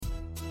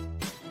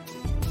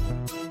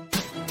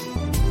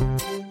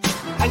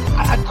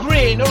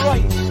grain of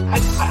rice,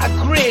 a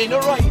grain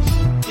of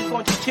rice is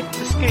what you tip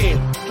the scale.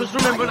 Just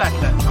remember that,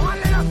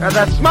 lad. There's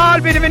a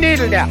small bit of a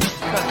needle there.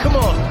 Now, come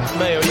on,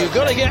 Mayo, you've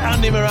got to get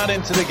Andy Moran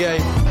into the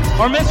game.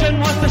 Our mission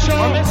was to show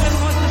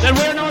that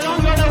we're no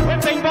longer the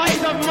whipping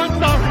boys of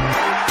Munster.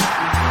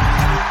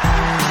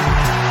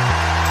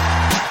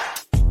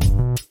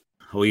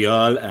 How are you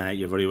all?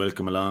 You're very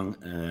welcome along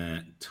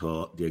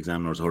to the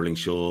Examiners Hurling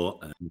Show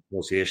in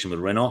association with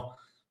Renault.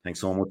 Thanks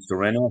so much to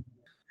Renault.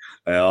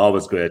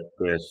 Always great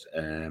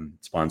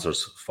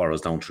sponsors for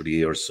us down through the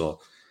years,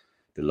 so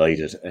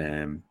delighted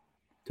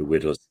to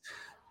with us.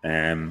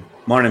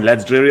 Morning,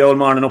 lads. Dreary old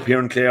morning up here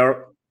in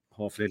Clare.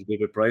 Hopefully it'll be a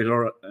bit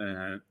brighter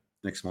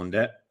next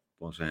Monday.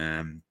 But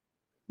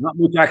not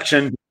much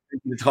action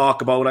to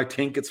talk about, I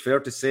think it's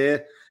fair to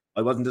say.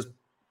 I wasn't as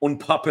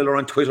unpopular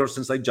on Twitter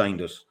since I joined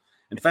it.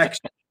 In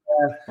fact,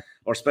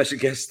 our special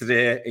guest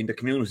today in the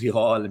community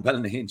hall in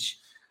Ballynahinch,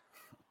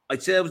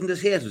 I'd say I wasn't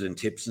as hated in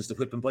tips since the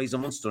Whipping Boys of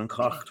Munster in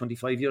Cork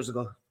 25 years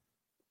ago.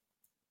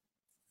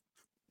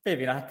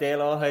 Maybe not,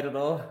 Dalo, I don't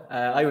know.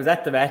 I was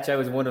at the match. I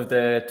was one of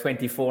the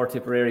 24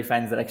 Tipperary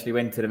fans that actually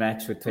went to the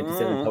match with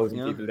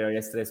 27,000 people there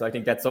yesterday. So I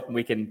think that's something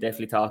we can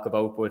definitely talk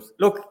about. But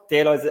look,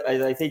 Dalo,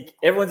 I think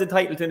everyone's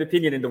entitled to an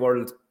opinion in the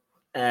world.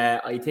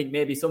 I think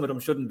maybe some of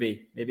them shouldn't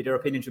be. Maybe their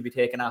opinion should be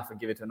taken off and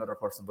give it to another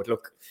person. But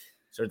look,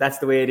 so that's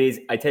the way it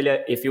is. I tell you,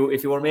 if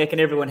you were making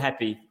everyone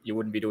happy, you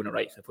wouldn't be doing it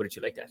right. I put it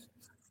to you like that.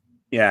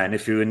 Yeah, and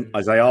if you,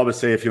 as I always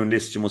say, if you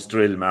enlist, you must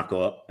drill,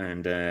 Marco.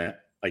 And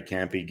I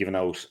can't be giving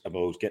out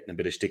about getting a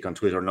bit of stick on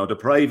Twitter. Now, the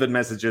private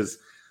messages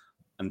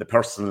and the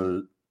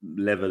personal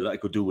level, I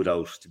could do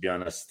without, to be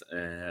honest.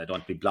 I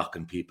don't be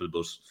blocking people,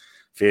 but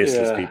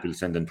faceless people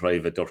sending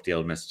private, dirty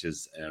old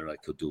messages, I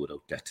could do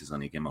without. That is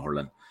only a game of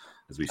hurling.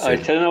 As we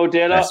said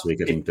last week,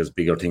 I think there's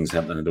bigger things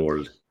happening in the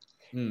world.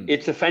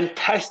 It's a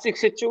fantastic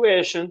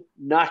situation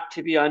not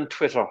to be on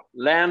Twitter.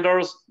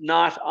 Landers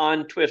not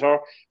on Twitter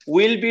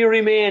will be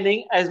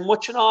remaining as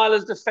much and all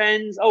as the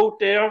fans out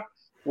there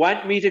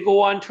want me to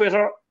go on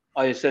Twitter.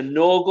 It's a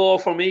no-go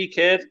for me,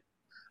 kid.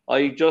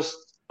 I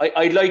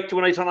like to,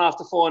 when I turn off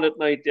the phone at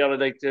night there, I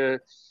like to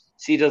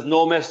see there's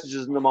no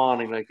messages in the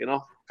morning, like, you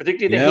know.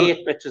 Particularly the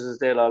hate messages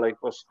there, like.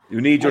 But you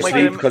need your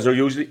sleep because you're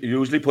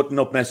usually putting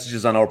up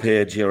messages on our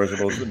page here at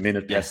about a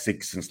minute past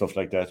 6 and stuff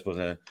like that.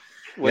 But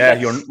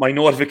my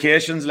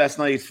notifications last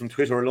night from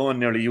Twitter alone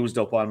nearly used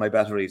up all my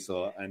battery.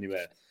 So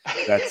anyway,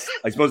 that's,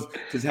 I suppose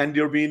it's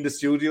handier being in the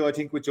studio, I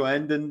think, with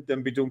Joanne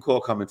than be doing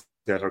co-commentator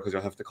because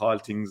you have to call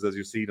things as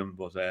you see them.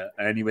 But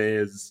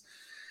anyways,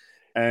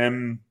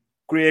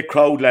 great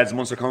crowd, lads.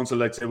 Munster Council,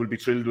 like I say, will be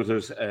thrilled with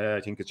it.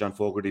 I think as John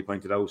Fogarty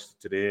pointed out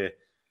today,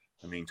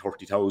 I mean,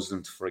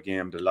 30,000 for a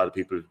game that a lot of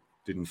people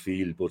didn't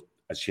feel, but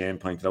as Shane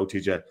pointed out,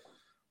 TJ,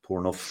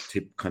 poor enough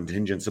tip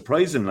contingent.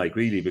 Surprising, like,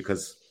 really,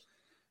 because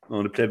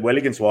they played well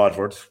against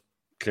Waterford.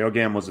 Clare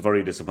game was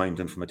very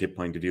disappointing from a tip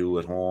point of view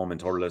at home in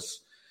Thurles.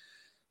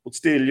 But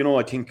still, you know,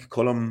 I think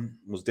Cullum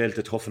was dealt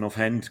a tough enough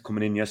hand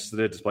coming in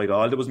yesterday, despite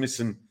all that was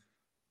missing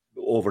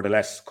over the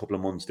last couple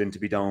of months. Then to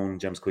be down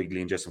James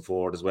Quigley and Jason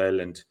Ford as well.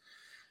 And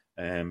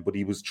but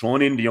he was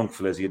thrown in the young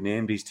fellas. He had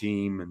named his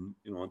team and,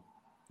 you know,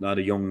 a lot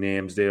of young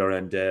names there,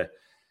 and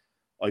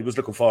I was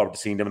looking forward to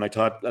seeing them, and I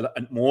thought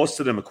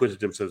most of them acquitted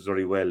themselves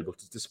very well, but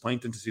it's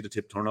disappointing to see the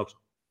tip turn out.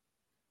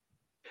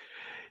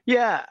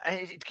 Yeah,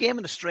 it gave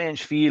it a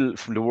strange feel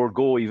from the word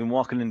go, even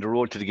walking in the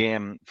road to the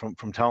game from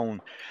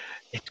town.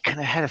 It kind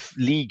of had a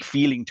league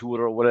feeling to it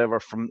or whatever,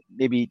 from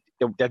maybe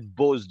that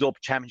buzzed up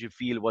championship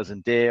feel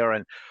wasn't there.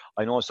 And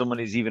I know someone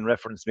has even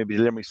referenced maybe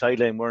the Limerick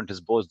sideline weren't as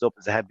buzzed up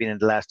as they had been in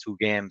the last 2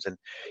 games. And,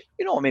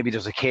 you know, maybe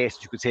there's a case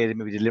that you could say that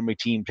maybe the Limerick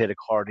team played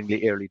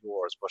accordingly early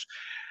doors. But,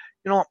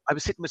 you know, I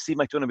was sitting with Steve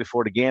McDonough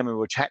before the game and we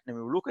were chatting and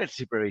we were looking at the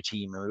Tipperary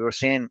team and we were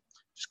saying,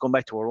 just going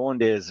back to our own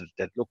days,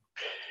 that look,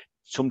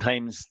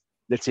 sometimes,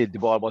 let's say the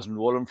ball wasn't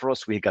rolling for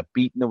us, we got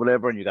beaten or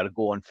whatever, and you got to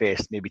go and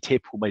face maybe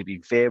Tip, who might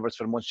be favourites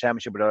for the Munster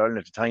Championship with Ireland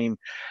at the time,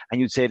 and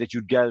you'd say that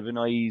you'd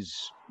galvanise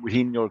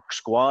within your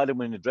squad and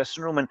within the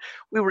dressing room, and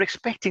we were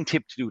expecting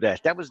Tip to do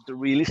that. That was the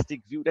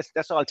realistic view.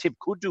 That's all Tip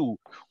could do,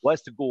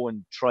 was to go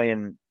and try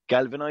and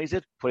galvanise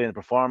it, put in a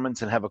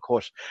performance and have a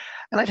cut.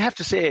 And I'd have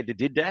to say they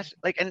did that.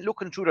 And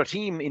looking through their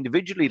team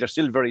individually, they're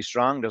still very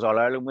strong. There's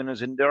All-Ireland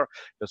winners in there.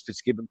 There's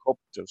Fitzgibbon Cup.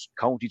 There's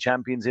county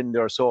champions in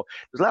there. So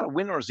there's a lot of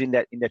winners in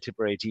that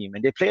Tipperary team.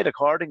 And they played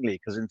accordingly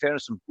because, in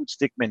fairness, some good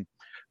stickmen.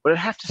 But I'd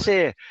have to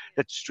say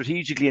that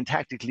strategically and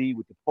tactically,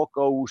 with the puck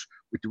out,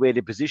 with the way they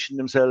position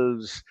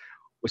themselves,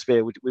 with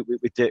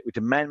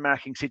the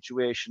man-marking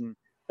situation,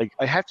 like,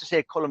 I have to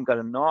say Cullum got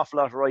an awful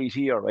lot right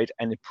here, right?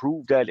 And it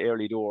proved that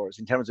early doors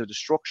in terms of the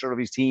structure of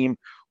his team,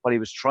 what he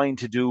was trying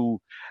to do.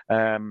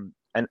 And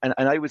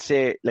I would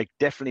say, like,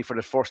 definitely for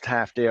the first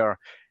half there,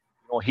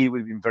 you know, he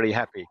would have been very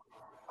happy.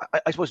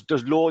 I suppose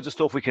there's loads of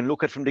stuff we can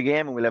look at from the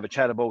game and we'll have a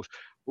chat about.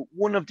 But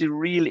one of the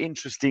real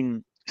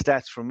interesting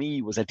stats for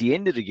me was at the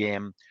end of the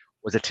game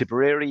was that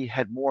Tipperary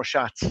had more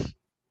shots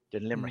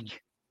than Limerick.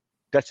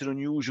 that's an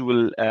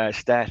unusual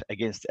stat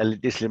against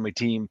this Limerick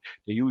team.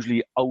 They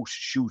usually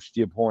outshoot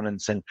the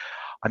opponents, and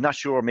I'm not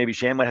sure, maybe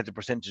Shane might have the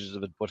percentages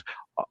of it, but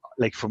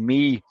like for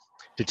me,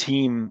 the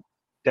team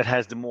that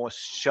has the most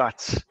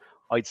shots,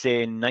 I'd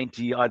say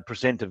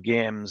 90% of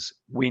games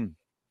win.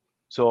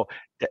 So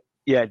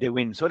they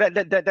win. So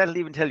that'll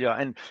even tell you.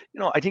 And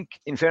I think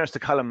in fairness to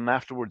Colm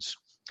afterwards,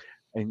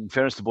 in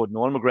fairness to both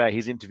Noel McGrath,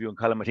 his interview and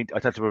Colm, I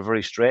thought they were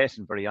very straight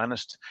and very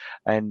honest.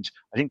 And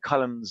I think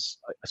Colm's,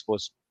 I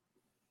suppose,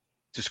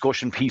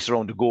 discussion piece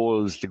around the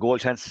goal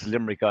chances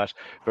Limerick got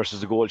versus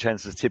the goal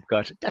chances Tip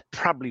got, that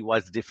probably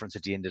was the difference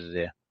at the end of the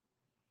day.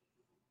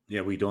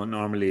 Yeah, we don't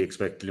normally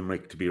expect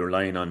Limerick to be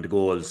relying on the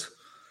goals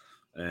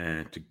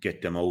to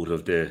get them out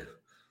of the.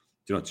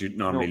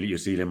 You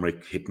see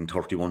Limerick hitting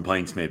 31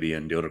 points maybe,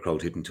 and the other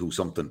crowd hitting 2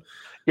 something.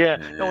 Yeah,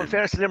 in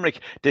fairness to Limerick,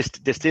 they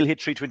still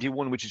hit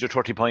 321, which is your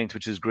 30 points,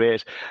 which is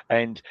great.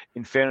 And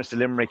in fairness to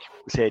Limerick,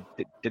 said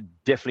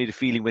definitely the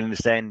feeling within the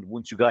stand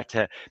once you got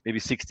to maybe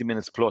 60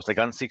 minutes plus. Like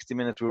on 60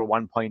 minutes, we were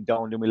 1 point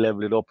down, then we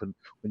leveled it up. And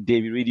when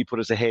Davy Reedy put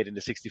us ahead in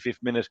the 65th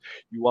minute,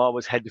 you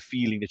always had the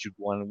feeling that you'd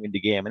go on and win the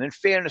game. And in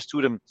fairness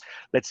to them,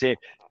 let's say,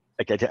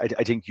 like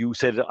I think you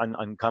said it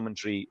on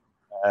commentary,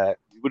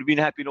 we would have been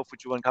happy enough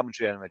with you on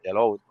commentary, and like,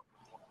 no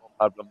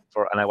problem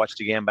and I watched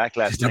the game back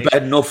last night. It's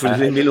not bad enough for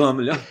none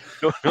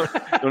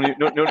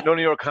of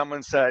your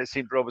comments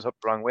seem to rub us up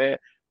the wrong way.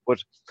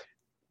 But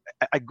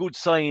a good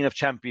sign of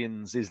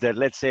champions is that,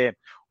 let's say,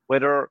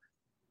 whatever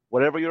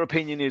your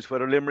opinion is,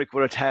 whether Limerick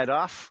were a tad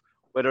off,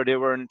 whether they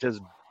weren't as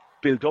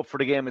built up for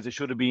the game as they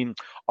should have been,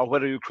 or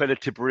whether you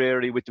credit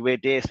Tipperary with the way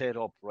they set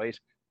up, right?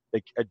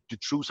 Like the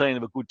true sign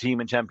of a good team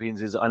and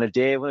champions is on a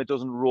day when it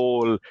doesn't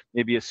roll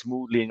maybe as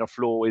smoothly and your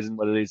flow isn't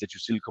what it is, that you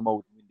still come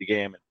out and win the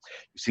game, and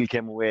you still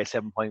came away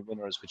 7-point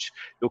winners. Which,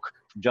 look,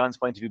 from John's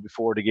point of view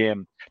before the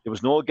game, there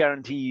was no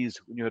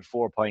guarantees when you had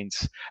 4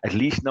 points. At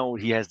least now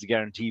he has the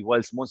guarantee.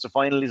 Whilst Munster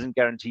final isn't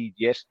guaranteed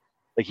yet,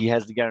 like he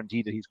has the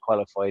guarantee that he's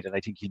qualified, and I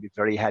think he'll be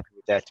very happy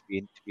with that to be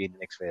in the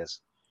next phase.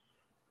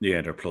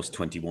 Yeah, they're plus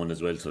 21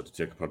 as well, so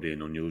it's probably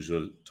an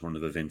unusual turn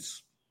of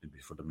events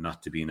for them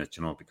not to be in it,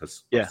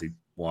 because obviously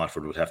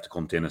Waterford would have to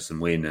come to Ennis and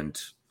win, and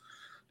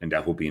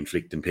that would be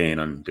inflicting pain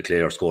on the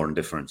Clare scoring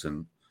difference,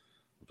 and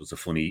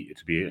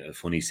it'd be a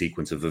funny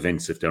sequence of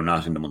events if they're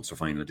not in the Munster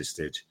final at this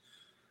stage,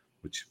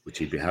 which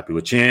he'd be happy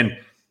with. Shane,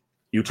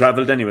 you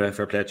travelled anyway,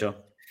 fair play, Joe.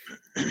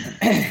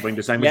 Bring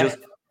the sandwiches?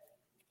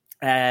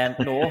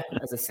 No,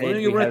 as I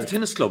said, you were at the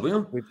tennis club,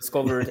 we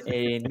discovered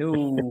a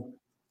new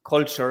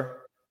culture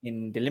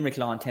in the Limerick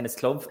Lawn Tennis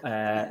Club.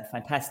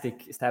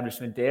 Fantastic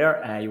establishment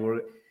there.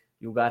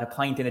 You got a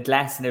pint in a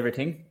glass and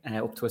everything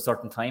up to a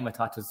certain time. I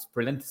thought it was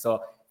brilliant.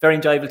 So very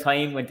enjoyable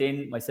time. Went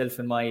in, myself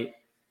and my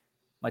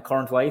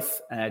current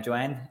wife,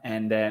 Joanne,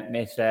 and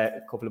met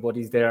a couple of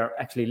buddies there,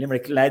 actually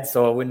Limerick lads.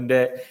 So when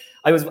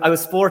I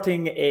was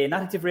sporting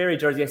not a Tipperary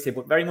jersey yesterday,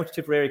 but very much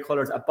Tipperary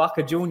colours, a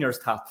Baca Juniors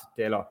top,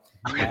 Taylor,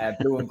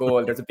 blue and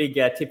gold. There's a big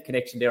Tip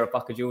connection there at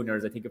Baca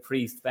Juniors. I think a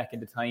priest back in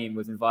the time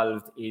was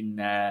involved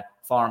in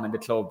forming the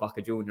club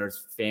Baca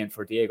Juniors, famed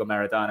for Diego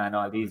Maradona and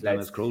all these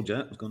lads. Crowd,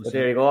 yeah. So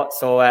there you go.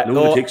 So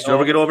Lunatics, did you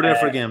ever get over there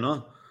for a game,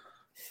 no?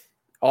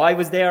 Oh, I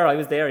was there.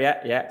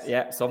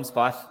 Yeah. Some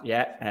spot.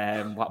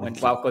 Yeah.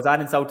 What goes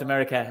on in South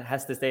America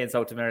has to stay in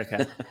South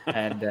America,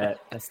 and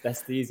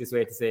that's the easiest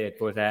way to say it.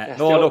 But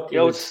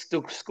the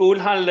school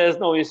holidays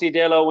now. You see,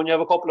 Dale, when you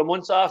have a couple of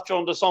months off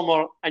during the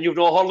summer, and you've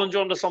no hurling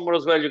during the summer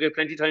as well, you get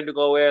plenty of time to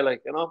go away.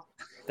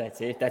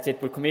 That's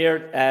it. But come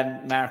here,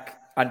 Mark.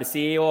 On the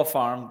CEO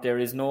farm, there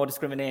is no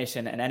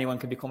discrimination, and anyone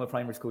can become a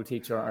primary school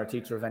teacher or a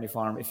teacher of any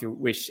farm if you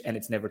wish, and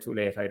it's never too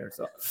late either.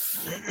 So,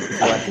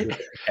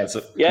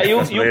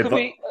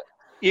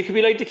 you could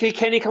be like the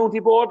Kilkenny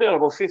County Board there.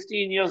 About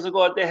 15 years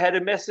ago, they had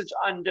a message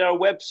on their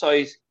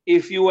website: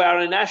 if you are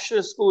a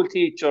national school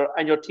teacher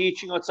and you're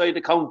teaching outside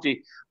the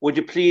county, would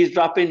you please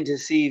drop into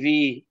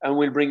CV and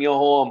we'll bring you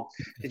home?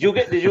 Did you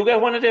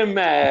get one of them,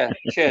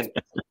 Shane?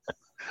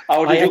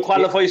 Or did you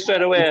qualify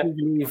straight away?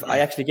 I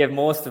actually gave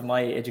most of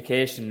my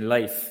education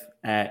life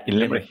in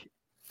Limerick.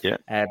 Yeah.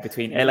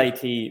 Between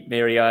LIT,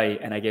 Mary I,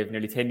 and I gave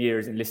nearly 10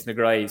 years in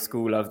Lisnagrey,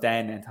 School of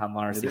Dan and Tom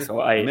Morrissey.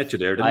 So I met you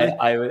there, didn't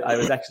I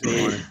was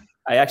actually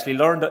I actually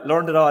learned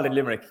it all in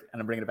Limerick,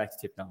 and I'm bringing it back to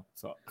Tip now.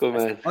 So good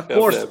man.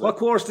 What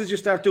course did you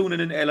start doing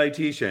in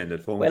LIT,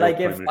 Shane? Well,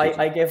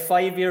 I gave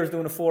 5 years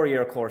doing a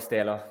 4-year course,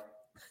 Dale.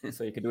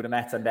 So you can do the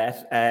maths on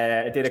that.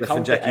 I did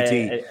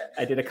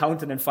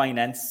accounting and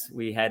finance.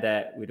 We had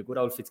a good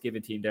old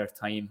Fitzgibbon team there at the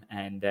time,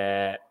 and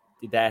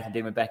did that, and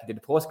then went back and did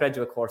a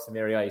postgraduate course in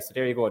Mary I. So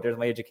there you go. There's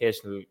my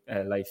educational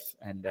life.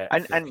 And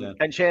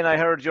Shane, I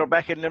heard you're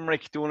back in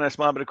Limerick doing a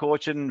small bit of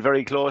coaching,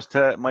 very close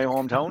to my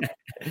hometown.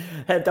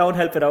 Don't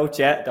help it out,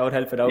 yeah. Don't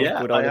help it out.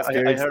 Yeah, good old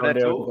experience I heard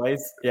that too.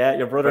 Guys. Yeah,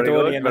 your brother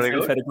Donnie and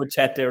myself had a good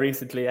chat there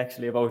recently,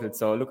 actually, about it.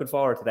 So looking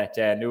forward to that.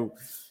 Yeah, a new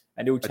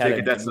challenge. I take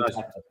it that's not.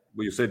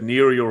 Well, you said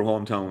near your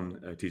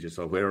hometown, TJ.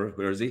 So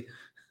where is he?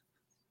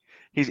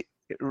 He's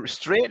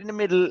straight in the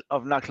middle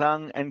of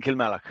Knocklong and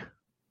Kilmallock.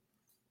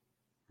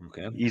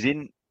 Okay. He's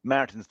in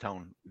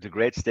Martinstown, the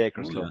great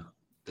Stakers Club.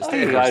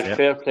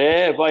 fair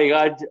play. By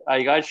God,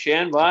 I got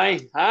Shane, boy.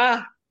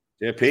 Huh?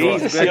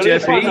 JP,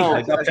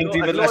 I got plenty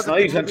of it last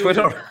night on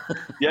Twitter.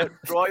 Yeah,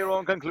 draw your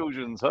own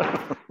conclusions.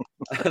 Huh?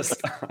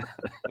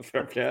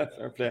 Fair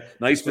play.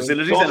 Nice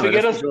facilities.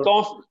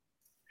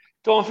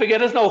 Don't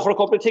forget us now for a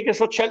couple of tickets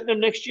for Cheltenham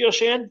next year,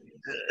 Shane.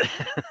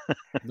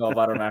 No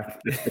bother, Mark.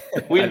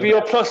 We'll be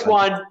a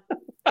 +1.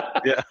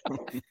 Yeah.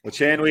 Well,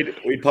 Shane,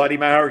 we'd Paddy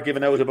Maher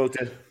giving out about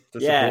the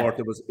support.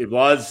 It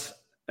was.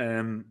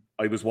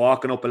 I was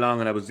walking up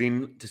along and I was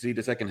in to see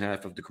the second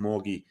half of the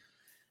Camogie.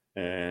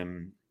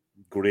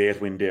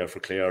 Great win there for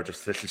Clare.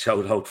 Just a little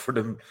shout out for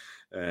them.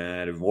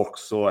 They've worked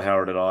so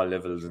hard at all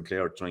levels, and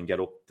Clare try and get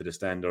up to the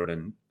standard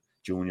and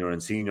junior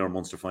and senior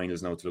Munster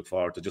finals now to look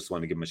forward to. Just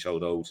want to give them a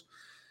shout out.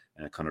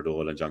 Conor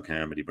Dole and John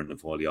Carmody, Brendan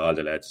Foley, all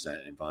the lads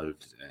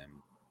involved.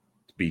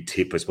 To be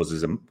Tip, I suppose,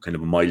 is a kind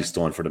of a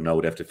milestone for them now.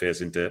 They have to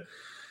face into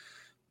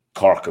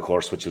Cork, of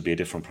course, which will be a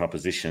different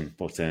proposition,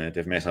 but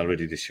they've met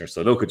already this year.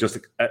 So look,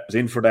 I was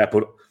in for that,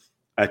 but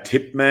a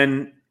Tip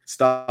man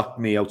stopped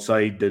me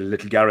outside the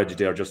little garage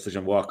there just as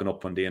I'm walking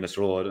up on the Ennis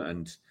Road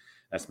and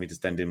asked me to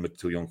stand in with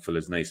two young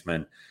fellas, nice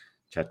men,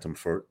 chat to them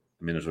for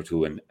a minute or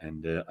two, and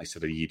I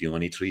said, are you the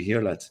only three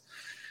here, lads?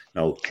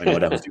 Now, I know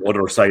that was the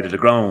other side of the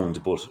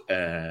ground, but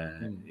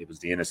it was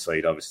the Ennis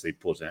side, obviously,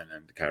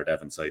 and the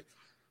Cardiff side.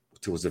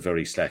 But there was a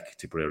very slack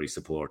Tipperary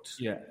support.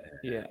 Yeah.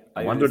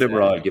 I wonder they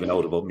were all giving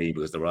out about me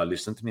because they were all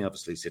listening to me,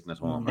 obviously, sitting at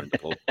home or in the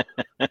pub.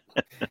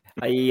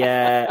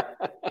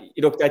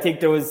 I think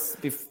there was,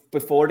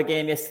 before the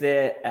game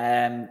yesterday,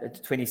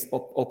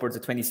 upwards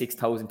of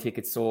 26,000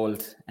 tickets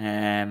sold.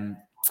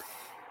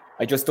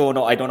 I just don't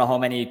know. I don't know how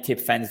many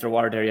Tip fans there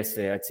were there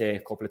yesterday. I'd say a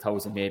couple of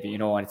thousand maybe,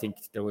 and I think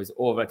there was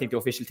I think the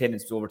official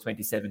attendance was over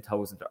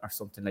 27,000 or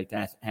something like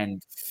that.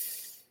 And,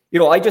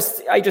 I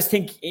just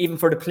think even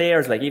for the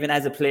players, like even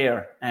as a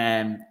player,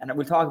 and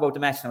we'll talk about the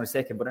match now in a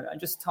second, but I'm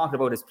just talking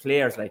about as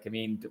players, like, I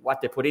mean,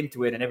 what they put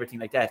into it and everything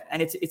like that.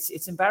 And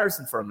it's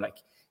embarrassing for them, like,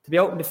 to be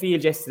out in the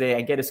field yesterday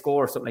and get a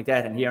score or something like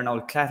that and hear now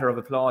a clatter of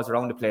applause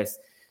around the place.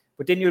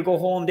 But then you'll go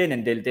home then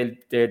and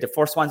the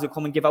first ones will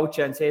come and give out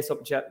you and say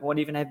something you won't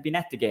even have been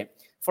at the game.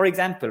 For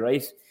example,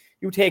 right,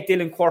 you take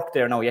Dylan Quirk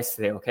there now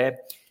yesterday, okay?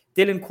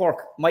 Dylan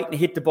Quirk mightn't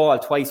hit the ball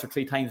twice or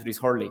three times with his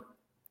hurley,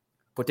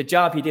 but the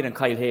job he did on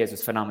Kyle Hayes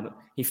was phenomenal.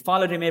 He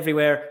followed him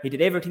everywhere. He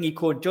did everything he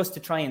could just to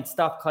try and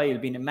stop Kyle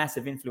being a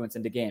massive influence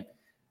in the game.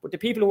 But the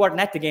people who aren't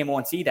at the game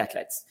won't see that,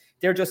 lads.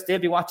 They'll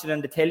be watching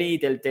on the telly.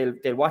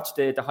 They'll watch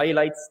the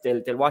highlights.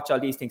 They'll watch all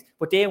these things,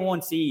 but they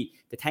won't see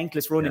the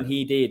thankless running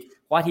he did.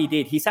 What he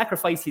did, he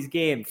sacrificed his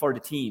game for the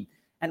team.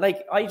 And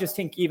like, I just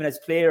think even as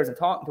players, and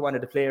talking to one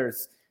of the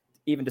players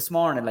even this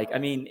morning, like, I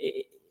mean,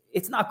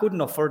 it's not good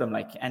enough for them.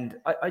 Like, and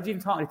I was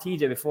even talking to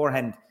TJ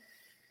beforehand.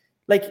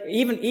 Like,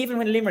 even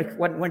when Limerick,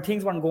 when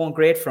things weren't going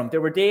great for them, there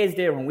were days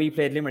there when we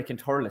played Limerick in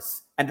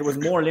Thurles, and there was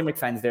more Limerick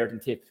fans there than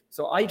Tip.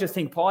 So I just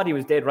think Paddy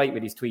was dead right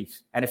with his tweet.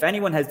 And if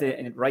anyone has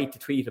the right to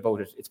tweet about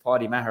it, it's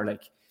Paddy Maher,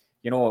 like,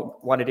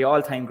 one of the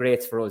all-time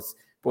greats for us.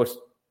 But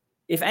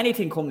if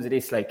anything comes of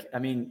this, like, I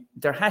mean,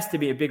 there has to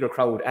be a bigger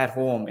crowd at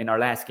home in our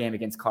last game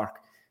against Cork.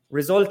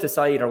 Result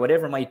aside, or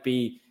whatever it might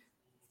be,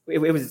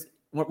 we're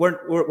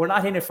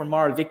not in it for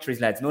moral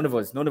victories, lads. None of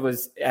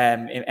us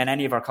in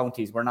any of our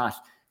counties, we're not.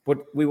 But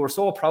we were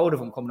so proud of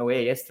them coming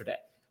away yesterday.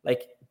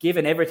 Like,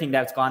 given everything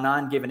that's gone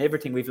on, given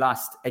everything we've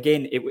lost,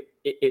 again,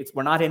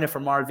 we're not in it for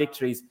moral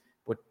victories,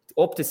 but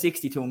up to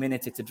 62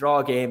 minutes, it's a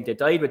draw game. They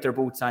died with their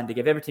boots on. They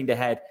gave everything they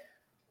had.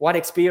 What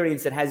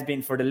experience it has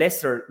been for the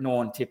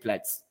lesser-known Tip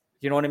lads.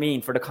 You know what I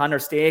mean? For the Conor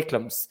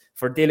Stakelums,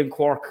 for Dylan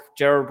Quirk,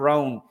 Gerard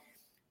Brown,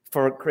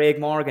 for Craig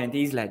Morgan and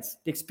these lads.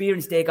 The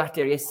experience they got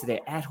there yesterday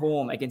at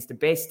home against the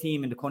best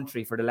team in the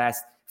country for the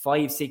last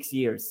 5-6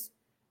 years.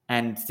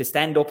 And to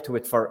stand up to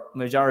it for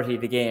majority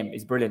of the game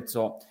is brilliant.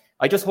 So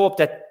I just hope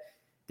that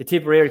the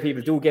Tipperary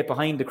people do get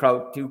behind the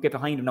crowd, do get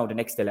behind them now the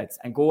next day, lads,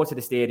 and go to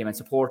the stadium and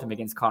support them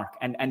against Cork.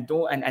 And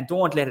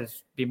don't let it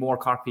be more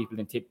Cork people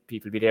than Tip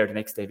people be there the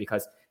next day,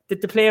 because the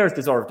players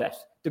deserve that.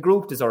 The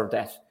group deserve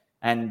that.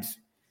 And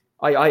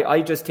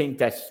I just think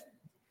that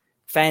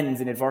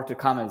fans, in inverted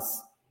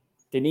commas,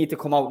 they need to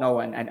come out now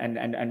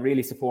and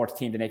really support the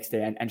team the next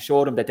day and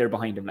show them that they're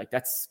behind them. Like,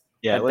 that's...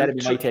 Yeah, that'd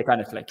be my take on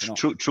it. Like,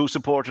 true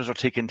supporters are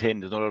thick and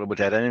thin. There's no doubt about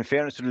that. And in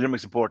fairness to the Limerick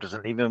supporters,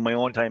 and even in my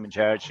own time in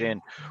charge, Shane,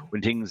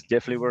 when things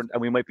definitely weren't,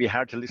 and we might be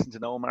hard to listen to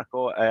now,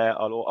 Marco,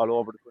 all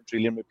over the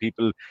country, Limerick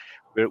people,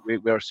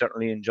 we're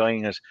certainly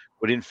enjoying it.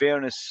 But in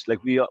fairness,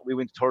 like we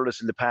went to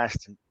Thurles in the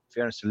past, and in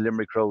fairness to the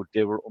Limerick crowd,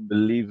 they were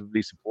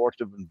unbelievably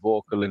supportive and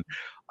vocal. And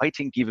I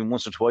think even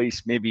once or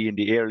twice, maybe in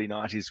the early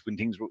 90s when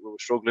things were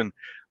struggling,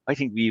 I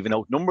think we even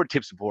outnumbered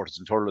Tip supporters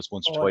in Thurles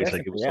once or twice.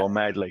 Like, it was so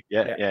mad. Like,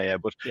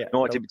 But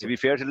no, to be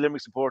fair to the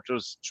Limerick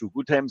supporters, through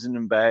good times and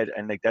in bad,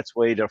 and like that's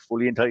why they're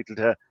fully entitled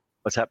to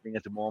what's happening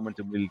at the moment,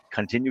 and we'll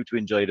continue to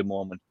enjoy the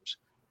moment.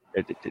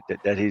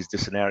 That is the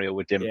scenario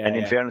with them. And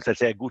in fairness, I'd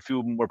say a good few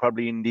of them were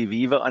probably in the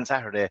Viva on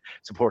Saturday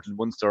supporting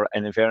Munster,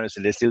 and in fairness,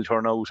 they still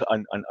turn out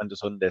on the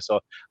Sunday. So I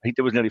think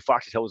there was nearly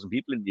 40,000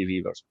 people in the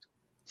Viva.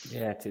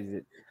 Yeah, it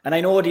is. And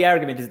I know the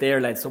argument is there,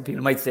 lads. Some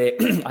people might say,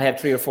 I have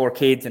 3 or 4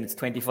 kids and it's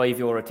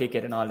 €25 a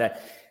ticket and all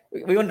that.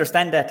 We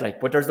understand that, like,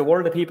 but there's the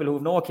world of people who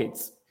have no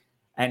kids.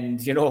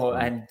 And, you know,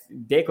 and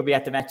they could be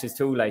at the matches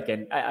too, like,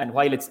 and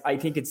while I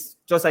think it's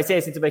just, I say,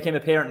 since I became a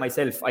parent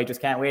myself, I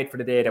just can't wait for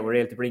the day that we're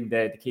able to bring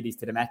the kiddies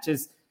to the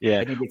matches.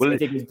 Yeah. I think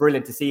it's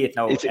brilliant to see it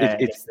now.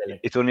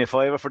 It's only a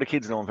 $5 for the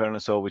kids now, in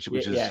fairness, so which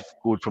is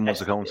good for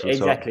Munster Council.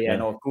 Exactly, so, I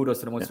know. Kudos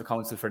to the Munster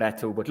Council for that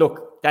too. But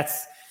look,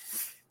 that's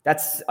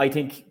I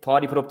think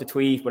Paddy put up the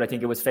tweet, but I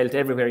think it was felt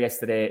everywhere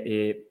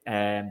yesterday.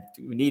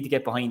 We need to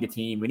get behind the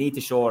team. We need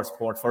to show our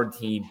support for the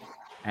team.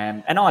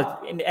 And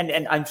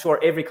I'm sure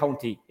every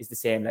county is the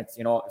same. That's,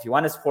 you know, if you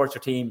want to support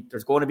your team,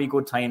 there's going to be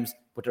good times,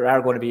 but there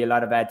are going to be a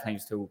lot of bad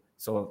times too.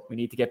 So we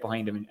need to get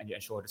behind them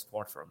and show the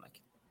support for them.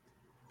 Like,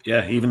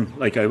 yeah, even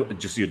like you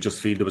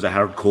just feel there was a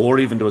hard core.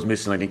 Even there was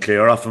missing. I think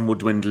Clare often would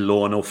dwindle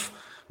low enough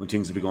when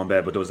things would be going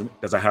bad, but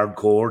there's a hard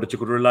core that you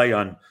could rely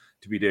on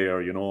to be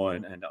there. You know,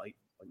 and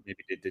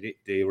maybe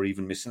they were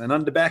even missing. And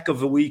on the back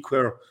of a week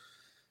where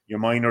your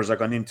minors are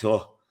gone into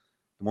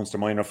the Munster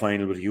minor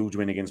final with a huge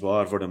win against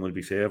Waterford and will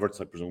be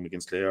favourites, I presume,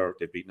 against Clare.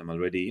 They've beaten them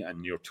already,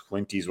 and your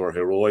 20s were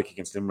heroic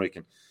against Limerick.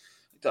 And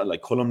I thought,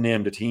 like, Cullum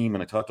named the team,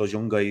 and I thought those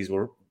young guys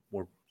were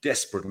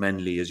desperate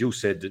manly, as you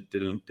said,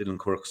 Dylan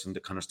Quirks and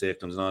the Conor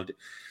Stakelands and all.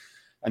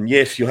 And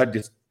yet you had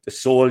the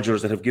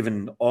soldiers that have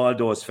given all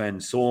those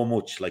fans so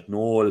much, like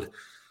Noel,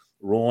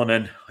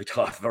 Ronan, I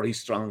thought very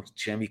strong,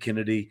 Jamie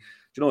Kennedy.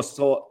 You know,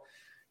 so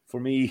for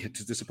me,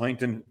 it's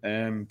disappointing.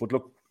 But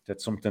look,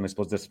 that's something, I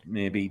suppose, that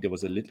maybe there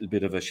was a little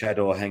bit of a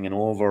shadow hanging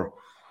over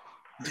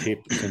Tip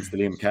since the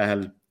Liam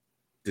Cahill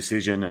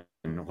decision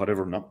and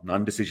whatever,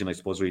 non-decision, I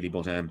suppose, really.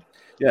 But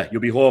yeah,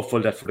 you'll be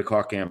hopeful that for the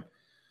Cork game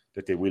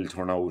that they will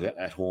turn out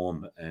at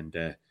home, and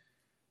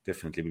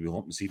definitely we'll be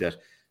hoping to see that.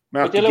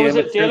 Mark, Dela,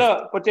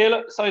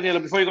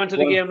 before you go into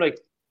the game, like,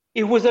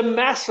 it was a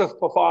massive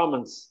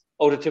performance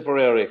out of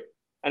Tipperary.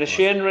 And as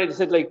Shane Wright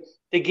said, like,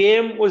 the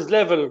game was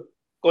level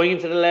going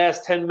into the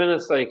last 10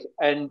 minutes, like,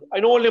 and I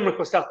know Limerick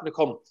was starting to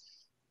come,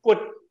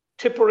 but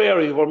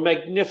Tipperary were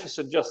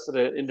magnificent just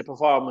in the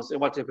performance and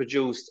what they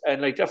produced.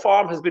 And, like, their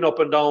form has been up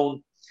and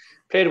down,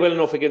 played well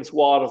enough against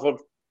Waterford,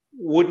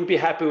 wouldn't be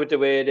happy with the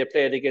way they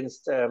played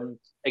against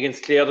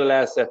Clare the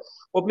last day.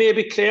 But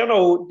maybe Clare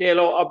now, they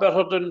are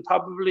better than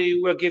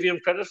probably we're giving them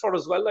credit for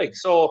as well. Like,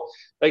 so,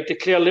 like, the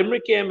Clare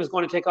Limerick game is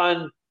going to take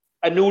on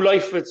a new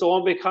life of its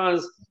own,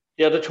 because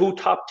they're the 2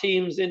 top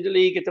teams in the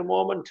league at the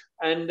moment.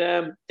 And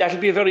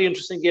that'll be a very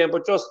interesting game.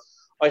 But just,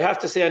 I'd have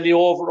to say, on the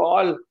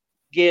overall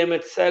game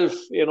itself,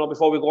 you know,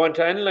 before we go on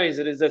to analyse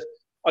it, is that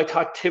I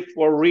thought Tip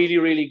were really,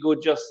 really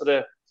good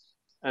yesterday.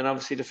 And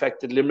obviously the fact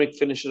that Limerick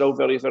finished it out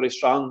very, very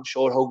strong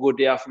showed how good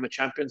they are from a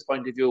champion's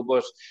point of view.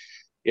 But,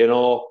 you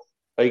know,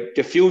 like,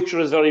 the future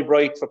is very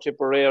bright for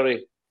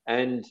Tipperary.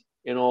 And,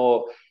 you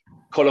know,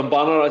 Colin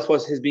Bonner, I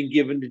suppose, has been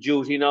given the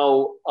duty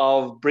now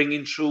of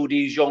bringing through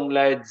these young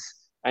lads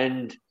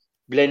and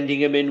blending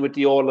them in with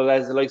the older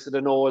lads, the likes of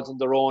the Noels and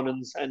the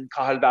Ronans and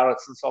Cahill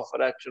Barretts and stuff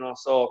like that, you know.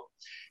 So,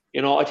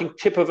 you know, I think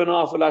Tip have an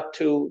awful lot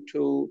to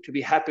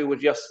be happy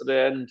with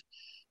yesterday. And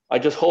I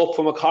just hope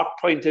from a Cork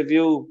point of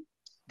view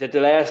that the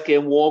last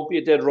game won't be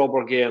a dead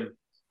rubber game.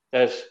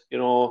 That, you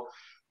know,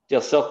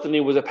 there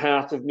certainly was a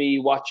part of me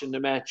watching the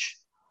match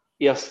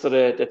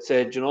yesterday that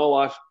said, you know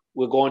what,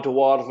 we're going to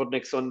Waterford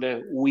next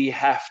Sunday. We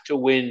have to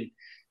win.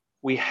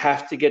 We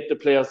have to get the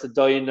players to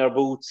die in their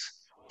boots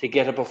to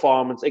get a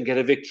performance and get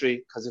a victory.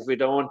 Because if we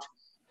don't,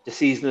 the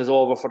season is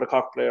over for the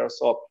Cork players.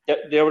 So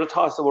they were the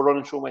thoughts that were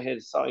running through my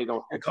head. Sorry,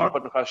 Cork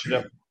putting a question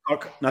there.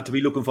 Cork, not to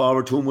be looking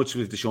forward too much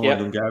with the show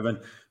on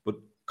Dungarvan, but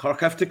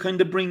Cork have to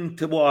kind of bring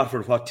to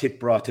Waterford what Tip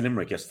brought to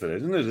Limerick yesterday,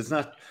 isn't it? It's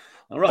not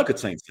a rocket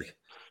science.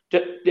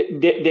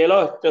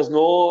 There's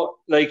no,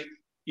 like,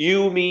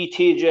 you, me,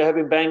 TJ have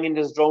been banging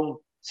this drum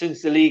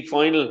since the league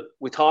final.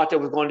 We thought there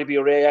was going to be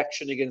a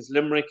reaction against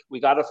Limerick.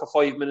 We got it for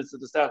 5 minutes at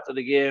the start of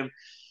the game.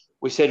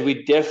 We said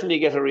we'd definitely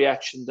get a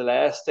reaction the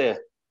last day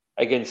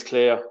against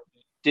Clare.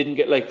 Didn't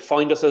get, like,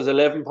 find ourselves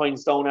 11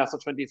 points down after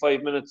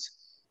 25 minutes.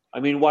 I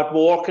mean, what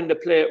more can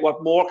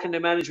the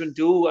management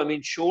do? I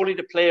mean, surely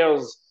the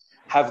players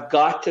have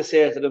got to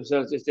say to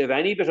themselves, if they have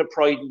any bit of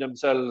pride in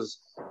themselves,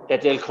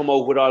 that they'll come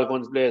out with all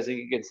guns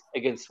blazing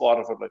against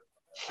Waterford. Like.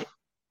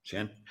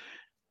 Shane?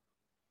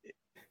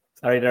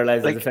 Sorry there,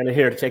 lads. There's a fella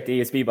here to check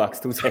the ESB box.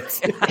 2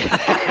 seconds.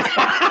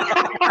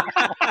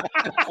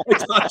 I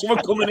thought you were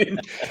coming in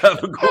to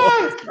have a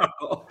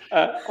go.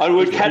 And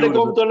we'll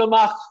Cadogan done a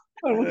math.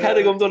 I just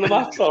said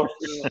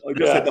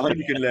the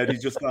Heineken lad,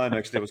 he's just gone.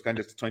 Actually, I was kind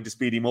of trying to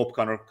speed him up,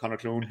 Conor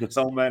Clune, the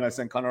sound man. I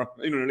said, Conor,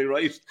 you're really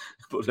right.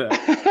 But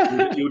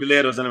you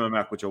delayed us anyway,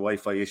 Mark, with your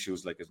Wi-Fi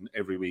issues, like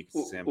every week.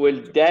 It's the same.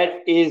 Well,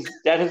 that is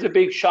a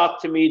big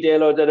shock to me,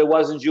 Dalo, that it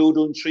wasn't you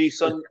doing 3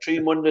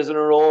 Mondays in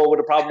a row with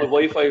a problem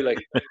with Wi-Fi. Like,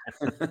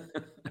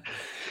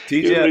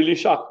 TJ, it really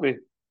shocked me.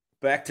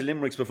 Back to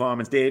Limerick's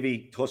performance.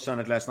 Davey touched on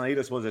it last night.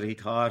 I suppose that he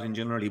thought, in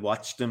general, he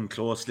watched them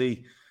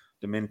closely.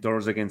 The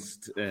mentors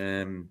against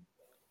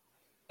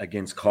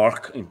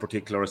Cork in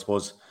particular, I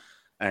suppose.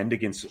 and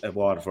against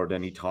Waterford,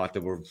 and he thought they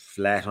were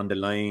flat on the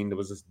line. There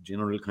was this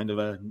general kind of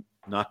a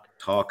not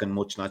talking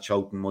much, not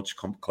shouting much.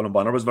 Colin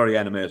Bonner was very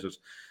animated,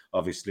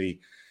 obviously.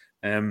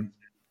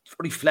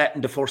 Very flat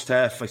in the first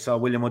half. I saw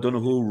William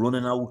O'Donoghue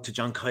running out to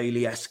John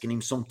Kiley, asking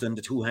him something.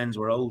 The two hands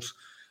were out.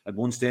 At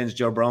one stage,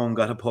 Ger Brown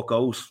got a puck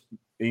out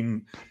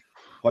in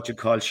what you'd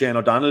call Shane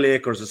O'Donnell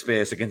Acres'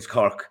 space against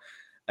Cork.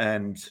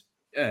 And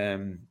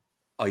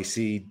I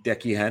see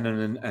Decky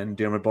Hannon and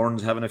Dermot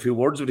Burns having a few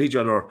words with each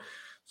other.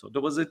 So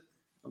there was a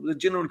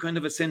general kind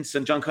of a sense,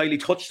 and John Kiley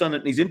touched on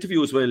it in his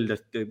interview as well,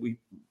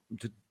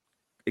 that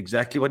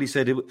exactly what he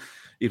said.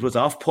 It was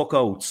off puck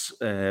outs.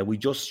 We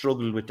just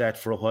struggled with that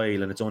for a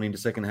while, and it's only in the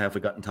second half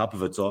we got on top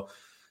of it. So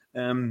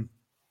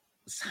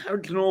it's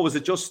hard to know. Was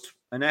it just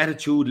an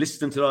attitude,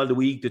 listening to it all the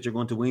week, that you're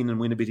going to win and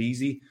win a bit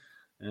easy,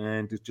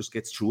 and it just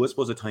gets through, I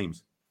suppose, at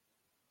times?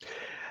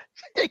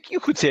 You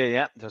could say,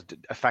 yeah, there's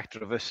a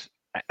factor of it.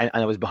 And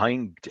I was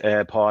behind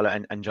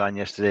Paula and John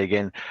yesterday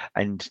again,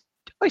 and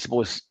I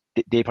suppose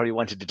they probably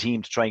wanted the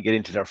team to try and get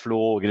into their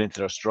flow, get into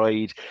their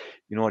stride.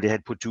 You know, they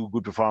had put two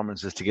good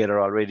performances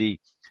together already.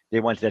 They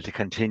wanted that to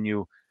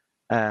continue.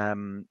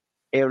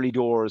 Early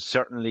doors,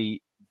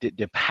 certainly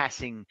the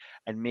passing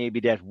and maybe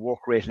that work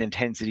rate and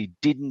intensity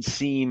didn't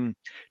seem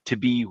to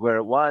be where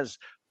it was.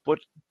 But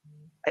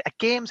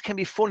games can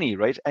be funny,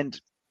 right?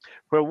 And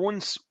where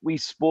once we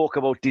spoke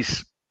about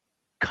this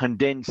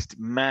condensed,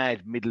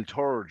 mad middle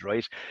third,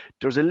 right?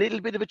 There's a little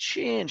bit of a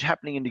change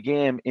happening in the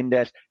game, in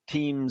that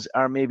teams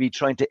are maybe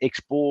trying to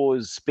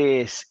expose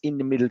space in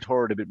the middle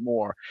third a bit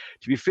more.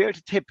 To be fair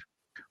to Tip,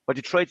 what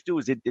they try to do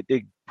is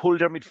they pull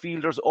their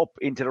midfielders up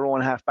into their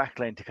own half back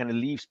line to kind of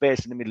leave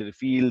space in the middle of the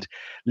field.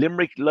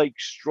 Limerick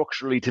likes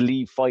structurally to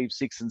leave 5,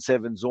 6 and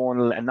 7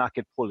 zonal and not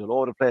get pulled all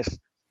over the place.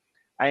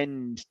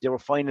 And they were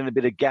finding a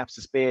bit of gaps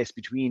of space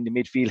between the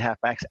midfield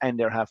halfbacks and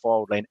their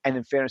half-forward line. And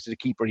in fairness to the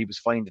keeper, he was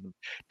finding them.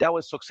 That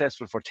was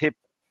successful for Tip.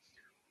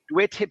 The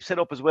way Tip set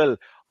up as well,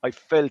 I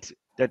felt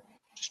that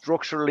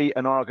structurally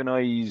and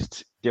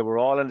organised, they were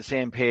all on the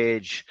same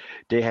page.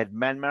 They had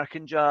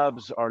man-marking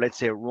jobs, or let's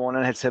say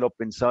Ronan had set up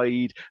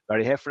inside.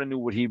 Barry Heffernan knew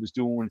what he was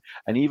doing.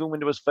 And even when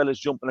there was fellas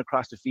jumping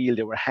across the field,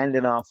 they were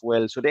handing off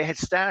well. So they had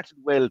started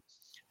well.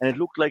 And it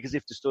looked like as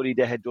if the study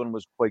they had done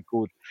was quite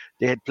good.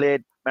 They had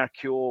played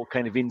Marquio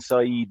kind of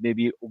inside,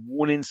 maybe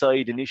one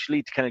inside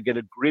initially to kind of get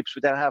a grips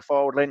with that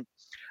half-forward line,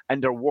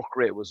 and their work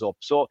rate was up.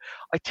 So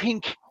I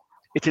think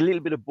it's a little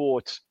bit of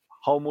both.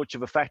 How much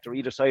of a factor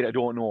either side, I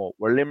don't know.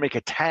 Were Limerick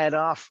a tad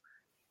off?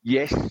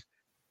 Yes.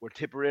 Were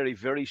Tipperary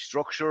very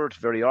structured,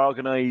 very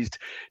organised?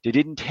 They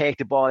didn't take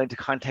the ball into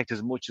contact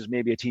as much as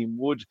maybe a team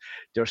would.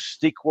 Their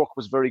stick work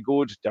was very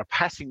good. Their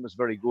passing was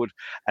very good.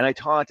 And I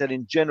thought that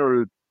in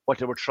general, what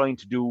they were trying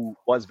to do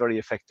was very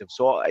effective.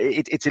 So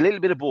it's a little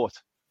bit of both.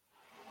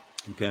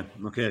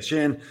 Okay.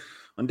 Shane,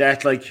 on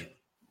that, like,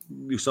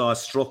 you saw a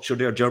structure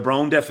there. Ger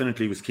Brown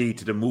definitely was key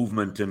to the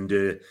movement,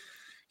 and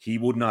he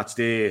would not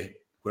stay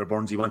where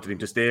Burnsy wanted him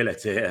to stay,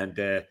 let's say. And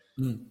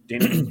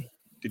then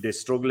did they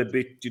struggle a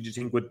bit? Did you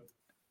think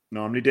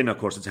normally then, of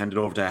course, it's handed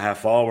over to a half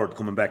forward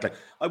coming back? Like,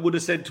 I would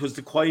have said it was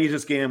the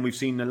quietest game we've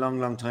seen in a long,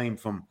 long time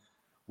from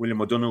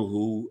William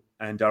O'Donoghue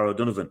and Darragh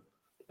O'Donovan.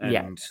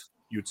 And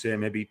you'd say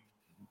maybe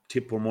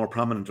Tip were more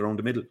prominent around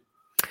the middle.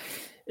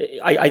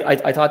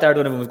 I thought Darragh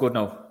O'Donovan was good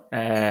now.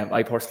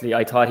 I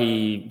thought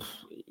he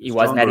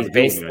wasn't at his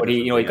best, but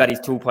he got his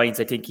 2 points.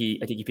 I think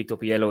he picked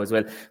up a yellow as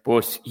well.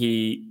 But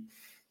he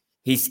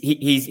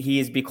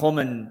is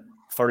becoming,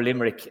 for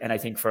Limerick, and I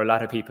think for a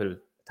lot of people,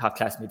 top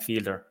class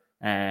midfielder.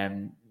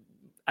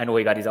 I know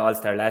he got his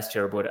All-Star last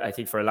year, but I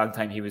think for a long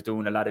time he was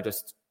doing a lot of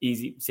just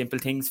easy, simple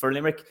things for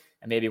Limerick,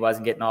 and maybe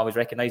wasn't getting always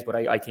recognised, but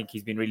I think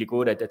he's been really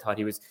good. I thought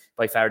he was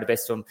by far the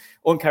best. Some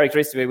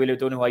uncharacteristic way Willie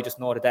O'Donoghue, I just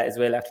noted that as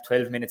well. After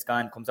 12 minutes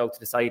gone, comes out to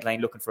the sideline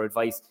looking for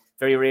advice.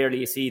 Very rarely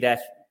you see that,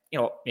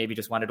 maybe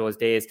just one of those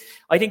days.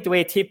 I think the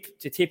way Tip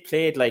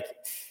played, like,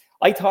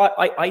 I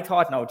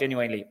thought now,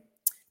 genuinely,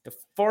 the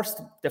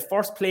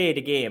first play of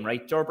the game,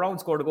 right? Ger Brown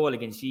scored a goal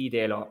against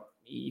G-Dale.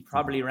 He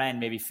probably ran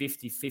maybe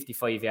 50,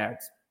 55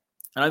 yards.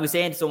 And I was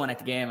saying to someone at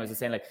the game, I was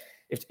saying, like,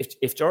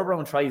 if Ger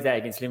Brown tries that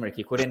against Limerick,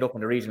 he could end up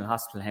in the regional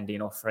hospital handy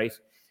enough, right?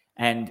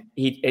 And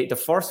the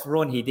first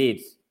run he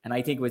did, and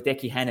I think it was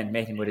Decky Hannon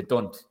met him with a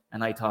dunt,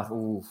 and I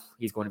thought,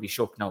 he's going to be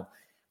shook now.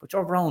 But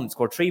Ger Brown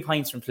scored 3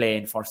 points from play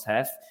in the first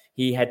half.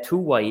 He had 2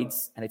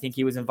 wides, and I think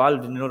he was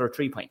involved in another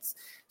 3 points.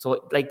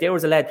 So, like, there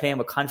was a lad playing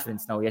with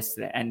confidence now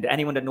yesterday. And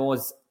anyone that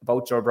knows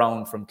about Ger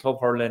Brown from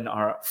club hurling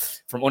or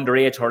from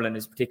underage hurling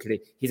is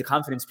particularly, he's a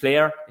confidence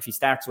player. If he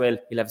starts well,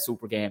 he'll have a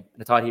super game.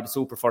 And I thought he had a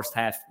super first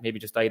half, maybe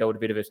just died out a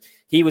bit of it.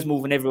 He was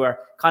moving everywhere.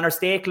 Connor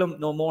Stakelum,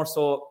 no more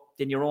so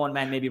than your own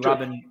man, maybe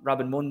Robin Mundy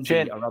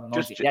or Robin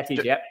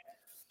Mundy.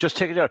 Just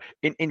take it there.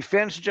 In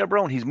fairness to Ger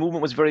Brown, his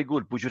movement was very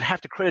good, but you'd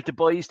have to credit the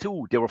boys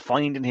too. They were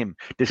finding him.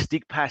 The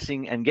stick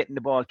passing and getting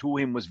the ball to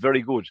him was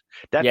very good.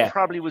 That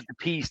probably was the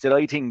piece that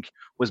I think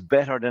was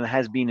better than it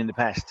has been in the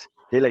past.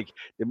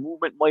 the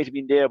movement might have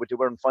been there, but they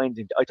weren't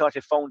finding. I thought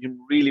they found him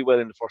really well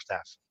in the first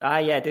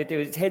half. Yeah, there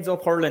was heads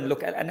up hurling.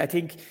 Look, and I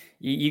think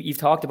you've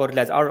talked about it,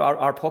 lads.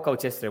 Our puck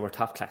outs yesterday were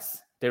top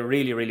class. They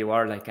really, really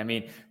were. Like, I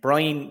mean,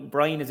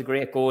 Brian is a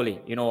great goalie,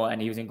 you know, and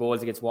he was in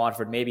goals against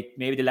Waterford. Maybe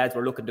the lads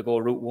were looking to go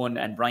route one,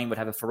 and Brian would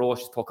have a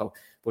ferocious puck out.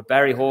 But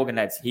Barry Hogan,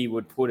 lads, he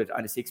would put it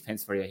on a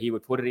sixpence for you. He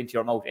would put it into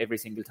your mouth every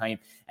single time,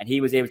 and he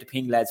was able to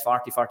ping lads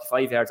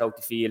 40-45 yards out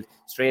the field,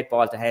 straight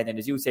ball to head. And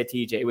as you said,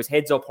 TJ, it was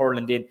heads up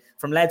hurling in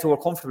from lads who were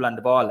comfortable on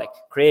the ball. Like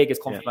Craig is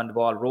comfortable on the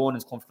ball,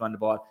 Ronan's comfortable on the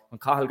ball. When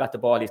Cahill got the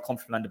ball, he's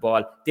comfortable on the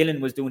ball.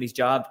 Dylan was doing his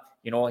job.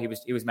 You know, he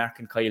was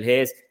marking Kyle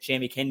Hayes.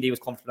 Shamey Kendi was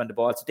comfortable on the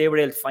ball. So they were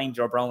able to find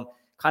Joe Brown.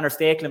 Connor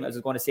Stakelum, as I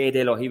was going to say,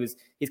 Dalo,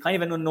 he's kind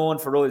of an unknown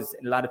for us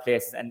in a lot of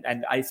places.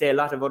 And I say a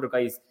lot of other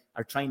guys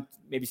are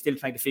still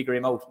trying to figure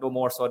him out. No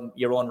more so than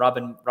your own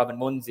Robin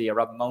Munsey or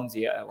Robin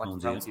Mounsey, I want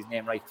to pronounce his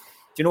name right. Do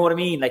you know what I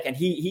mean? Like, and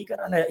he got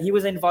on he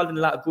was involved in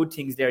a lot of good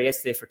things there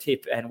yesterday for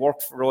Tip and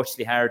worked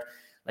ferociously hard.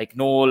 Like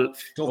Noel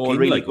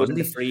really good in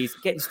the freeze,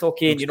 getting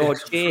stuck in. You know,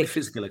 Jake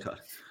physical.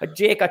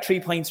 Jake got 3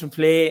 points from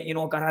play. You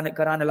know,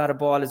 got on a lot of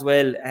ball as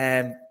well.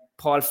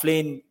 Paul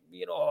Flynn,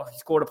 you know, he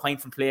scored a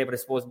point from play, but I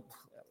suppose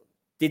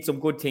did some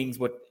good things.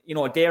 But you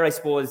know, I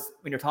suppose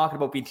when you're talking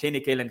about being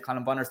clinical, and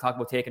Colin Bonner's talking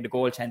about taking the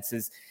goal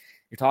chances,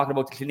 you're talking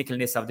about the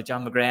clinicalness of the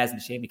John McGraths and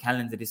the Shane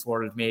McCallans of this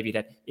world. Maybe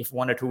that if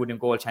one or two of them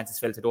goal chances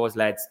fell to those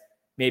lads,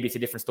 maybe it's a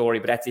different story,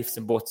 but that's ifs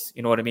and buts,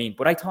 you know what I mean?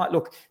 But I thought,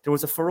 look, there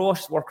was a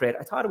ferocious work rate.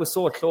 I thought it was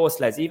so close,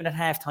 lads, even at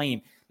half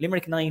time.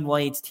 Limerick 9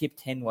 wides, Tip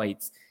 10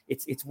 wides.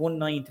 It's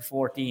 1-9 to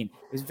 14.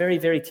 It was very,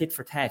 very tit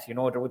for tat, you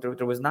know,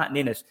 there was nothing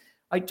in it.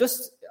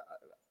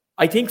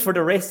 I think for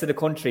the rest of the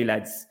country,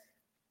 lads,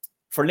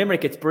 for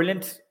Limerick, it's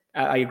brilliant.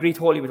 I agree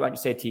totally with what you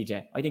said,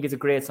 TJ. I think it's a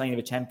great sign of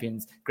a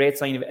champions,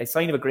 a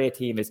sign of a great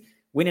team is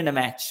winning a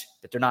match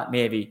that they're not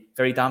maybe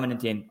very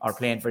dominant in or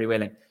playing very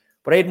well in.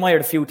 But I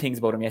admired a few things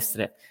about them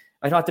yesterday.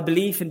 I thought the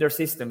belief in their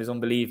system is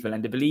unbelievable,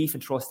 and the belief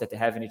and trust that they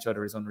have in each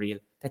other is unreal.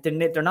 That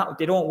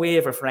they don't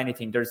waver for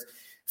anything. There's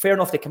fair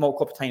enough they come out a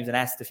couple of times and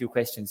asked a few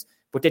questions,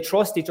 but they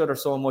trust each other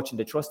so much and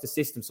they trust the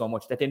system so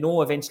much that they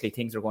know eventually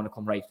things are going to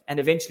come right. And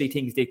eventually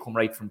things did come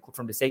right from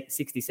the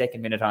 62nd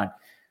minute on.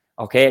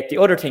 Okay. The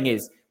other thing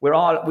is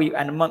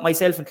and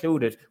myself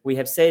included, we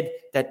have said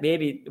that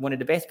maybe one of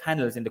the best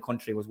panels in the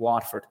country was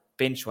Waterford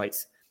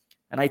bench-wise,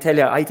 and I tell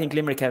you, I think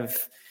Limerick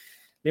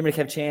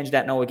have changed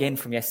that now again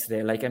from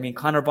yesterday. Like, I mean,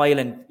 Conor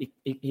Boylan,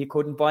 he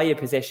couldn't buy a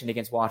possession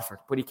against Waterford,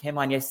 but he came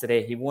on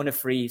yesterday. He won a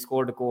free,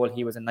 scored a goal.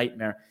 He was a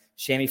nightmare.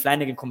 Shamey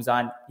Flanagan comes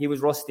on. He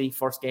was rusty,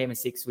 first game in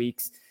 6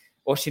 weeks.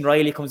 Oisín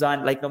Riley comes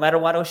on. Like, no matter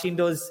what Oisín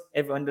does,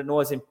 everyone that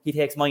knows him, he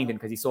takes minding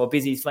because he's so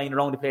busy. He's flying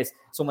around the place.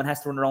 Someone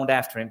has to run around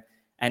after him.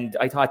 And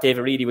I thought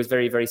David Reedy was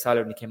very, very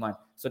solid when he came on.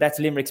 So that's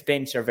Limerick's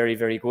bench are very,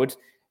 very good.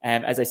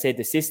 As I said,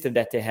 the system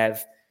that they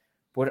have.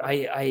 But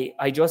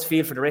I just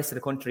feel for the rest of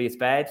the country it's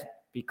bad,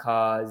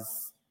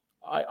 because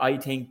I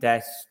think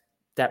that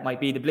might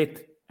be the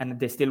blip, and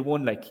they still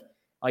won. Like,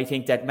 I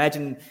think that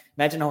imagine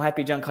how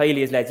happy John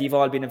Kiley is, lads. You've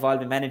all been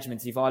involved in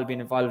management. You've all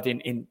been involved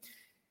in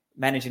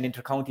managing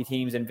inter-county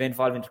teams and been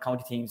involved in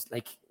inter-county teams.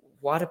 Like,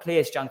 what a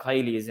place John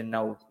Kiley is in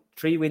now.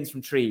 3 wins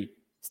from 3,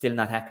 still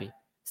not happy,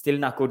 still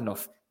not good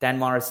enough. Dan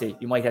Morrissey,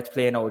 you might have to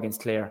play now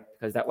against Clare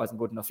because that wasn't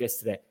good enough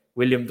yesterday.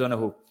 William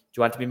Donoghue, do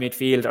you want to be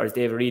midfield or is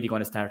David Reedy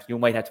going to start? You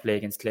might have to play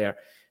against Clare.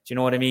 Do you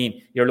know what I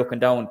mean? You're looking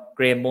down.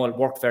 Graham Mull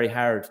worked very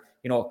hard.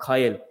 You know,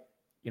 Kyle,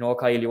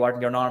 you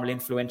weren't your normal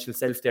influential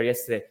self there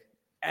yesterday.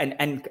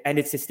 And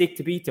it's a stick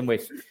to beat them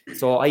with.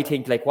 So I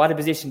think, like, what a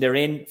position they're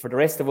in. For the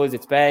rest of us,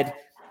 it's bad.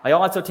 I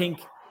also think,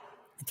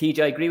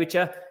 TJ, I agree with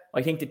you.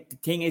 I think the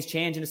thing is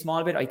changing a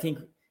small bit. I think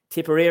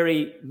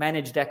Tipperary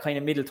managed that kind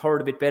of middle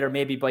third a bit better,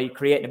 maybe by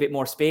creating a bit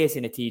more space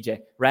in it,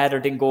 TJ, rather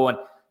than going,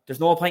 there's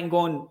no point in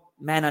going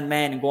man on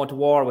man and going to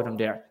war with them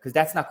there, because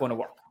that's not going to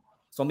work.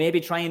 So maybe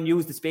try and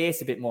use the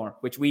space a bit more,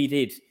 which we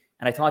did.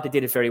 And I thought they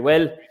did it very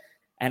well.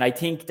 And I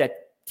think that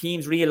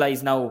teams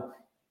realise now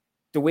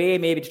the way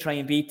maybe to try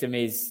and beat them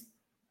is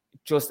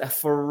just a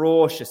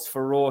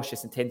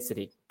ferocious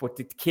intensity. But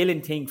the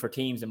killing thing for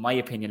teams, in my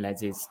opinion,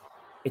 lads, is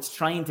it's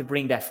trying to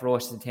bring that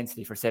ferocious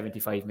intensity for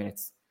 75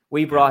 minutes.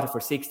 We brought it for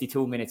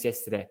 62 minutes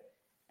yesterday.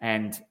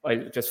 And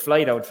I'll just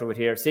fly down through it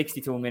here.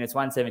 62 minutes,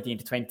 117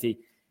 to 20.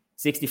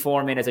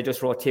 64 minutes, I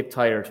just wrote Tip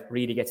tired.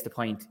 Reedy gets the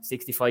point.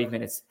 65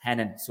 minutes,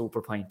 Hannon,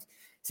 super point.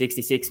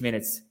 66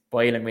 minutes,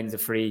 Boylan wins a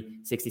free.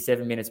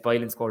 67 minutes,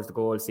 Boylan scores the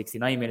goal.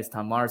 69 minutes,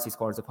 Tom Morrissey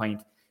scores a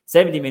point.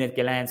 70 minutes,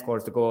 Gillan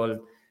scores the goal.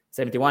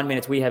 71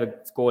 minutes, we have a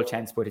goal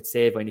chance, but it's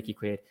saved by Nicky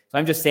Quaid. So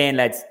I'm just saying,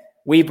 lads,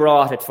 we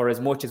brought it for as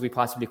much as we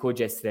possibly could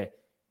yesterday.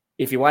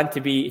 If you want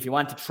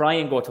to try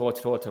and go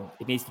toe-to-toe,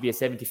 it needs to be a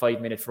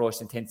 75-minute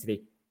ferocious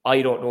intensity.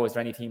 I don't know, is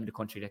there any team in the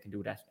country that can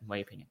do that, in my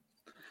opinion.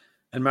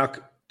 And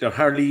Mark, they're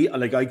hardly,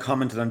 like, I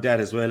commented on that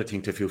as well, I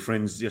think, to a few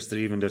friends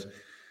yesterday even, that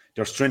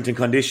their strength and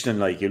conditioning,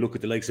 like, you look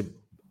at the likes of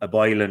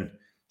Boylan,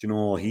 you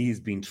know, he's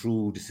been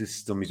through the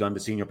system, he's on the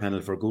senior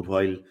panel for a good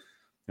while. You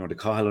know, the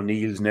Cahill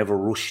O'Neill's never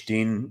rushed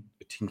in.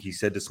 I think he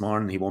said this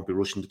morning he won't be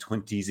rushing the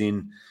 20s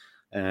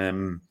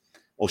in.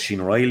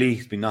 Oisin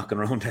Riley's been knocking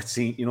around that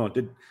scene. You know,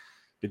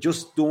 they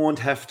just don't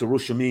have to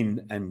rush them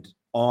in, and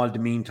all the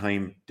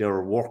meantime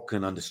they're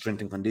working on the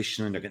strength and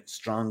conditioning. They're getting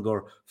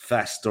stronger,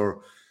 faster,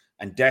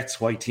 and that's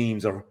why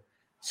teams are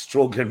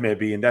struggling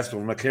maybe. And that's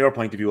from a clear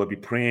point of view, I'd be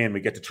praying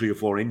we get the 3 or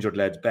 4 injured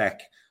lads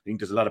back. I think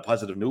there's a lot of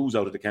positive news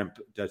out of the camp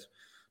that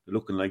they're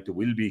looking like there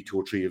will be 2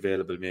 or 3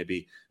 available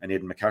maybe, and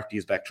Aidan McCarthy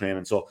is back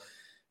training. So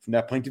from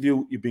that point of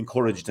view, you've been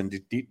encouraged, and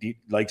the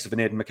likes of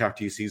an Aidan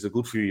McCarthy, you see, is a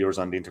good few years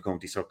on the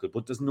intercounty circuit,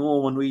 but there's no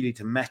one really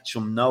to match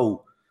him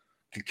now.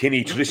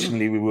 Kilkenny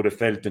traditionally we would have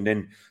felt, and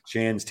then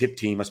Shane's tip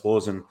team, I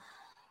suppose,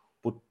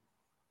 but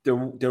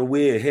they're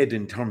way ahead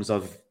in terms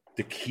of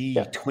the key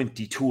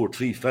 22 or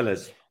 3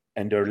 fellas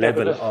and their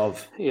level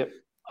of their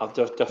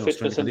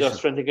fitness and their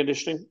strength and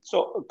conditioning.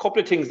 So a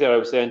couple of things there, I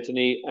would say,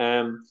 Anthony.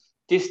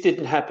 This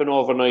didn't happen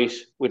overnight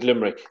with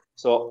Limerick.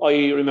 So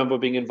I remember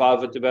being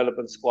involved with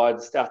development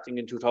squads starting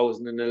in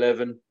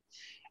 2011,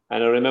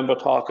 and I remember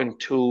talking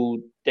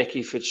to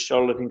Decky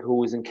Fitzgerald, I think, who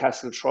was in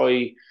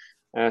Castletroy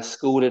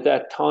school at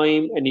that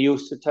time, and he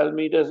used to tell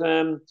me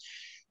that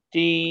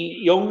the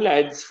young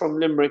lads from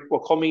Limerick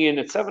were coming in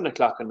at 7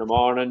 o'clock in the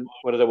morning,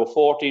 whether they were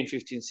 14,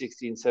 15,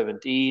 16,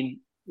 17.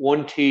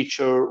 One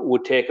teacher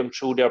would take them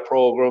through their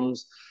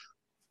programs.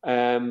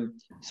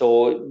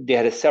 So they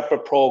had a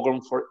separate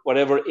program for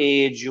whatever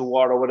age you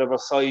were or whatever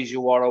size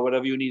you were or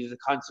whatever you needed to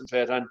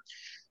concentrate on.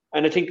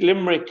 And I think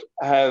Limerick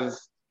are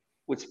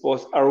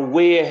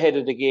way ahead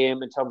of the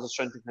game in terms of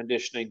strength and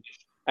conditioning.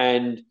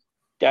 And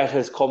that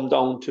has come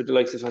down to the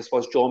likes of, I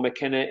suppose, Joe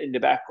McKenna in the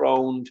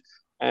background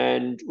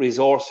and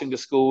resourcing the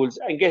schools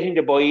and getting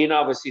the buy-in,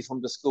 obviously,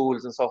 from the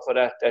schools and stuff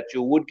like that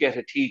you would get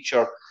a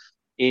teacher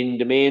in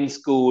the main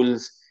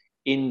schools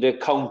in the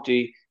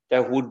county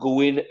that would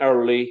go in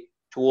early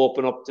to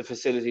open up the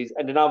facilities.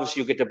 And then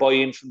obviously you get the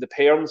buy-in from the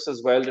parents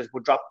as well that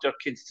would drop their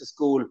kids to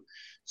school.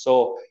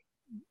 So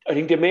I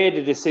think they made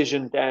a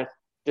decision that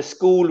the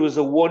school was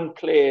the one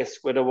place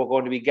where they were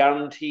going to be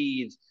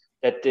guaranteed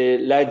that the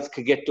lads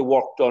could get the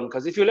work done.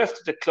 Because if you left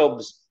it to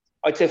clubs,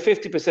 I'd say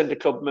 50% of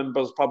club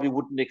members probably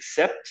wouldn't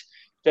accept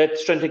that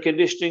strength and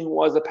conditioning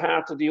was a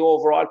part of the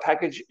overall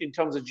package in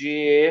terms of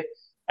GAA.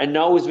 And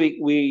now as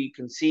we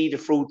can see the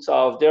fruits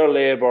of their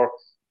labour,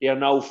 they are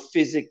now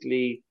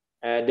physically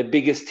the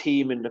biggest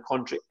team in the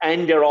country.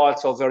 And they're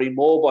also very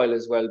mobile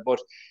as well. But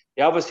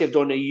they obviously have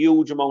done a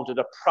huge amount of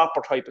the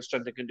proper type of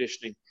strength and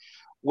conditioning.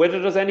 Whether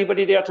there's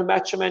anybody there to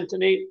match them,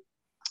 Anthony,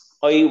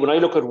 when I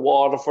look at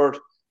Waterford,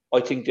 I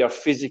think they're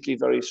physically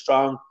very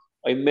strong.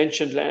 I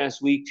mentioned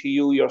last week to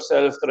you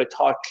yourself that I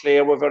thought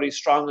Clare were very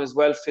strong as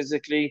well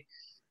physically.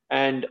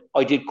 And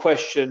I did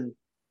question,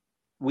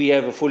 we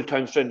have a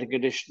full-time strength and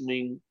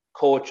conditioning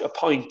coach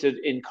appointed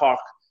in Cork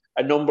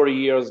a number of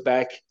years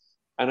back.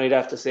 And I'd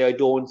have to say I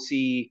don't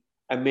see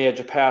a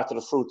major part of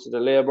the fruits of the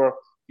labour.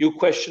 You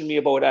questioned me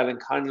about Alan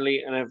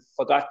Connolly, and I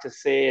forgot to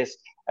say it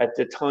at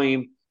the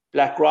time.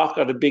 Blackrock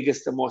are the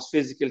biggest and most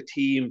physical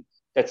team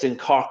that's in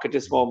Cork at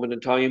this moment in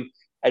time.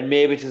 And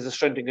maybe it is the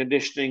strength and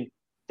conditioning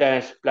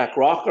that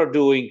Blackrock are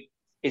doing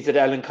is that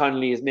Alan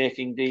Connolly is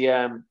making the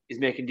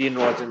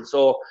inroads in.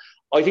 So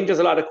I think there's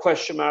a lot of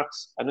question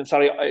marks. And I'm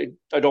sorry,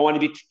 I don't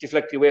want to be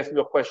deflecting away from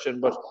your question,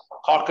 but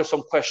Cork has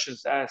some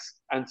questions to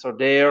answer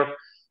there.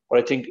 But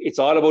I think it's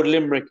all about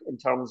Limerick in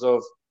terms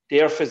of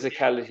their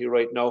physicality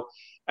right now.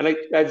 And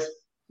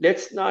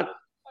let's not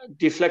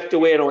deflect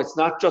away. No, it's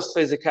not just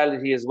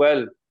physicality as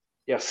well.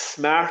 They're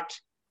smart.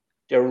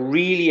 They're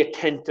really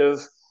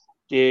attentive.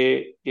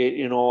 Shane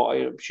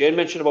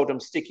mentioned about them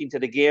sticking to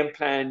the game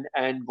plan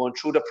and going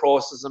through the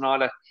process and all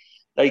that.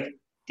 Like,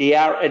 they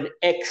are an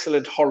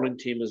excellent hurling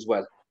team as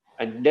well.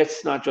 And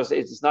it's not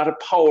a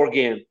power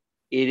game.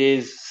 It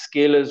is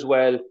skill as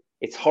well.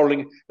 It's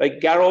hurling. Like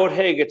Garrod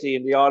Hegarty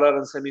in the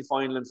All-Ireland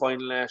semi-final and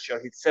final last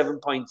year hit 7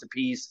 points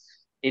apiece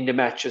in the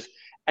matches.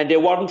 And they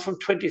weren't from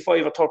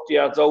 25 or 30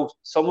 yards out.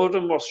 Some of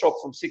them were struck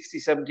from 60,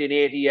 70 and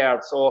 80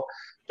 yards. So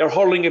their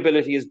hurling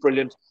ability is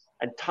brilliant.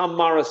 And Tom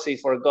Morrissey,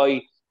 for a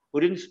guy who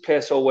didn't play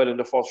so well in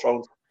the first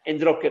round,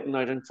 ended up getting,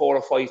 I think, 4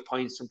 or 5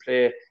 points from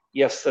play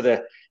yesterday.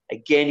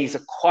 Again, he's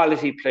a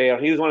quality player.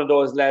 He was one of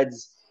those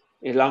lads,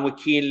 along with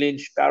Cian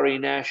Lynch, Barry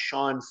Nash,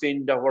 Sean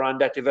Finn, that were on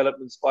that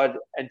development squad,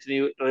 Anthony,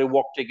 that I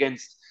worked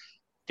against.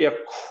 They're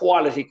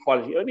quality.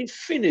 I mean,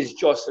 Finn is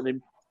just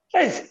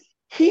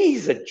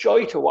he's a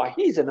joy to watch.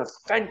 He's a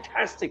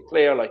fantastic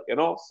player,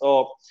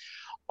 So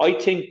I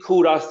think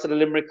kudos to the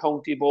Limerick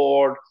County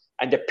Board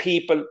and the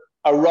people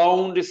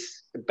around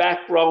this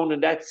background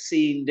and that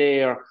scene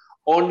there,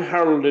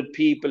 unheralded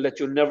people that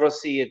you'll never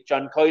see it.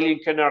 John Kiley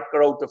and Kinnerk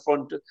are out the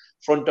front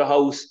of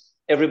house.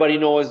 Everybody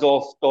knows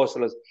those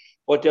fellas.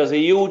 But there's a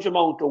huge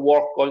amount of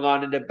work going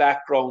on in the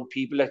background,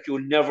 people that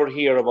you'll never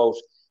hear about.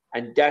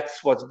 And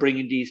that's what's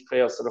bringing these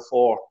players to the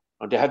fore.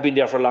 And they have been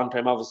there for a long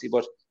time, obviously,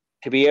 but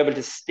to be able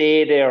to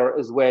stay there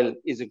as well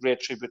is a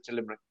great tribute to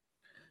Limerick.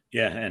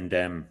 Yeah, and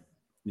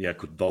I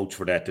could vouch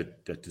for that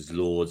there's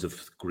loads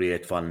of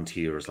great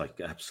volunteers, like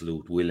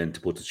absolute willing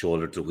to put the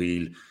shoulder to the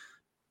wheel.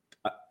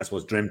 I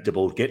suppose dreamt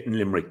about getting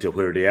Limerick to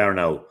where they are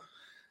now.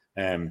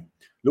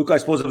 Look, I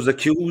suppose I was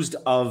accused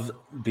of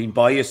being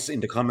biased in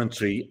the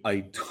commentary.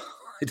 I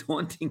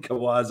don't think I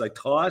was. I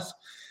thought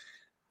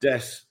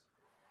that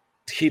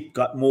Tip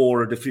got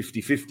more of the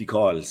 50-50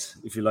 calls,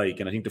 if you like,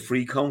 and I think the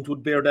free count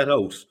would bear that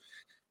out.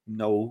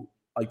 No,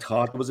 I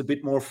thought there was a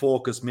bit more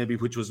focus, maybe,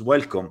 which was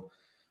welcome,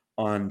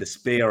 on the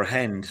spare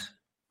hand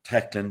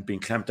tackling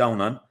being clamped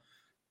down on,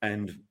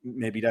 and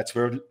maybe that's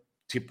where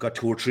Tip got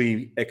 2 or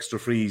 3 extra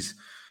frees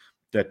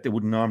that they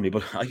wouldn't normally.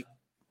 But I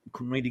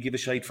couldn't really give a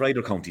shite for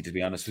either county, to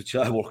be honest with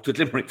you. I worked with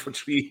Limerick for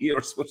 3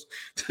 years, but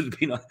there's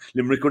been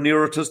Limerick or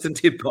nearer to us than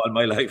Tip all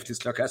my life. This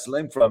Clarecastle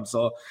I'm from.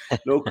 So,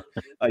 look,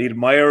 I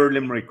admire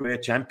Limerick,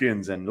 great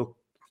champions, and look,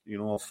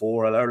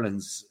 4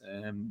 All-Irelands,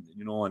 and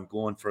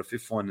going for a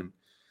 5th one, and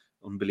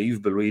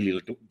unbelievable, really,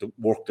 the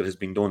work that has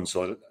been done.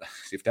 So,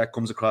 if that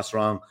comes across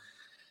wrong,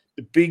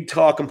 the big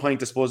talking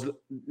point, I suppose,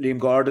 Liam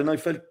Gordon, I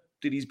felt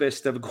did his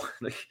best to have a go.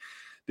 Like,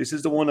 this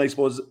is the one, I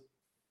suppose,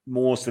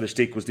 most of the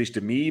stick was dished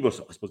to me, but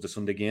I suppose the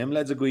Sunday game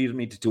lads agreed with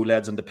me. The 2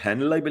 lads on the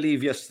panel, I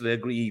believe, yesterday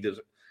agreed that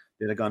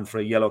they'd have gone for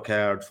a yellow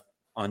card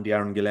on the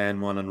Aaron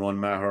Gillan one and Ron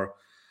Maher.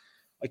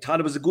 I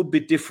thought it was a good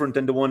bit different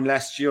than the one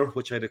last year,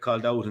 which I'd have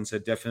called out and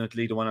said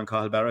definitely the one on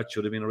Cathal Barrett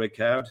should have been a red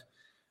card.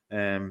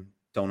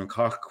 Down in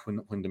Cork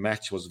when the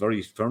match was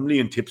very firmly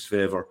in Tip's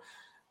favour.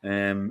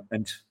 And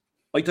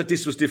I thought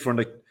this was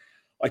different.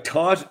 I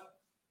thought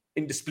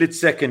in the split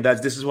second,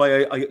 as this is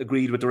why I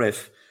agreed with the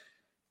ref,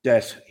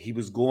 that he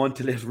was going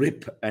to let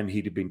rip, and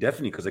he'd have been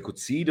definitely, because I could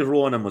see that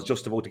Ronan was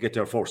just about to get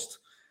there first.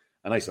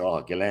 And I said,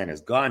 Gillan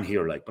is gone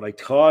here, but I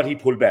thought he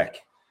pulled back.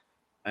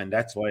 And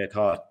that's why I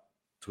thought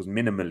it was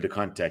minimal, the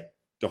contact.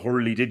 The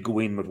hurley did go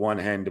in with one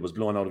hand. It was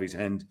blown out of his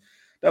hand.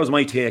 That was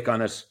my take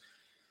on it.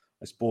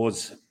 I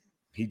suppose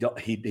he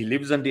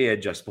lives on the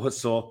edge, I suppose.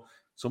 So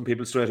some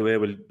people straight away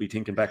will be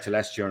thinking back to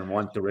last year and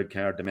want the red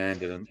card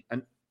demanded.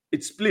 And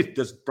it's split.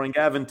 There's Brian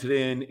Gavin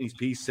today in his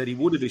piece said he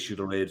would have issued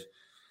a red.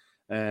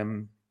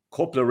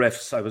 Couple of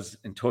refs I was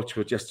in touch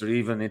with yesterday,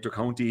 even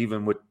intercounty,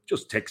 even with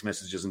just text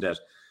messages and that,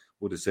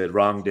 would have said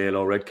wrong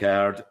Dalo, red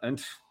card.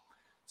 And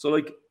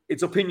so,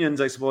 it's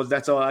opinions, I suppose.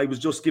 That's all. I was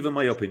just giving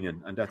my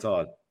opinion, and that's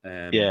all.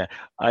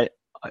 I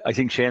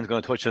think Shane's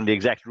going to touch on the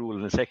exact rule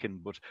in a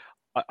second, but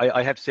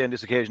I have to say on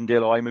this occasion,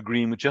 Dalo, I'm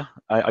agreeing with you.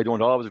 I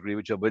don't always agree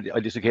with you, but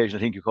on this occasion, I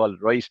think you called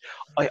it right.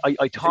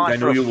 I thought I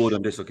know you would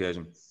on this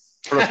occasion.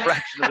 For a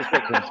fraction of a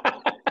second.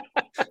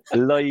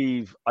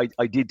 Live,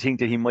 I did think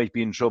that he might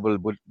be in trouble,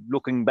 but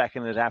looking back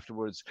on it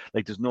afterwards,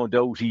 there's no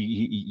doubt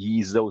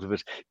he's out of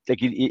it.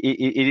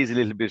 It is a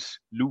little bit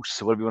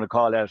loose, whatever you want to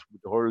call that,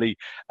 with the hurley.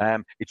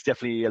 It's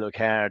definitely a yellow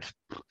card.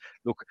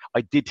 Look,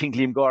 I did think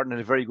Liam Gordon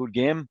had a very good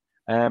game.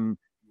 I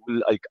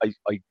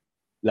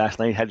last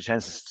night had a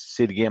chance to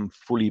see the game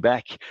fully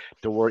back.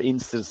 There were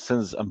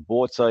instances on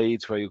both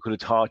sides where you could have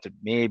thought that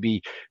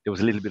maybe there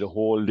was a little bit of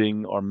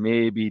holding, or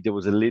maybe there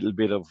was a little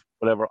bit of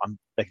whatever.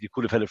 You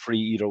could have had a free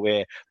either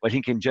way. But I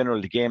think in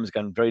general the game has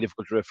gotten very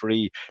difficult to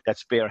referee. That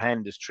spare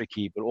hand is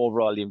tricky, but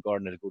overall Liam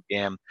Gordon had a good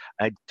game.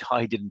 I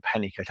didn't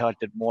panic. I thought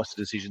that most of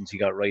the decisions he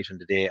got right on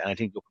the day, and I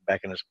think looking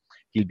back on it,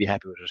 he'll be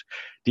happy with it.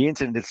 The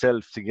incident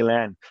itself to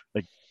Gillan,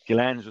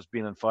 Gillan's just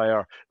been on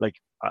fire.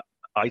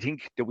 I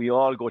think that we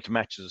all go to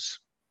matches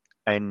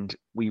and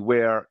we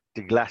wear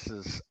the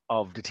glasses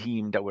of the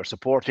team that we're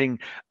supporting,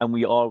 and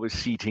we always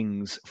see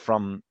things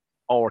from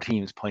our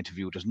team's point of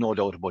view. There's no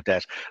doubt about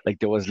that.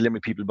 There was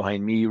Limerick people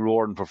behind me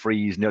roaring for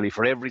frees nearly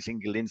for every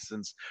single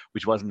instance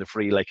which wasn't a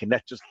free. And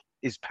that just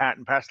is part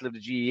and parcel of the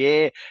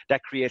GAA.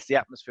 That creates the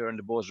atmosphere and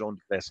the buzz around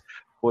the place.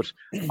 But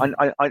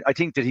I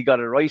think that he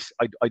got it right.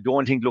 I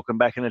don't think, looking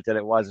back on it, that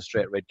it was a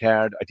straight red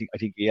card. I think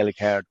the yellow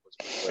card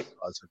was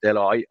also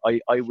Delo.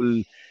 I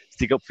will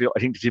stick up for you. I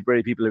think the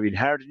Tipperary people have been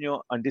hard on you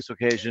on this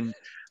occasion,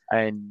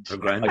 and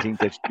I think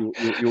that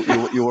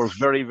you were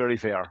very, very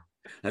fair.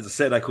 As I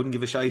said, I couldn't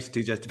give a shite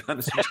to you, to be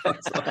honest with you.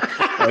 So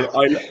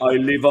I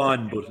live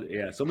on, but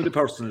yeah, some of the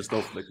personal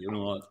stuff, I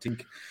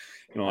think,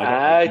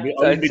 I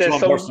didn't be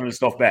throwing personal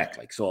stuff back.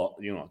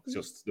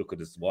 Just look at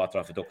this water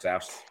off a duck's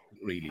arse,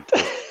 really.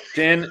 But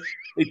then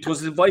it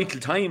was a vital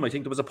time. I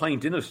think there was a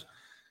point in it.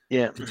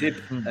 Yeah. To Tip,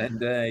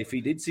 and if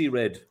he did see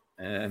red,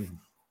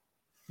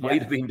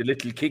 might have been the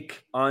little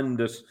kick on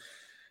the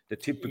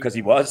Tip, because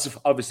he was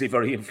obviously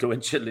very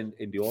influential in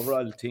the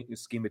overall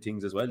scheme of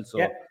things as well.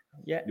 So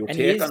your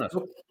take on it.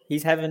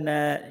 He's having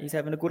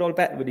a good old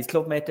battle with his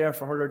clubmate there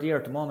for Hurler Deer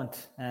at the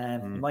moment,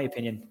 in my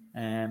opinion.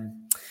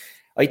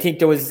 I think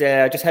there was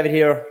I just have it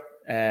here,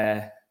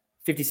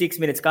 56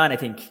 minutes gone, I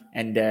think,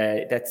 and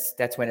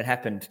that's when it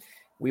happened.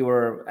 We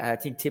were, I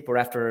think, Tip were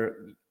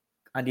after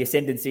on the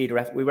ascendancy.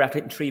 We were after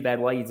hitting 3 bad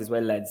wides as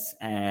well, lads,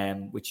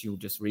 which you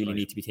just really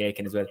need to be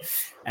taken as well.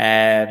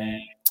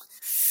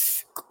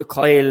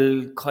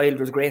 Kyle, there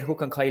was a great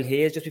hook on Kyle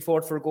Hayes just before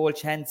it for a goal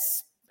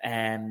chance.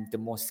 The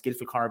most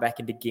skillful cornerback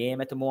in the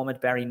game at the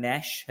moment, Barry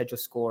Nash, had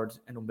just scored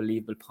an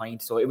unbelievable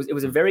point. So it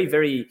was a very,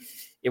 very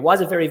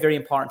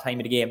important time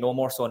in the game, no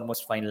more so than the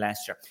most final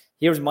last year.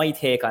 Here's my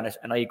take on it,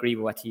 and I agree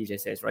with what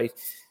TJ says, right?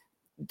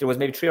 there was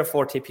maybe 3 or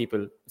 4 tip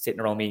people sitting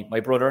around me, my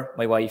brother,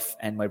 my wife,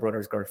 and my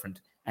brother's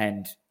girlfriend.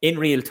 And in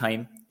real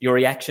time, your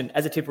reaction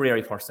as a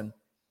Tipperary person,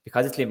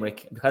 because it's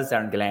Limerick, because it's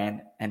Aaron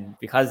Gillane, and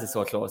because it's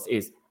so close,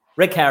 is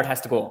red card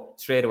has to go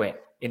straight away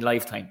in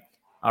lifetime.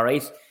 All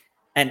right?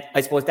 And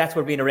I suppose that's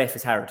where being a ref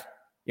is hard.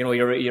 You know,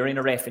 you're in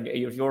a ref, and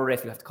if you're a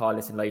ref, you have to call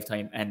this in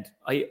lifetime. And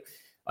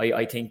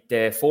I think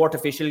the 4th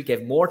official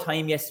gave more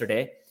time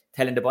yesterday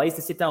telling the boys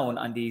to sit down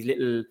on these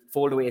little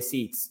fold-away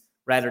seats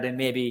rather than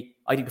maybe,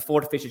 I think the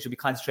 4th official should be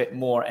concentrating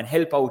more and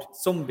help out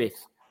some bit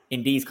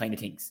in these kind of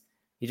things.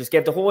 He just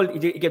gave the whole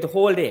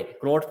day.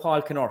 Go over to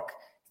Paul Kinnock,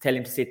 tell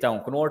him to sit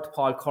down. Go over to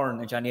Paul Curran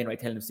and John Enright,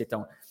 tell him to sit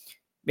down.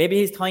 Maybe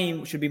his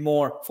time should be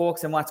more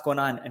focused on what's going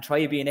on and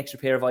try to be an extra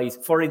pair of eyes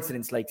for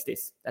incidents like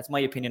this. That's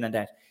my opinion on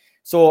that.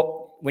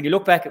 So when you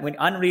look back, when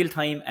on real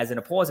time as an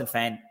opposing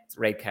fan, it's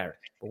a red card.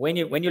 But when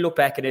you look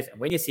back at it and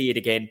when you see it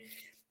again,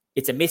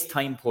 it's a missed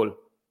time pull,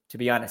 to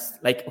be honest.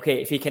 Like,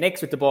 okay, if he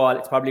connects with the ball,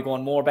 it's probably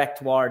going more back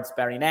towards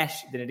Barry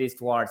Nash than it is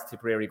towards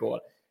Tipperary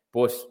goal.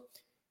 But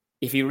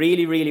if he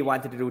really, really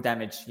wanted to do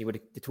damage,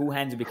 the 2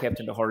 hands would be kept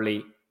in the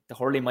hurley. The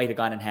hurley might have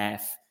gone in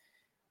half.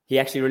 He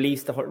actually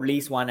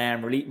released one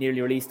arm,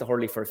 nearly released the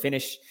hurley for a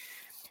finish.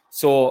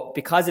 So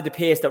because of the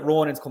pace that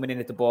Ronan's coming in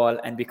at the ball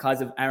and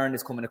because of Aaron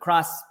is coming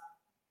across,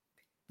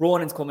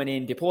 Ronan's coming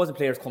in, the opposing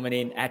player's coming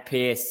in at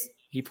pace.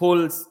 He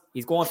pulls,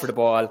 he's going for the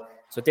ball.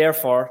 So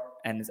therefore,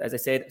 and as I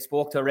said, I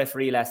spoke to a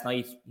referee last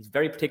night. He's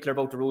very particular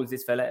about the rules,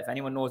 this fella. If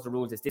anyone knows the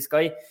rules, it's this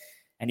guy.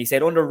 And he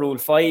said under Rule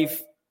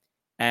 5,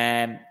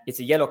 it's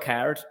a yellow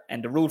card.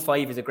 And the Rule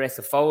 5 is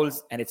aggressive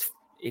fouls. And it's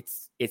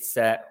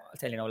I'll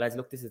tell you now, lads,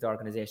 look, this is the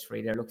organisation for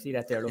you there. Look, see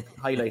that there, look,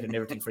 highlighted and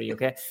everything for you,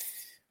 okay?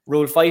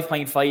 Rule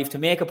 5.5, to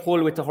make a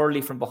pull with the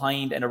hurley from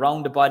behind and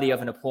around the body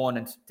of an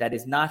opponent that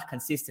is not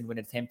consistent with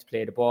an attempt to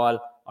play the ball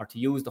or to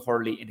use the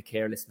hurley in a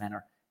careless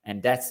manner.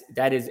 And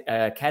that is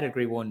a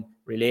category 1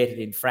 related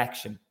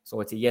infraction.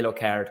 So it's a yellow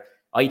card.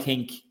 I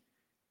think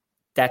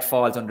that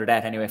falls under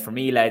that anyway for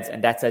me, lads,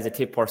 and that's as a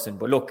tip person.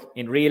 But look,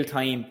 in real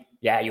time,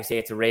 yeah, you say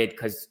it's a red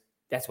because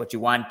that's what you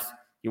want.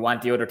 You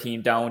want the other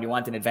team down. You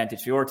want an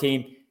advantage for your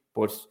team.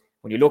 But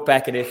when you look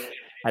back at it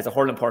as a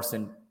hurling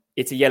person,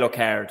 it's a yellow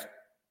card.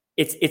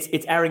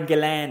 It's Aaron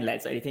Gillane,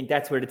 lads. I think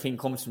that's where the thing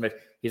comes from. It.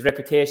 His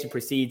reputation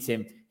precedes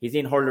him. He's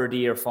in hurler of the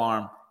year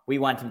form. We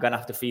want him going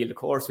off the field. Of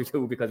course we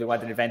do, because we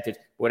want an advantage.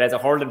 But as a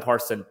hurling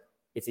person,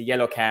 it's a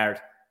yellow card.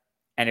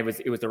 And it was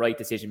the right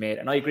decision made.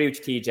 And I agree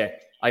with you, TJ.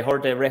 I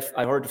heard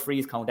the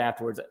freeze count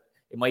afterwards.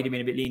 It might have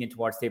been a bit lenient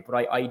towards tape,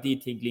 but I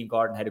did think Liam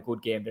Gordon had a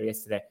good game there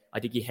yesterday.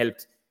 I think he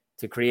helped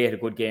to create a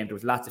good game. There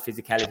was lots of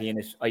physicality in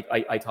it.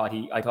 I thought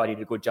he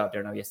did a good job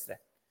there now yesterday.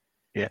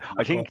 Yeah,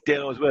 I think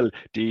Dale as well.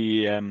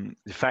 The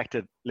fact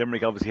that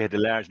Limerick obviously had a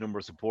large number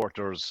of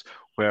supporters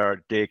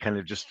where they kind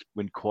of just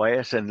went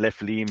quiet and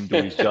left Liam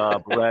do his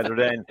job, rather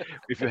than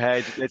if you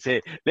had, let's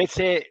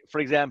say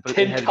for example,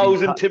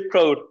 10,000 tip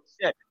crowd.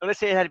 Yeah, let's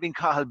say it had been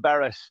Cathal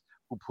Barrett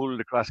who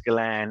pulled across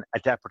Gillane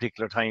at that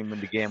particular time when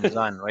the game was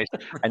on, right?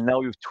 And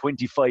now you have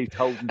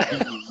 25,000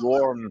 people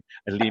roaring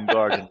at Liam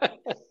Gordon.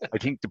 I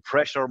think the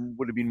pressure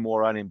would have been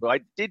more on him. But I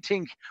did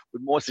think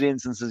with most of the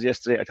instances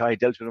yesterday, I thought he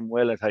dealt with him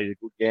well. I thought he had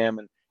a good game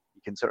and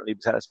he can certainly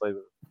be satisfied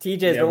with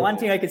it. TJ, the one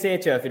thing I could say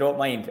to you, if you don't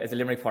mind, as a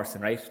Limerick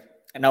person, right?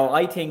 Now,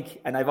 I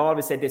think, and I've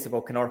always said this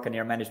about Kinnock and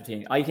your management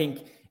team, I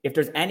think if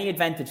there's any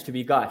advantage to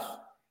be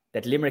got,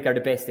 that Limerick are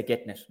the best at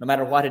getting it, no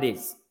matter what it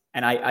is.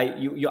 And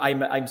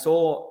I'm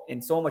so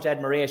in so much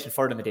admiration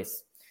for them at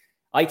this.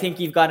 I think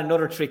you've got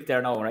another trick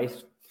there now, right?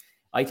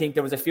 I think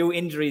there was a few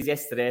injuries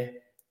yesterday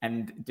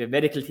and the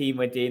medical team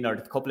went in, or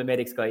the couple of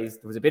medics guys,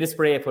 there was a bit of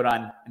spray put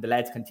on and the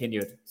lads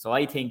continued. So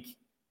I think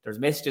there's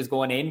messages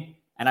going in,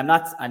 and I'm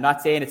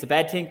not saying it's a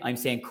bad thing. I'm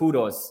saying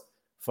kudos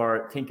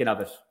for thinking of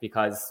it,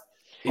 because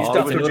He's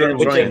Dr.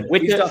 James Ryan.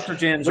 He's Dr.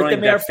 James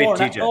Ryan, that fit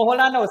TJ. No, hold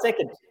on now a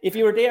second. If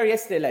you were there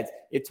yesterday, lads,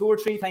 it 2 or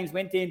 3 times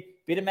went in,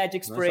 bit of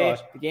magic spray,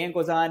 the game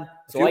goes on.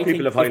 So I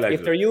think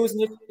if they're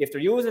using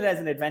it as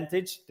an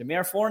advantage, the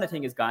Mayor Forna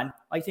thing is gone.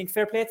 I think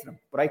fair play to them.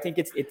 But I think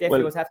it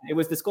definitely was happening. It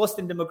was discussed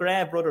in the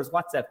McGrath brothers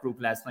WhatsApp group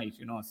last night,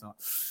 so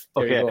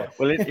okay.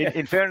 Well,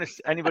 in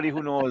fairness, anybody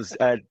who knows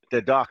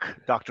the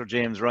Dr.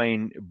 James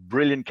Ryan,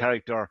 brilliant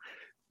character,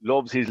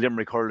 loves his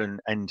Limerick hurling,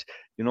 and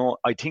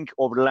I think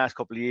over the last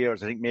couple of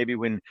years, I think maybe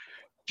when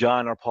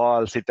John or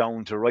Paul sit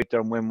down to write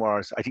their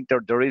memoirs, I think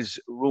there is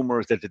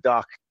rumours that the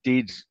Doc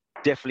did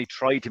definitely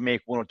try to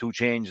make 1 or 2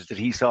 changes that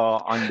he saw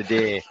on the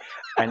day,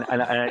 and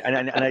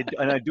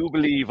I do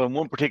believe on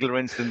one particular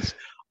instance,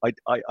 I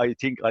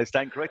think I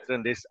stand corrected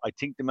on this. I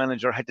think the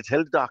manager had to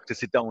tell the Doc to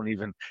sit down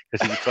even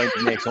because he was trying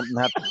to make something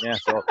happen. Yeah,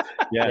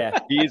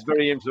 so he is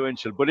very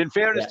influential. But in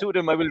fairness to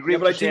them, I will agree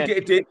with you. But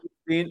I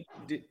think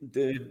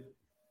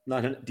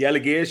the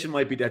allegation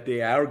might be that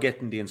they are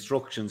getting the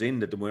instructions in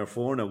that the Mayor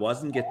Forna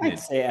wasn't getting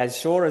it. As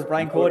sure as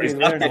Brian Cody is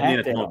wearing a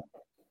hat there.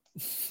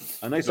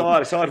 And I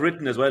saw it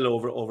written as well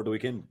over the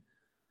weekend.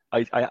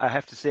 I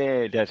have to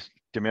say that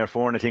the Mayor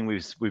Forna thing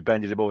we've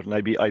bandied about, and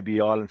I'd be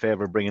all in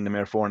favour of bringing the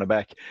Mayor Forna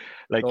back.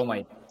 Like, so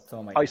might.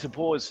 I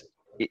suppose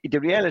the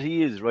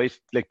reality is, right,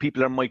 like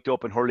people are mic'd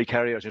up and hurley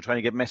carriers, you're trying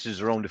to get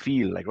messages around the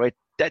field, like, right,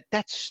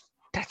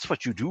 that's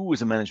what you do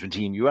as a management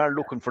team. You are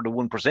looking for the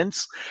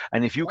 1%,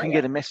 and if you can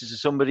get a message to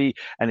somebody,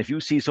 and if you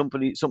see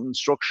something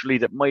structurally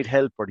that might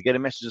help, or to get a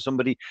message to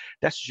somebody,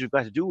 that's what you've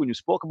got to do. When you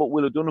spoke about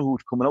Will O'Donoghue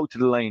coming out to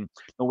the line,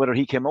 whether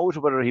he came out or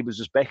whether he was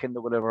just beckoned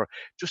or whatever,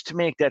 just to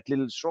make that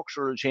little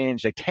structural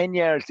change, like 10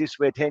 yards this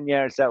way, 10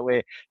 yards that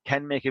way,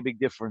 can make a big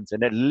difference.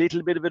 And that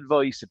little bit of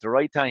advice at the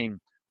right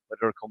time,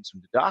 whether it comes from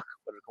the doc,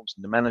 whether it comes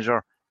from the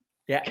manager,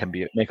 can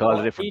make all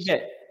the difference.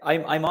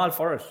 I'm all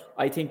for it.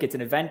 I think it's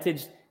an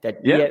advantage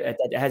that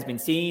has been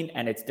seen,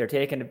 and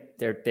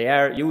they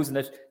are using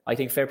it. I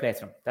think fair play to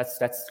them.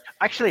 That's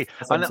actually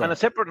on a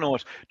separate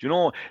note. Do you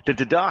know that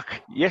the doc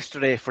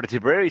yesterday for the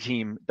Tipperary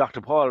team,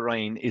 Dr. Paul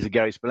Ryan, is a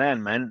Gary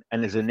Spillane man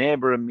and is a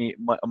neighbour of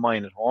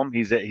mine at home.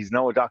 He's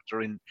now a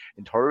doctor in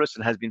Thurles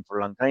and has been for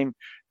a long time.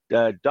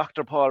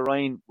 Dr. Paul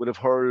Ryan would have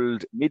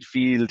hurled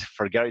midfield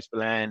for Gary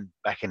Spillane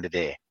back in the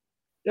day.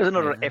 There's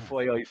another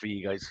FYI for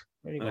you guys.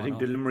 I think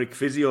the Limerick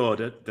physio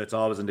that's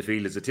always in the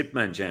field is a tip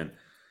man, Shane.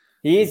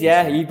 He is,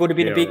 yeah. He would have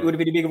been a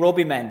big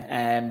rugby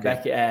man.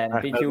 Back,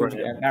 big huge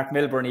Mark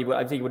Milburn.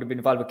 I think he would have been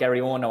involved with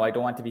Gary Owen now. I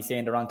don't want to be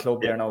saying the wrong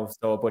club there now.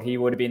 So, but he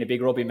would have been a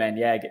big rugby man.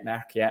 Yeah, get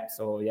Mark. Yeah.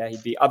 So yeah,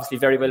 he'd be obviously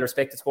very well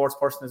respected sports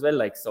person as well.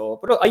 Like so,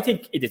 but I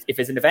think if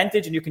it's an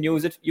advantage and you can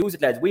use it,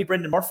 lads. We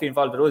Brendan Murphy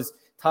involved with us,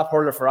 top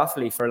hurler for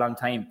Offaly for a long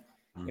time.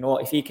 You know,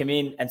 if he came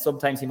in and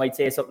sometimes he might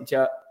say something to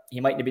you, he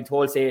mightn't have been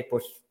told to say it,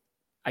 but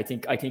I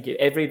think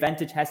every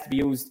advantage has to be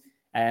used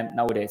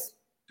nowadays.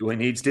 Do I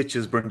need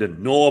stitches,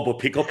 Brendan? No, but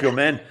pick up your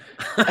men.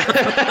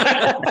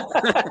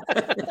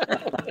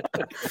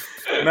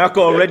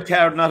 Marco, red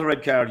card, not a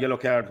red card, yellow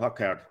card, what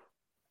card?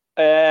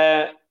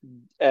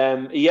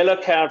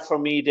 Yellow card for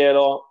me,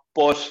 Dalo.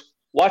 But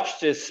watch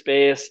this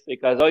space,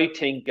 because I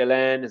think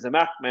Gillane is a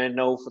mark man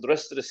now for the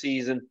rest of the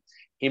season.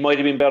 He might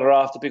have been better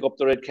off to pick up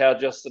the red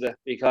card yesterday,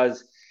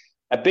 because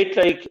a bit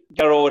like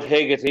Garrod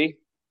Hegarty,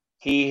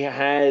 he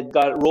had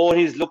rode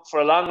his look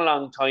for a long,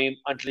 long time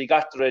until he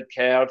got the red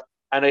card.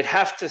 And I'd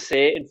have to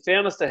say, in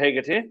fairness to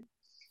Hegarty,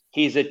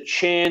 he's a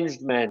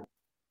changed man,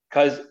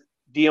 because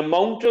the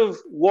amount of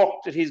work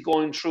that he's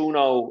going through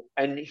now,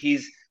 and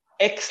he's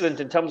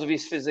excellent in terms of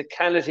his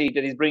physicality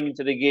that he's bringing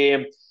to the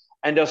game.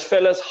 And there's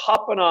fellas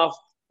hopping off,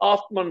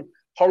 often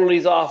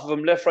hurleys off of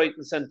him left, right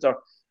and centre,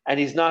 and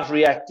he's not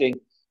reacting.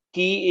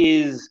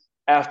 He is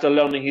after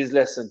learning his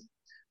lesson.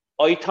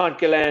 I thought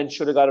Gillane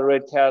should have got a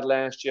red card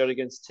last year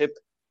against Tip.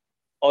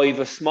 I have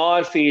a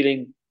small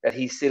feeling that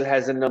he still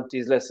hasn't learned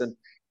his lesson,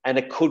 and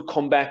it could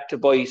come back to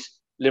bite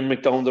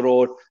Limerick down the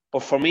road.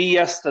 But for me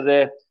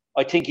yesterday,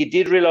 I think he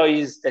did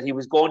realise that he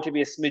was going to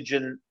be a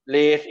smidgen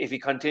late if he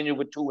continued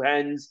with two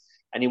hands,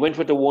 and he went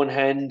with the one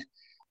hand.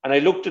 And I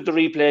looked at the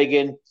replay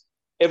again.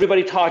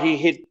 Everybody thought he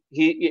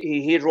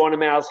hit Ronan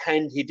Marr's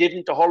hand. He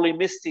didn't. The hurley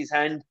missed his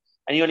hand,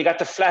 and he only got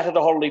the flat of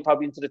the hurley,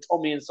 probably into the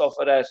tummy and stuff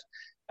like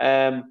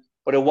that.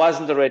 But it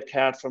wasn't a red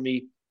card for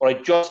me. But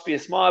I'd just be a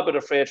small bit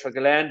afraid for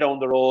Gillane down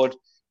the road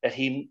that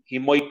he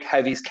might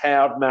have his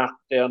card marked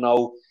there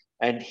now,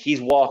 and he's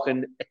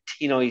walking a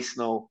thin ice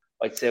now,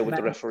 I'd say, with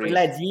the referees.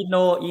 Lads, you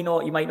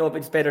might know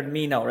it's better than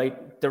me now,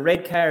 right? The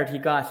red card he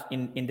got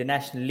in the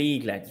National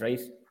League, lads, right?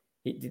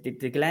 Did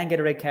Gillane get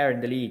a red card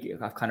in the league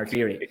of Conor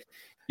Cleary?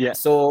 Yeah.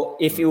 So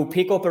if you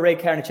pick up a red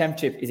card in the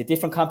championship, is it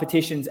different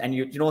competitions? And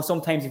you know,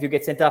 sometimes if you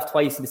get sent off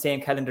twice in the same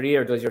calendar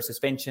year, does your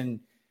suspension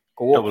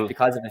go up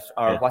because of it?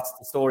 Or what's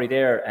the story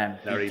there?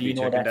 Larry, do you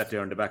know that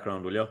there in the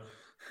background, will you?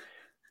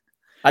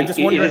 I'm just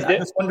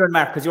wondering,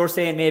 Mark, because you're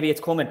saying maybe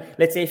it's coming.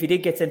 Let's say if he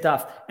did get sent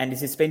off and the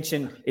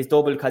suspension is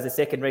double because of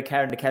second red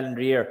card in the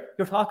calendar year,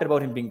 you're talking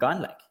about him being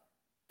gone, like,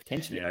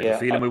 potentially. Yeah, I have a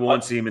feeling we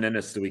won't see him in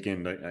Ennis the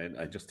weekend.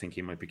 I just think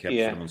he might be kept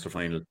for the Munster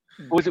final.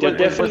 They're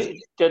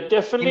definitely two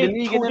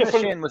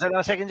different. Was that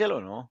a second yellow,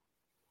 no?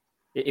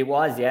 It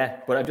was, yeah.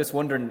 But I'm just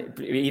wondering,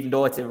 even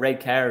though it's a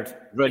red card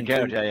in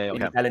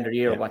the calendar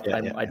year,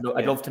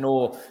 I'd love to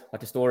know what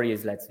the story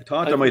is, lads. I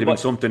thought there might have been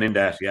something in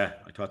that,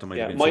 I thought there might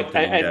have been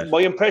something in that. My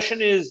impression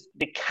is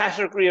the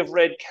category of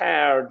red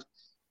card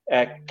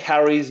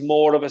carries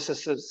more of a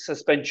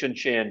suspension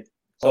chain.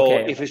 So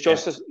if it's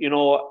just,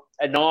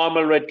 a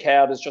normal red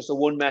card is just a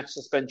one-match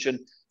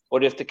suspension.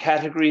 But if the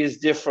category is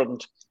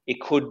different,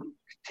 it could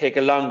take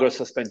a longer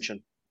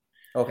suspension.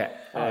 Okay.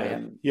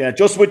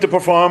 Just with the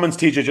performance,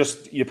 TJ,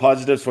 just your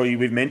positives for you.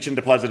 We've mentioned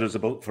the positives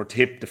for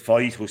Tip. The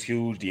fight was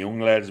huge. The young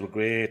lads were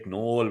great.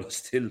 Noel was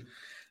still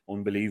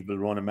unbelievable.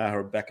 Ronan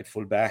Maher back at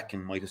full back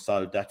and might have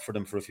solved that for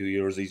them for a few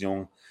years. He's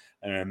young.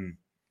 And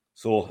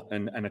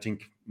I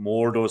think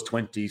more of those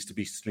 20s to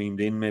be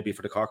streamed in maybe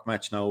for the Cork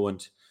match now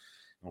and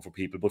for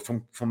people. But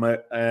from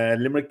a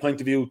Limerick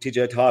point of view,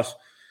 TJ, I thought,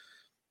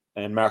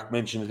 and Mark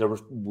mentioned there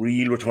was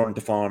real return to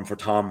form for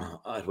Tom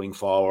at wing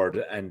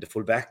forward, and the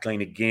full back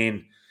line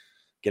again,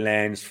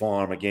 Gillane's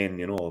form again,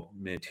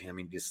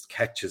 this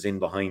catches in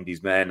behind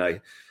these men. I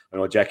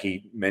know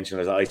Jackie mentioned,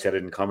 as I said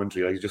it in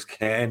commentary, I just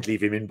can't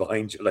leave him in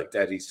behind you like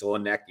that. He's so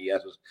knacky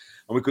at it.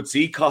 And we could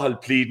see Cahill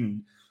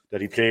pleading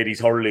that he played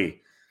his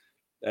hurley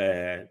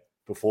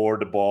before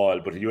the ball,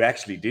 but you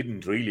actually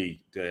didn't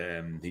really.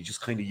 He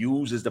just kind of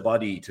uses the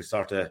body to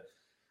sort of.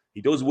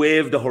 He does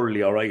wave the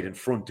hurley, all right, in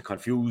front to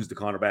confuse the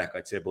cornerback,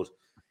 I'd say, but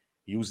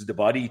he uses the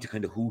body to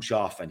kind of whoosh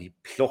off, and he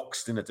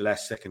plucks in at the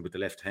last second with the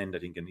left hand, I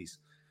think, and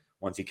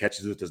once he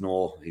catches it,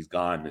 he's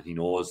gone, and he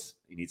knows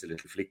he needs a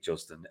little flick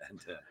just.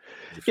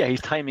 His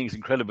timing is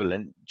incredible,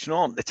 and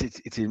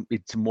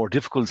it's a more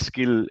difficult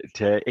skill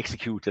to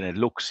execute than it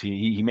looks.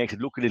 He makes it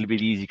look a little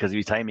bit easy because of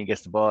his timing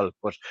gets the ball,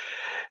 but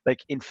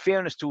like in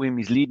fairness to him,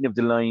 his leading of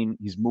the line,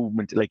 his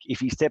movement, like if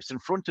he steps in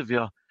front of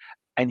you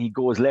and he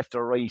goes left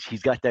or right,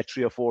 he's got that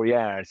 3 or 4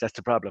 yards. That's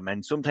the problem.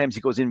 And sometimes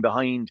he goes in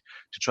behind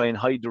to try and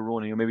hide the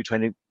run, or maybe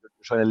trying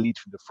to lead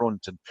from the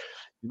front. And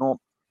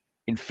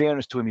in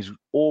fairness to him, his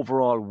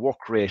overall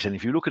work rate, and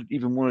if you look at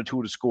even one or two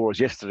of the scores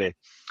yesterday,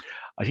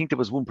 I think there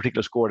was one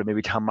particular score that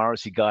maybe Tom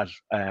Morrissey got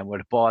where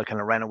the ball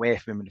kind of ran away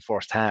from him in the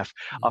first half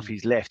off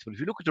his left. But if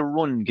you look at the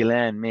run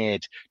Gillane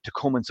made to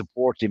come and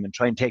support him and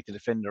try and take the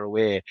defender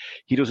away,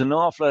 he does an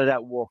awful lot of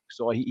that work.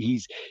 So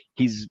his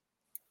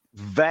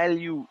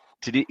value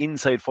to the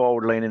inside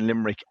forward line in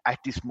Limerick at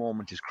this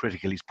moment is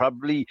critical. He's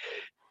probably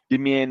the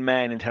main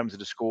man in terms of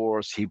the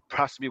scores. He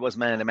possibly was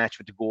man of the match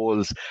with the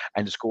goals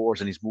and the scores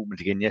and his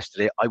movement again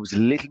yesterday. I was a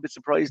little bit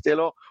surprised,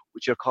 Delo,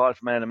 with your call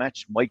for man of the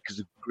match. Mike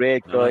is a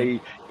great guy.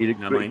 He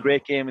had a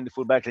great game in the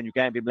full back line. You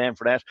can't be blamed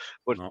for that.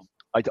 But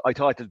I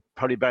thought that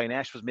probably Barry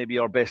Nash was maybe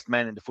our best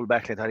man in the full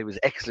back line. I thought he was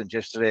excellent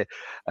yesterday.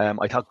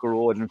 I thought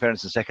Garrod, in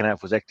fairness, in the second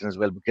half was excellent as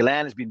well. But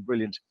Gillane has been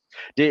brilliant.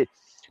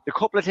 The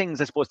couple of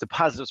things, I suppose, the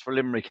positives for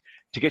Limerick,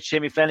 to get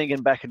Shamie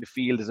Flanagan back in the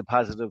field is a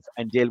positive,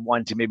 and they'll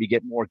want to maybe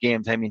get more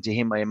game time into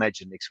him, I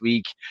imagine, next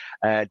week.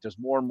 There's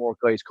more and more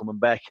guys coming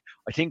back.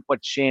 I think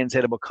what Shane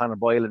said about Conor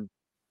Boylan,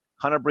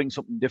 Conor brings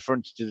something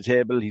different to the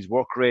table. His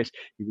work rate,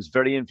 he was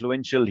very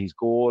influential. His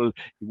goal,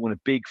 he won a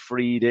big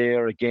free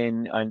there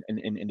again and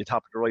in the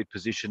top of the right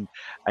position.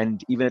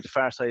 And even at the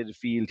far side of the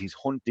field, he's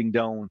hunting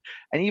down.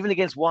 And even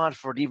against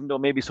Waterford, even though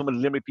maybe some of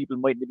the Limerick people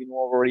might not be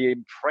very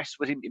impressed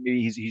with him,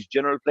 maybe his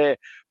general play,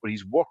 but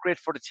his work rate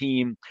for the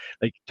team,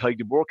 like Tadhg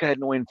de Búrca had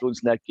no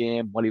influence in that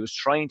game. What he was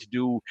trying to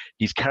do,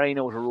 he's carrying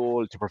out a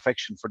role to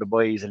perfection for the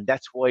boys, and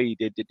that's why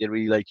they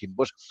really like him.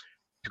 But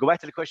to go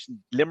back to the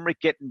question, Limerick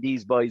getting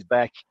these boys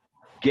back,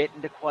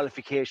 getting the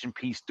qualification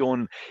piece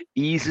done,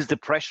 eases the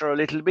pressure a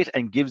little bit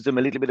and gives them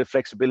a little bit of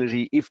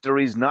flexibility if there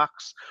is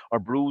knocks or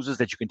bruises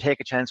that you can take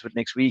a chance with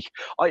next week.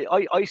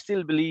 I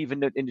still believe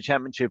in the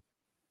championship,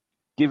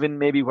 given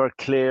maybe where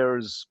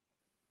Clare's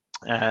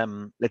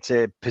let's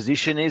say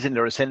position is and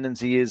their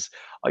ascendancy is.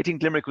 I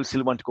think Limerick will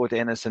still want to go to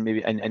Ennis and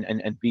maybe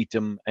and beat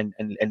them and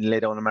lay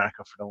down a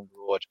marker for down the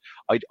road.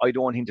 I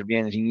don't think there'll be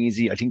anything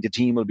easy. I think the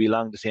team will be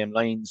along the same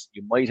lines.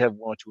 You might have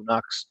one or two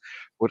knocks,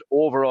 but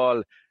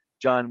overall,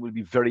 John will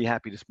be very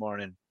happy this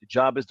morning. The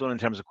job is done in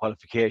terms of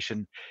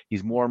qualification.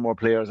 He's more and more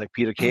players like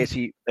Peter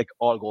Casey, like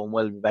all going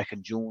well back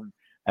in June.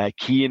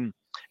 Keane,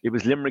 it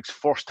was Limerick's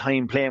first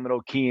time playing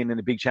without Keane in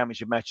a big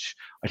championship match,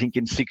 I think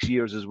in 6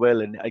 years as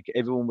well. And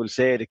everyone will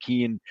say that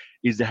Keane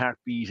is the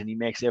heartbeat and he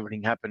makes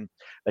everything happen.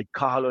 Like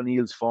Cathal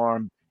O'Neill's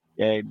form,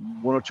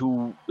 one or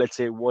two, let's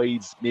say,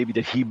 wides maybe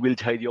that he will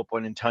tidy up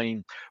on in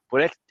time.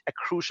 But at a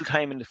crucial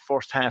time in the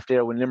first half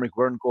there, when Limerick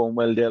weren't going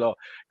well,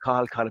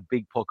 Cathal caught a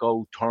big puck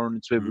out,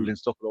 turned, swiveled and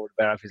stuck it over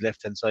the bar off his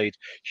left-hand side.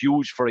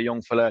 Huge for a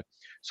young fella.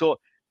 So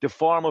the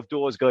form of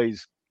those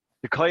guys,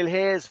 the Kyle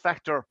Hayes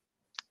factor,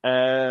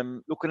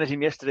 looking at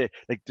him yesterday,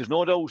 like there's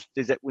no doubt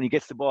is that when he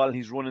gets the ball and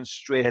he's running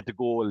straight at the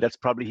goal, that's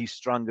probably his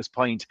strongest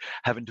point.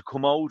 Having to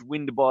come out,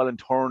 win the ball and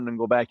turn and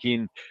go back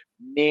in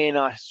may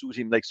not suit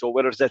him. Like, so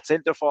whether it's that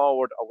centre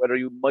forward or whether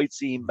you might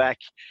see him back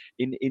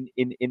in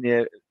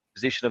a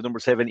position of number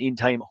 7 in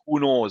time,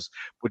 who knows?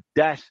 But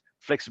that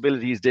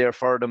flexibility is there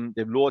for them.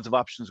 They have loads of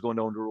options going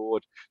down the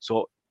road.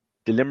 So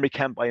the Limerick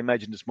camp, I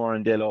imagine this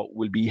morning, Delo,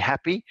 will be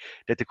happy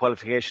that the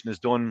qualification is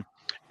done.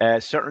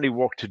 Certainly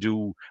work to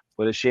do.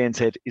 But as Shane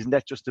said, isn't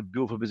that just a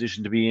beautiful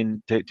position to be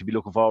in, to be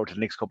looking forward to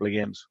the next couple of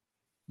games?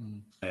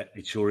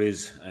 It sure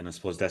is. And I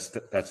suppose that's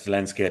the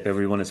landscape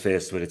everyone is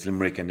faced with. It's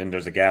Limerick, and then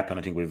there's a gap. And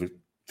I think we have a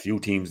few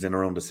teams then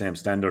around the same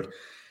standard.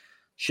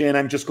 Shane,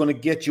 I'm just going to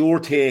get your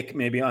take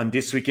maybe on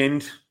this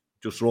weekend,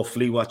 just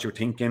roughly what you're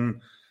thinking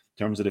in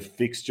terms of the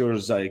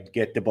fixtures. I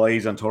get the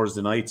boys on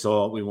Thursday night,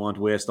 so we won't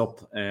waste up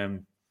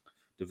the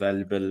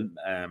valuable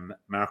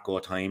Marco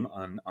time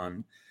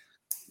on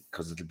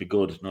because it'll be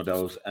good, no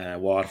doubt.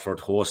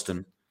 Waterford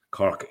hosting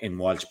Cork in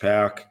Walsh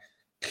Park,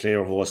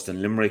 Clare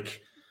hosting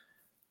Limerick,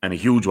 and a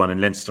huge one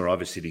in Leinster,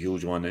 obviously the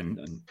huge one.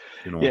 And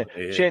you know,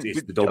 Shane,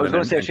 it's the Dublin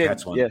and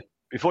Cats one. Yeah.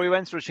 Before you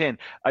answer, Shane,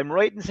 I'm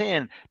right in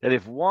saying that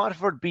if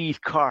Waterford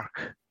beat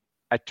Cork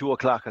at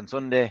 2:00 on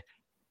Sunday,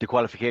 the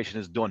qualification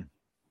is done.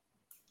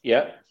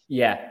 Yeah.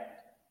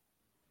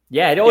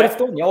 It's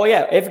done. Oh,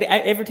 yeah.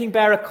 Everything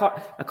bar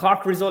a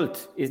Cork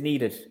result is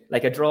needed,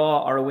 like a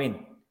draw or a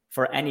win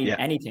for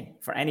anything,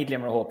 for any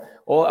glimmer of hope.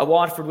 Oh, a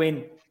Waterford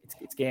win,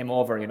 it's game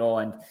over, you know.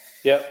 And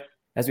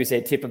as we say,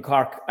 Tip and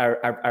Cork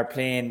are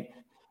playing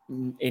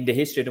in the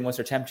history of the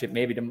Munster Championship,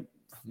 maybe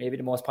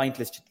the most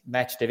pointless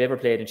match they've ever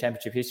played in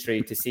Championship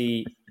history, to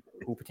see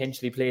who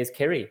potentially plays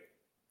Kerry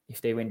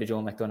if they win the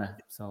Joe McDonagh.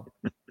 So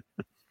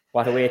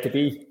what a way to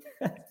be.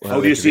 How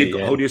do you see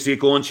it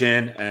going,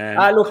 Shane?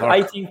 Look,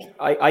 I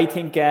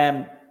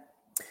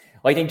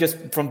think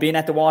just from being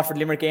at the Waterford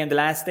Limerick game the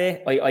last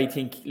day, I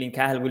think Liam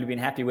Cahill will have been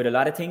happy with a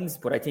lot of things,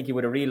 but I think he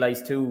would have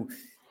realised too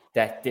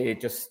that they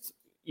just,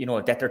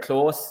 that they're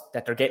close,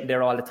 that they're getting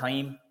there all the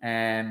time,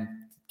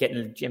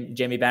 getting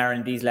Jamie Barron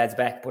and these lads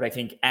back. But I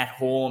think at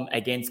home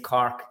against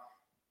Cork,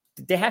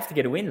 they have to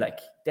get a win.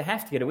 They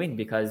have to get a win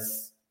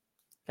because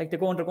they're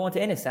going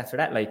to Ennis after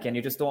that, and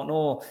you just don't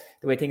know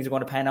the way things are going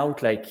to pan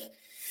out,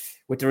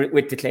 with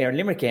the Clare and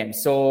Limerick game.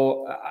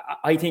 So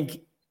I think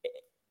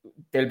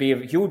there'll be a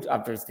huge,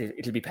 obviously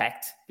it'll be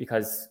packed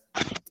because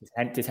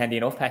it's handy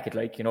enough packet,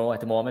 at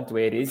the moment, the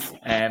way it is.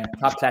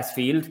 Top class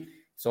field.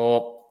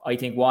 So I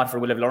think Waterford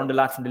will have learned a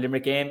lot from the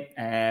Limerick game.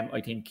 I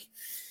think,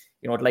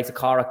 the likes of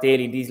Cork,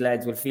 Daly and these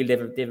lads will feel they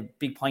have a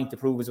big point to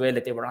prove as well,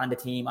 that they were on the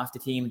team, off the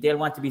team. They'll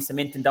want to be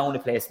cementing down the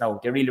place now.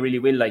 They really, really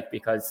will,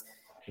 because,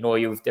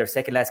 you've their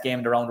second last game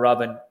in the round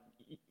robin.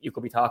 You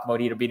could be talking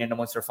about either being in the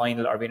Munster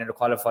final or being in the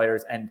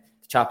qualifiers, and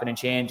chopping and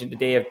changing the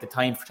day of the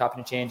time for chopping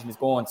and changing is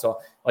going. So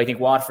I think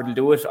Waterford will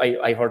do it.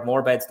 I heard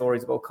more bad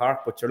stories about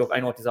Cork, but sure, look, I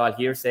know it is all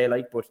hearsay,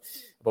 but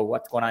about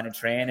what's going on in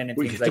training and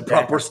things like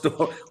that.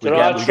 They're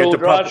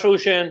all true,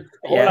 Shane.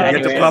 We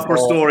get the proper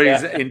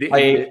stories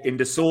in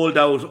the sold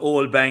out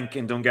Old Bank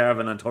in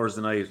Dungarvan on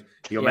Thursday night.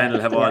 Your man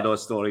will have all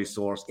those stories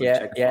sourced.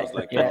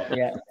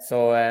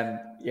 So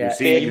you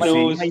see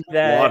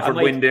Waterford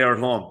win there at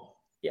home.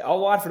 Yeah,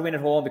 Waterford win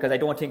at home because I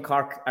don't think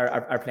Cork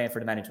are playing for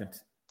the management,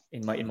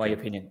 in my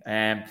opinion.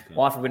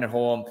 Waterford win at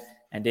home,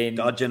 and then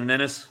Dodgin and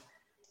Ennis.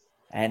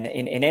 And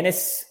in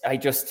Ennis, I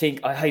just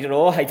think, I don't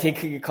know, I think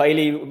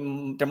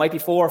Kiley, there might be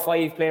 4 or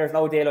 5 players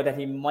now, Dalo, that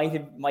he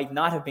might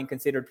not have been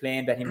considered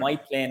playing, that he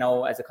might play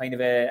now as a kind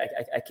of a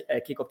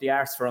kick up the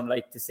arse for him,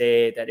 to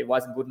say that it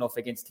wasn't good enough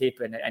against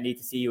Tip and I need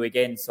to see you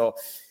again. So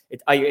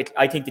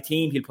I think the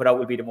team he'll put out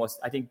will be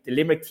I think the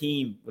Limerick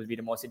team will be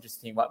the most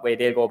interesting what way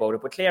they'll go about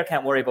it. But Clare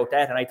can't worry about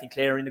that, and I think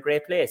Clare are in a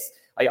great place.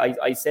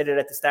 I said it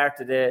at the start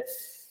of the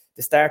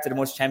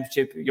Munster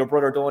Championship. Your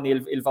brother Donny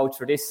will vouch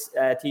for this,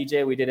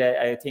 TJ. We did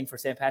a thing for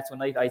St. Pat's one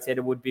night. I said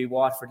it would be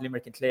Waterford,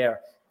 Limerick and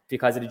Clare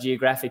because of the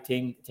geographic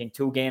thing. I think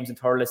 2 games in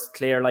Thurles.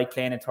 Clare like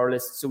playing in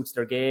Thurles, suits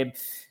their game.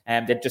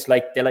 They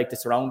like the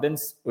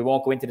surroundings. We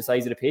won't go into the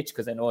size of the pitch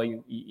because I know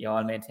you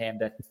all maintain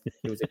that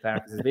Music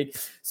Park is big.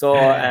 So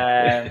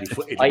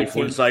it'll be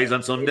full size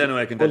on Sunday. No,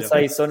 I can tell you. Full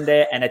size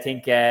Sunday, and I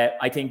think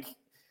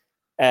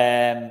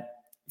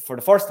for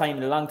the first time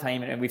in a long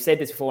time, and we've said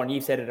this before, and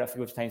you've said it a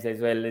few times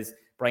as well, is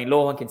Brian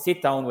Lohan can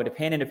sit down with a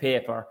pen and a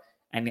paper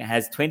and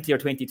has 20 or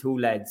 22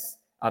 lads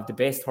of the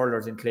best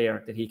hurlers in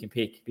Clare that he can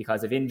pick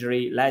because of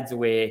injury, lads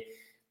away,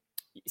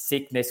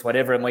 sickness,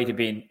 whatever it might have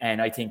been.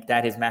 And I think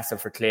that is massive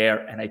for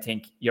Clare. And I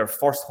think your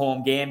first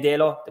home game,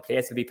 Dalo, the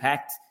place will be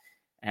packed.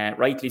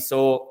 Rightly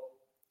so.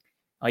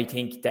 I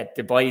think that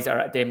the boys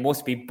they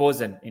must be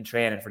buzzing in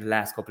training for the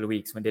last couple of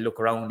weeks when they look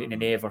around in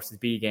an A versus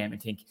B game and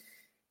think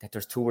that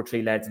there's 2 or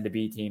 3 lads in the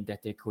B team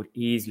that they could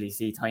easily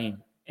see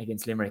time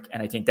against Limerick.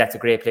 And I think that's a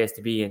great place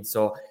to be in.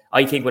 So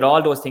I think with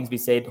all those things we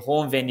said,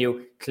 home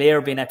venue,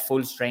 Clare being at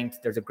full strength,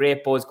 there's a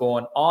great buzz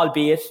going,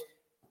 albeit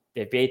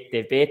they've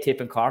beat Tip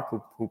and Cork,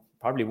 who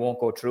probably won't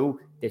go through.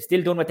 They've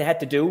still done what they had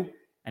to do,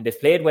 and they've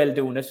played well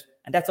doing it.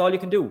 And that's all you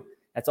can do.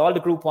 That's all the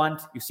group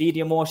want. You see the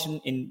emotion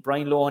in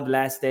Brian Lohan the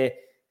last day.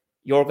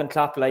 Jurgen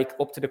Klopp,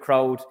 up to the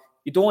crowd.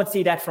 You don't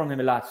see that from him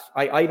a lot.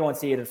 I don't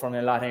see it from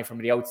him a lot from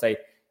the outside.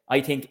 I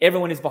think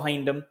everyone is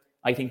behind them.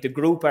 I think the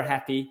group are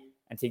happy.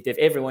 I think they've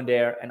everyone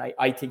there, and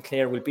I think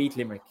Clare will beat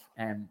Limerick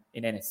in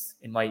Ennis,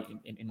 in my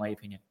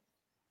opinion.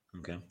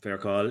 Okay, fair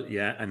call.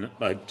 Yeah, and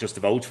just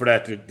to vouch for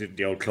that,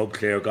 the old Club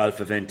Clare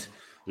golf event,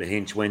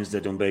 Lahinch Wednesday,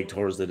 Dunbeg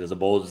Thursday, there's a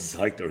buzz.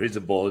 There is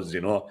a buzz,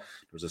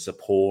 There's a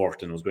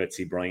support, and it was great to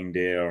see Brian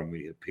there, and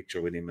we had a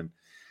picture with him and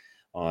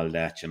all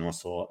that,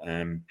 So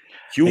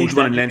huge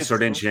one in Leinster,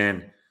 then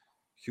Shane.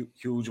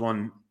 Huge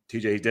one.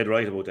 TJ is dead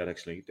right about that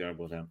actually there,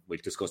 but we'll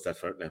discuss that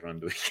later on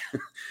the week.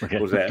 Okay.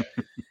 But,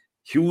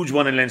 huge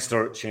one in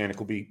Leinster, Shane. It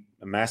could be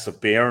a massive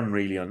bairn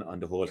really on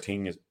the whole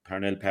thing is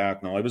Parnell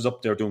Park. Now I was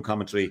up there doing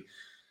commentary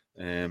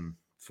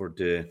for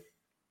the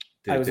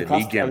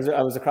league game.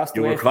 I was across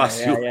the way.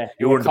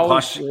 You were in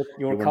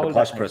the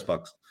posh press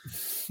box.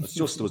 It's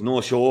just there was no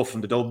show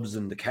from the Dubs,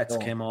 and the Cats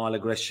came all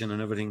aggression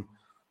and everything.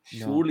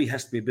 Surely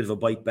has to be a bit of a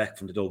bite back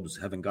from the Dubs,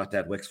 having got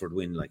that Wexford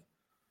win.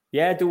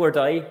 Yeah, do or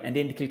die. And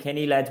then the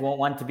Kilkenny lads won't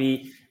want to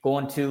be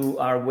going to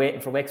or waiting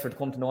for Wexford to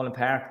come to Nolan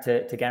Park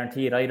to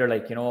guarantee it either,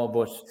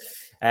 But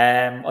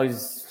I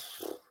was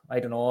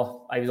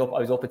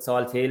up at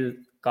Salt Hill,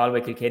 Galway,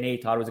 Kilkenny,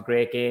 thought it was a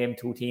great game.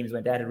 2 teams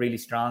went at it really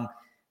strong.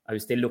 I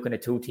was still looking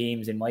at 2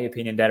 teams, in my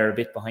opinion, that are a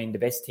bit behind the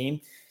best team.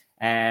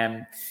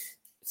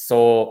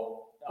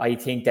 So I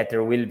think that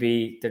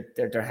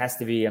there has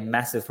to be a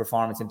massive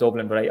performance in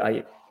Dublin, but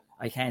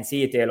I can't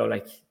see it,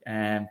 Dalo.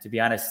 To be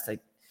honest,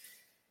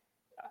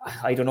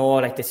 I don't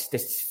know,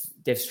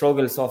 they've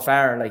struggled so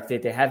far.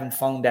 They haven't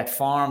found that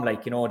form,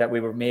 that we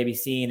were maybe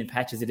seeing in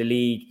patches of the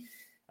league.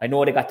 I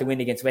know they got the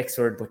win against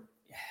Wexford, but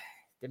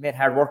they made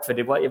hard work for it.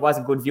 It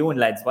wasn't good viewing,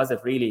 lads, was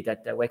it really,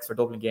 that Wexford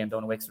Dublin game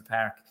down in Wexford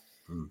Park?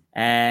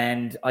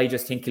 And I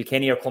just think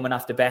Kilkenny are coming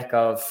off the back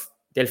of,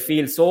 they'll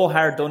feel so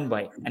hard done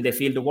by, and they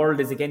feel the world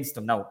is against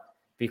them now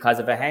because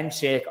of a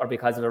handshake or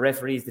because of a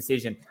referee's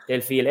decision.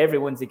 They'll feel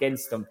everyone's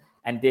against them,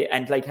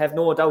 and like have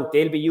no doubt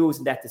they'll be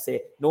using that to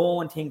say no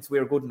one thinks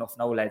we're good enough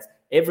now, lads.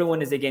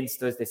 Everyone is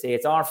against us. They say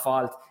it's our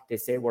fault. They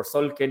say we're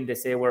sulking. They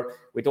say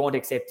we don't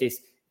accept this.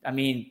 I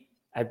mean,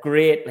 a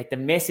great, like the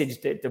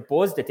message, the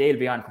buzz that they'll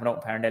be on coming out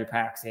in Parnell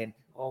Park saying,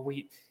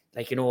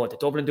 the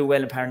Dublin do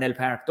well in Parnell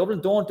Park. Dublin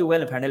don't do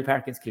well in Parnell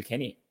Park against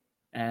Kilkenny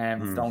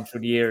down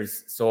through the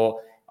years. So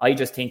I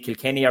just think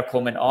Kilkenny are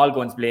coming all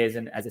guns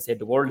blazing. As I said,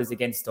 the world is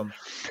against them.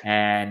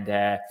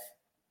 And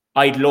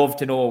I'd love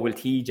to know, will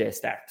TJ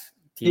start?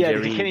 The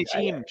Kilkenny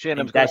team, Shane,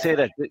 I was going to say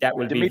that. That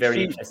will be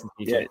very interesting.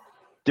 Yeah,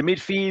 the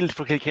midfield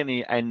for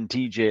Kilkenny and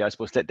TJ, I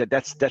suppose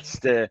that's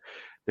the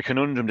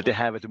conundrum that they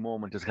have at the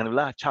moment. There's kind of a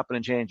lot of chopping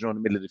and changing around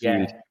the middle of the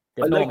field.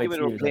 I like the way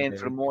they were playing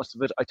for most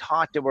of it. I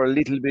thought they were a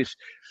little bit,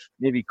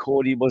 maybe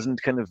Cody wasn't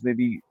kind of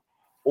maybe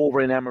over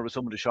enamored with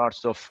some of the short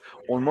stuff.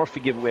 Owen Murphy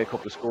gave away a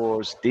couple of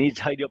scores. They need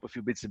to tidy up a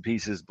few bits and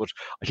pieces, but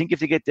I think if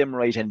they get them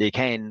right, and they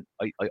can,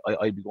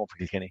 I'd be going for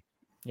Kilkenny.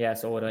 Yeah,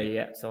 so would I.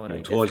 Yeah, so would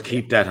I. I'll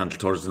keep that until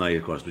Thursday night,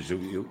 of course. But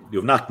you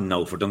have nothing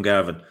now for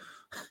Dungarvan.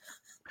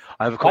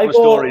 I have a couple of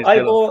stories. I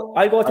go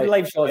to the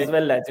live shows as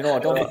well, lads. You know, I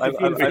have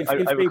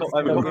a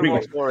couple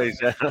of stories.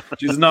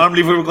 Just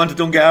normally, if we were going to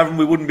Dungarvan,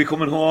 we wouldn't be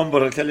coming home.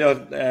 But I tell you,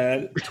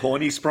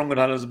 Tony sprung it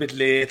on us a bit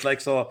late, like,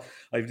 so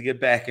I have to get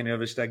back, and you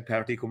have a stag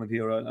party coming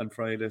here on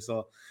Friday.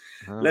 So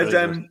let's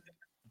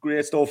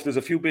great stuff. There's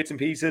a few bits and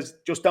pieces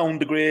just down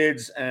the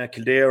grades.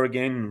 Kildare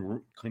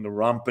again, kind of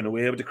romping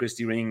away with the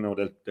Christy Ring. Now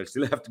they'll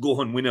still have to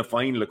go and win a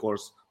final, of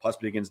course,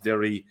 possibly against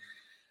Derry.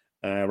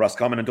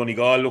 Roscommon and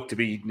Donegal look to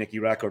be Nicky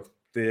Rackard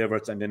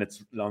favourites, and then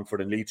it's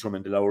Longford and Leitrim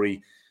and the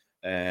Lowry.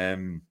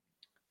 That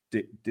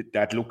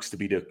looks to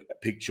be the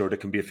picture. There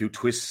can be a few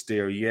twists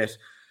there yet.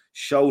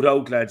 Shout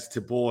out, lads,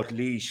 to both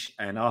Laois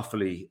and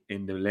Offaly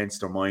in the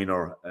Leinster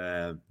Minor.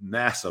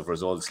 Massive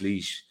results.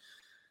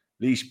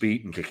 Laois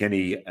beating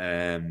Kilkenny,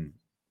 and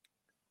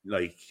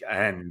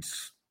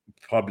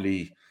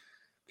probably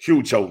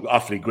huge shout.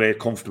 Offaly, great,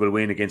 comfortable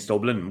win against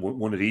Dublin.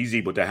 Won it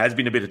easy, but there has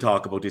been a bit of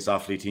talk about this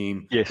Offaly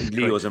team. Yes,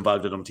 Leo's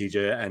involved with them,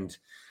 TJ, and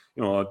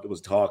you know, there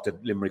was talk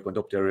that Limerick went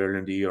up there earlier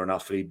in the year and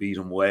Offaly beat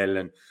them well,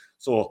 and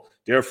so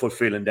they're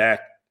fulfilling that.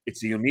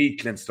 It's a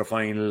unique Leinster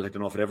final. I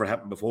don't know if it ever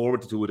happened before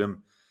with the two of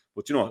them,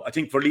 but you know, I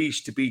think for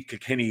Laois to beat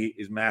Kilkenny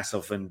is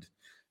massive, and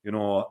you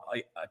know,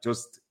 I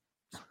just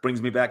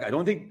brings me back. I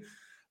don't think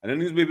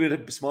there's maybe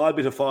a small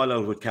bit of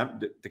fallout with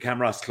the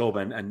Camross club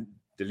and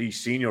the Laois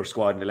senior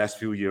squad in the last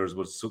few years.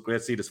 But it's so great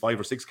to see there's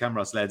 5 or 6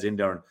 Camross lads in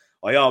there, and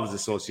I always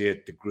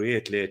associate the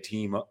great Laois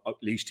team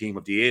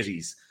of the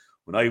 80s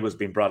when I was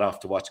being brought off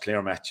to watch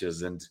Clare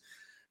matches, and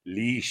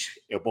Laois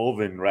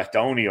above in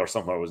Rathdowney or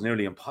somewhere was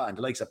nearly important.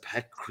 The likes of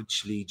Pat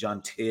Critchley,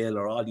 John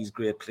Taylor, all these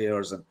great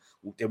players, and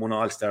they won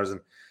All-Stars. And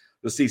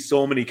you'll see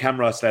so many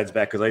Camross lads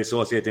back because I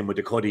associate them with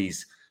the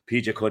Cuddys,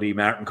 PJ Cuddy,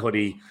 Martin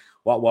Cuddy,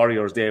 what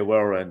warriors they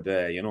were. And,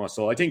 you know,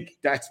 so I think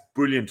that's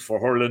brilliant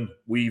for hurling.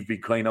 We've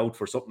been crying out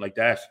for something like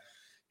that.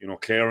 You know,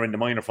 Clare in the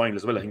minor final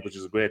as well, I think, which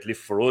is a great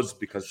lift for us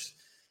because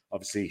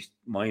obviously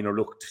minor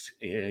looked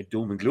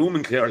doom and gloom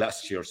in Clare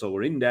last year. So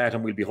we're in that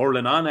and we'll be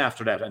hurling on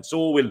after that. And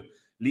so will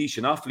Laois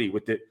and Offaly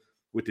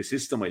with the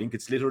system. I think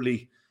it's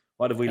literally,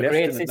 what have we left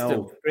in it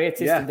now? Great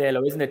system,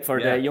 Dalo, isn't it?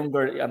 For the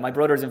younger, my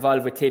brother's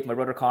involved with Tip. My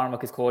brother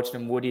Cormac is coaching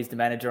him. Woody's the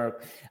manager.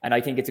 And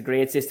I think it's a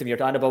great system. You're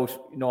talking about,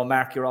 you know,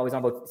 Mark, you're always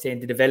on about saying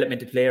the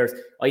development of players.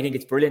 I think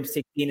it's brilliant,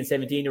 16 and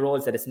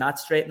 17-year-olds, that it's not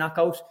straight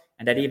knockout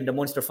and that even the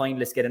Munster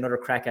finalists get another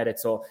crack at it.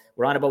 So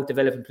we're on about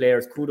developing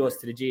players. Kudos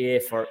to the GA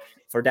for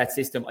that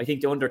system. I think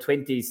the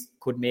under-20s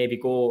could maybe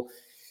go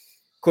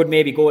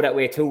that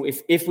way too.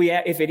 If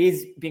it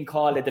is being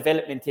called a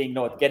development thing,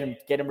 no,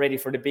 get them ready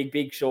for the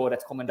big show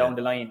that's coming down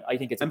the line. I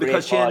think it's a great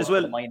because call as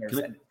well, for the minors.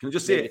 Can I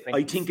just say,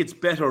 I think it's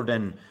better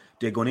than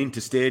they're going into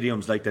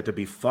stadiums like that. There'll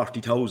be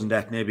 40,000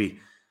 at maybe.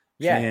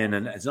 Yeah,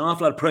 and it's an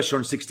awful lot of pressure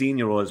on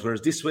 16-year-olds.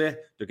 Whereas this way,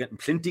 they're getting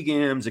plenty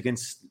games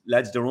against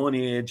lads their own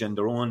age and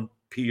their own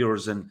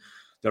peers, and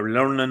they're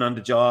learning on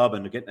the job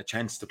and they're getting a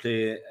chance to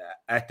play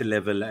at the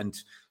level. And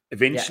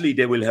eventually,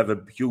 they will have a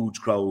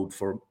huge crowd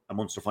for a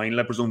Munster final.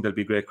 I presume there'll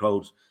be a great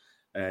crowd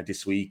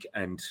this week.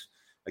 And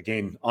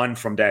again, on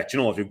from that, you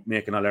know, if you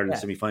make an All-Ireland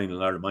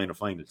semi-final or a minor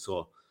final.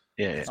 So,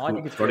 I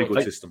think it's very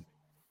good system.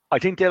 I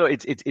think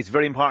it's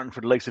very important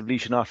for the likes of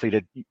Laois and Offaly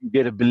that you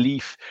get a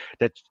belief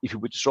that if you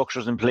put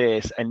structures in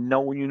place and now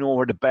when you know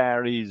where the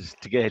bar is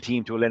to get a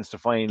team to a Leinster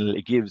final,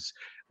 it gives,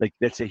 like,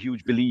 that's a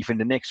huge belief in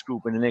the next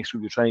group. And the next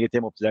group, you're trying to get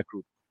them up to that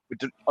group.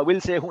 But I will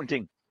say one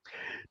thing.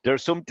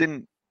 There's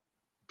something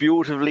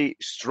beautifully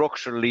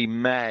structurally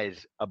mad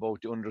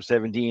about the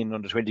under-17,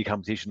 under-20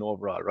 competition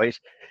overall, right?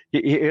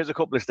 Here's a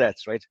couple of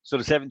stats, right? So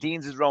the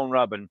 17s is round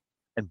robin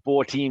and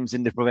both teams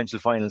in the provincial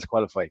finals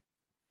qualify.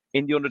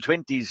 In the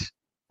under-20s,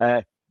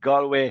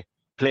 Galway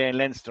play in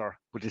Leinster,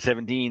 but the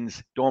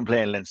 17s don't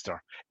play in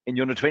Leinster. In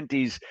the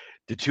under-20s,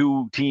 the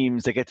 2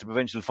 teams that get to the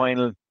provincial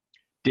final,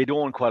 they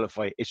don't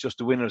qualify. It's just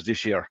the winners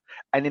this year.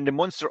 And in the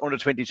Munster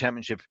under-20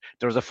 championship,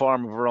 there's a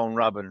form of a round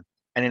robin.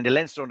 And in the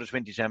Leinster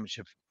under-20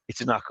 championship,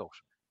 it's a knockout.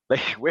 Like,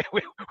 where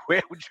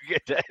would you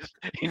get that?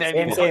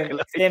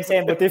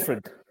 Same, but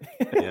different.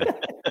 Yeah,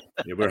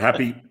 we're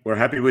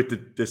happy with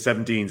the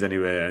 17s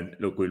anyway. And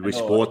look, we'll wish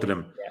both of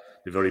them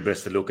the very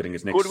best of luck. I think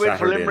it's next Saturday. Good win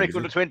for Limerick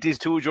under-20s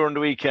too during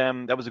the week.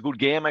 That was a good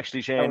game,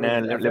 actually, Shane.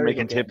 Limerick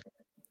and Tip.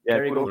 Yeah,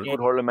 good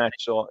hurling match.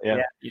 So,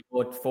 yeah. You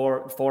put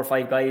four or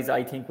five guys,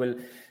 I think, will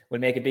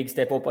make a big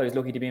step up. I was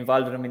lucky to be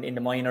involved with them in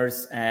the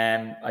minors.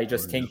 I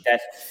just think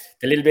that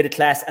the little bit of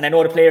class, and I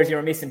know the players you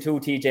were missing too,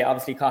 TJ.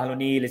 Obviously, Cathal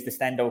O'Neill is the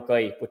standout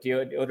guy, but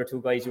the other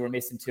 2 guys you were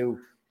missing too,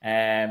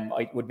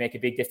 I would make a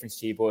big difference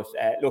to you. But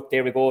look,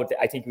 there we go.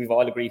 I think we've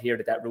all agreed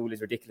here that rule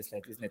is ridiculous,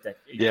 like, isn't it?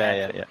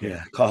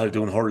 Yeah. Cathal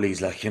doing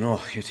hurleys, like,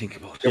 you think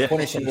about it. You're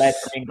punishing lads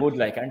for being good,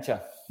 like, aren't you?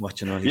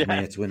 Watching all his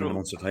mates winning the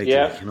Munster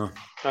title,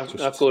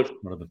 Not good.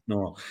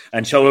 No.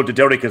 And shout out to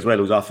Derek as well,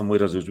 who's often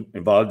with us, who's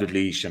involved with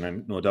Laois, and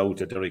I'm no doubt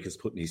that Derek is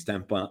putting his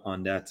stamp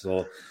on that.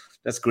 So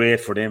that's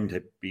great for them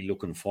to be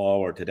looking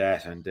forward to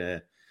that. And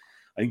I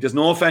think there's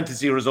no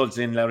fantasy results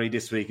in, Larry,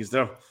 this week, is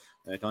there?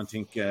 I don't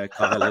think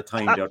Cathal had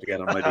time there to get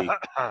them ready.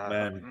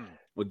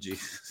 Oh,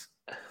 Jesus.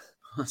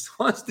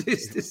 What's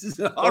this? This is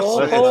a horse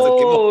race.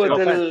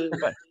 The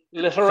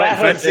little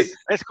rattles.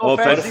 Let's go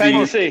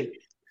fantasy.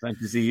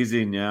 Fantasy is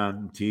in, yeah.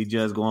 TJ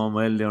is going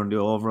well there in the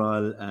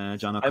overall.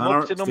 John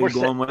O'Connor still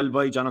going well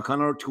by John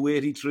O'Connor,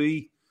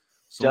 283.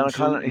 John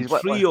O'Connor, he's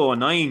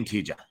 309,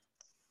 TJ.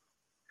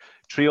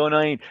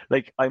 309.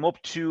 Like, I'm up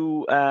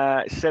to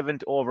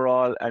 7th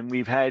overall, and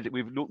we've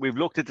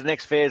looked at the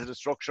next phase of the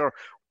structure.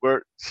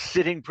 We're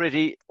sitting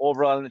pretty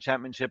overall in the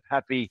championship,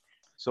 happy.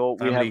 So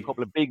we have a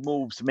couple of big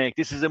moves to make.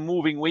 This is a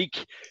moving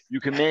week. You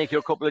can make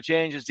your couple of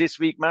changes this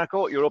week,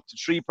 Marco. You're up to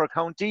 3 per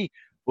county.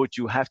 But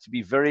you have to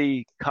be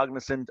very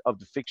cognizant of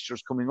the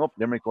fixtures coming up.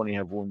 Limerick only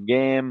have 1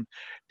 game.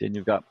 Then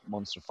you've got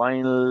Munster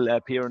final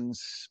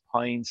appearance,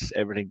 points,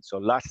 everything. So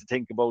lots to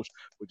think about.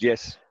 But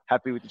yes,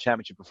 happy with the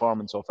championship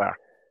performance so far.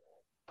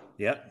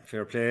 Yeah,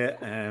 fair play.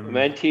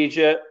 Man,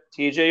 TJ,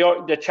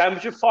 the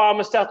championship form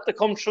is starting to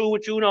come through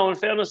with you now, in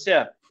fairness,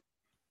 yeah.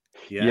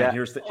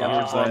 Here's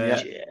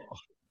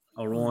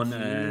our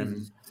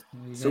own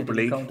Super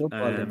League.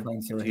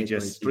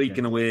 TJ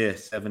streaking away,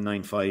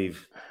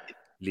 795.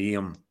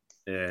 Liam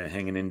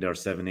hanging in there,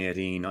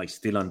 718. I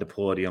still on the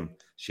podium.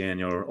 Shane,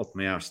 you're up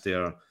my arse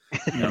there.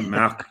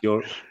 Mark,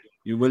 you're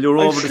over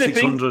the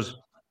 600.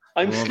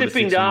 I'm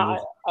slipping down.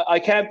 I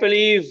can't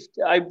believe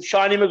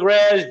Shawnee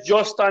McGrath is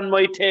just on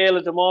my tail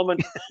at the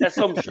moment. That's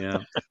something. Yeah,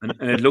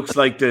 and it looks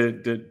like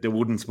the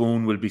wooden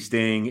spoon will be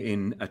staying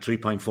in a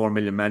 3.4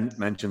 million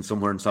mansion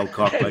somewhere in South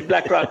Cork, like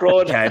Blackrock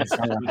Road.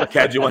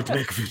 Cad, you want to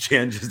make a few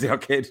changes there,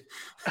 kid?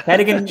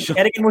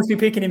 Cadigan must be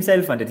picking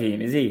himself on the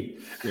team, is he?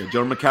 Yeah,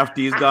 John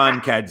McCarthy is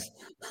gone, Cads.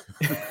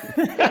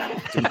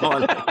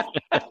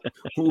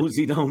 Who's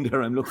he down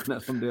there? I'm looking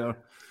at him there.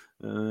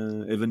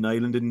 Evan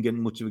Nyland didn't get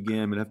much of a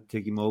game. I'll have to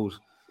take him out.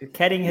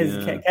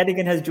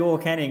 Cadigan has Joe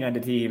Canning on the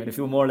team, and a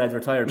few more lads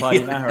retired.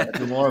 Paddy Maher, a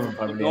few more of them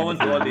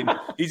probably.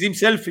 He's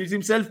himself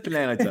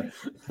playing, I'd say.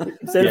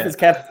 Himself is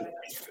captain.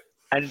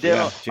 And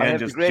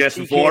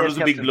Jason Ford was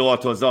a big blow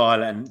to us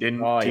all, and then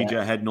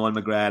TJ had Noel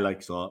McGrath,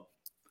 like, so I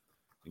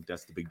think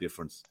that's the big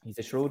difference. He's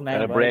a shrewd man.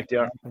 Got a break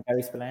there.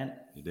 Gary Spillane.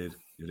 You did.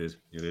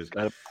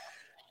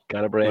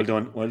 Got a break.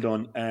 Well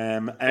done.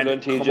 And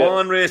Come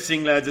On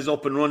Racing, lads, is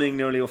up and running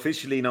nearly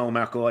officially now,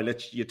 Marco. I'll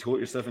let you tote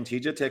yourself and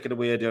TJ take it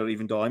away there,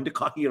 even though I'm the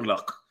cock-ear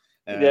lock.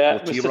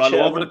 But you're all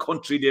over the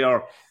country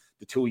there,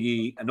 the 2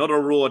 ye. Another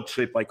road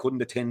trip. I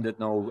couldn't attend it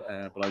now,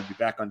 but I'll be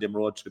back on them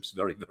road trips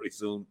very, very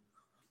soon.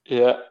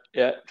 Yeah.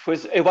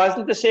 It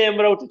wasn't the same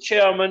without the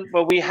chairman,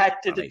 but we had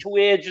to, the 2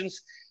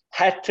 agents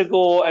had to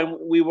go, and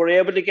we were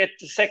able to get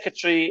the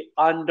secretary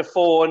on the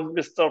phone,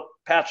 Mr.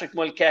 Patrick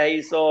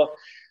Mulcahy, so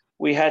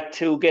we had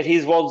to get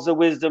his words of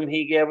wisdom.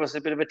 He gave us a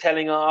bit of a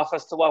telling off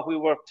as to what we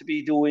were to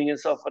be doing and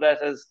stuff like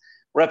that as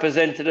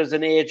representatives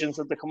and agents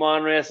of the Come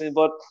On Racing.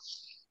 But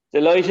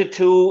delighted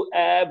to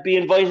be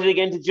invited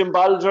again to Jim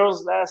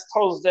Balder's last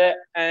Thursday,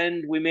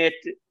 and we met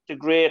the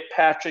great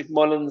Patrick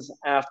Mullins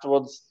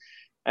afterwards.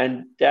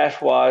 And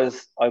that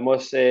was, I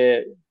must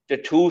say, the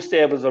 2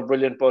 stables are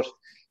brilliant, but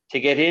to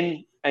get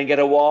in and get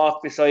a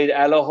walk beside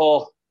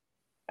Allaho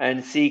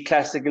and see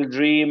Classical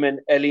Dream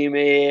and Ellie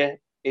Mae,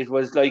 it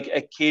was like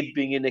a kid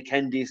being in a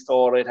candy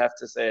store, I'd have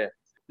to say.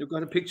 You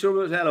got a picture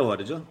with Allaho,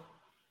 did you?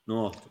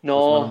 No,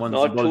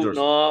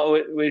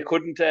 we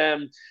couldn't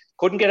get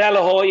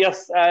Allaho.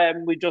 Yes,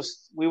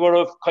 we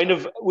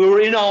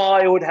were in awe,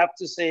 I would have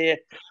to say,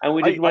 and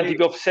we didn't want to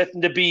be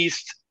upsetting the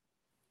beast.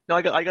 No,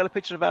 I got a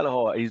picture of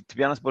Allaho. To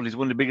be honest, but he's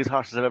one of the biggest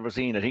horses I've ever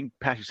seen. I think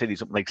Patrick said he's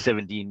something like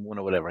 17-1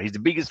 or whatever. He's the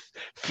biggest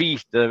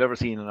feat that I've ever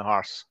seen in a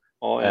horse.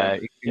 Oh, yeah.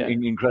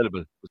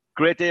 Incredible.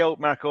 Great day out,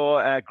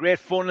 Marco. Great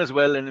fun as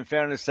well. And in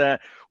fairness,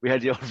 we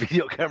had the old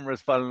video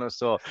cameras following us,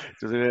 so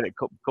there's a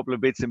couple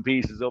of bits and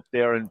pieces up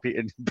there, and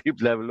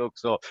people have a look.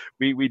 So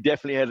we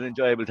definitely had an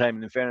enjoyable time.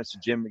 And in fairness to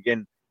Jim,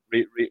 again,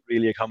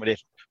 really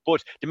accommodating.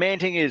 But the main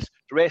thing is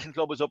the racing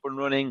club is up and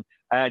running.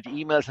 The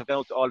emails have gone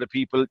out to all the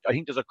people. I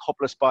think there's a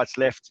couple of spots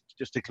left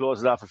just to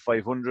close it off at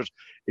 500.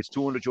 It's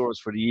 €200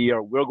 for the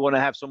year. We're going to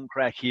have some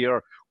crack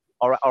here.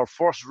 Our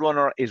first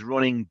runner is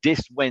running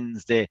this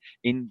Wednesday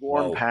in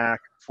Bourne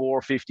Park,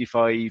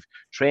 4:55,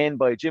 trained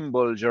by Jim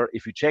Bulger.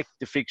 If you check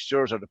the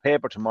fixtures or the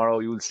paper tomorrow,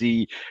 you'll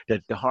see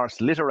that the horse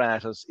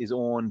Literatus is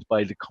owned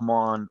by the Come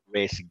On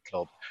Racing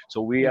Club.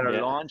 So we are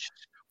launched.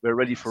 We're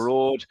ready for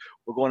road.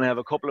 We're going to have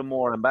a couple of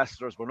more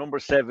ambassadors. We're number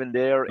 7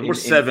 there. Number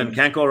 7,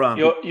 can't go wrong.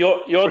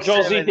 Your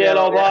Josie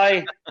Dale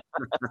by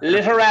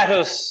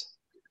Literatus.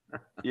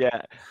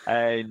 Yeah,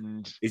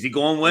 and is he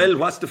going well?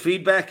 What's the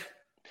feedback?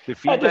 The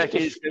feedback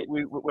is that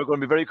we're going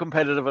to be very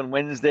competitive on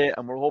Wednesday,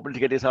 and we're hoping to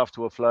get this off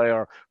to a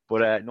flyer.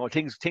 But no,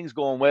 things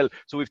going well.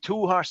 So we have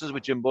 2 horses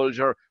with Jim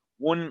Bulger,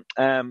 one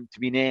to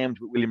be named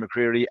with William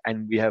McCreary,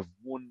 and we have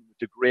one with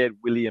the great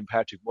William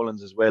Patrick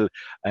Mullins as well.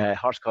 A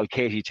horse called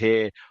Katie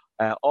Tay.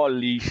 All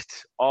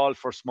leased, all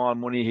for small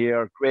money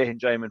here. Great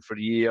enjoyment for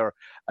the year.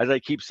 As I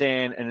keep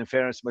saying, and in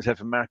fairness to myself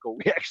and Marco,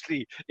 we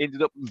actually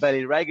ended up in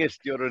Ballyraggett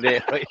the other day.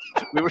 Right?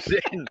 We were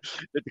saying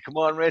that the Come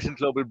On Racing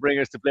Club will bring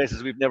us to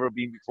places we've never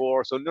been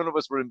before. So none of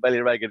us were in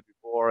Ballyraggett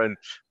before, and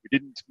we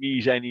didn't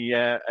meet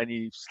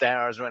any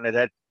stars or any of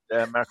that,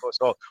 Marco.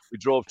 So we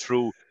drove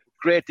through.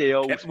 Great day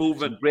out,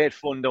 some great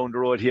fun down the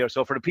road here.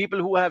 So for the people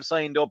who have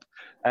signed up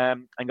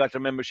and got their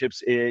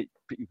memberships, you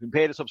can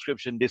pay the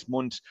subscription this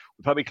month.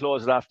 We'll probably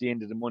close it off the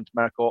end of the month,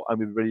 Marco, and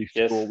we'll be ready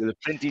to go. We'll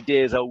have plenty of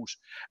days out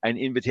and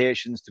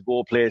invitations to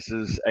go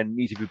places and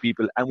meet a few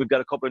people. And we've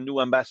got a couple of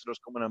new ambassadors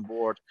coming on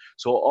board.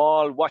 So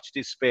all watch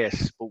this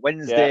space. But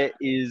Wednesday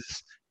is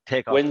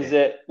take-off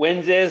day.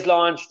 Wednesday is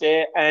launch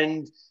day,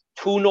 and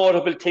 2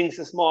 notable things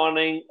this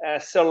morning.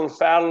 Cyril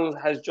Farrell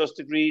has just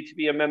agreed to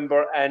be a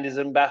member and is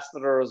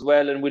ambassador as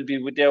well, and will be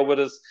there with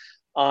us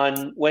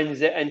on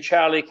Wednesday. And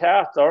Charlie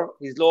Carter,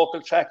 his local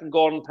track in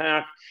Gordon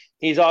Park,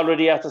 he's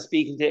already after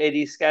speaking to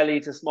Eddie Scally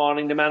this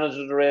morning, the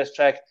manager of the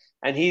racetrack,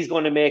 and he's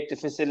going to make the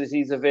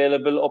facilities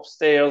available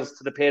upstairs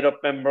to the paid-up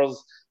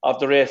members of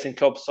the racing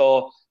club.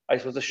 So I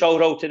suppose a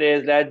shout-out to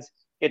these lads.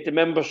 Get the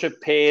membership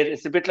paid.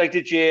 It's a bit like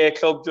the GA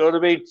club, do you know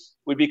what I mean?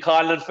 We'd be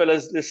calling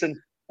fellas, listen,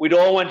 we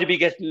don't want to be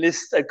getting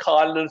lists and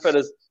calling on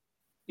fellas.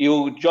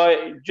 You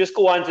just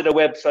go onto the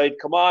website,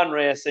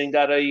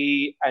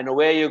 comeonracing.ie, and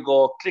away you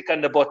go. Click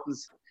on the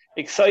buttons.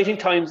 Exciting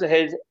times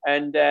ahead,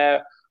 and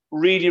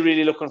really,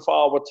 really looking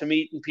forward to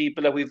meeting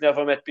people that we've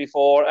never met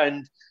before.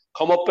 And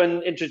come up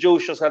and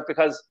introduce yourself,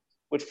 because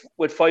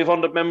with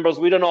 500 members,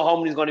 we don't know how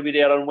many's going to be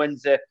there on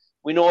Wednesday.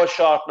 We know it's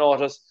short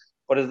notice,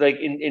 but it's like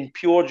in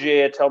pure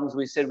GA terms,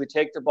 we said we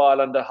take the ball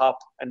on the hop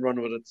and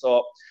run with it.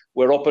 So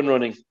we're up and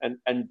running,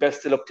 and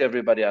best of luck to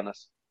everybody on it.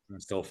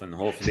 And stuff, and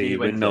hopefully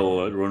we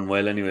know run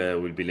well anyway.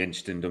 We'll be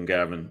lynched in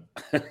Dungarvan.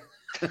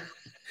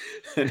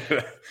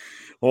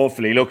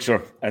 Hopefully, look,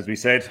 sure, as we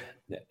said,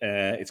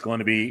 it's going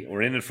to be,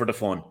 we're in it for the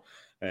fun.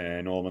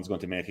 No one's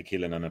going to make a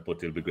killing on it, but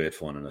it'll be great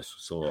fun on it.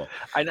 So,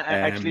 and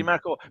actually,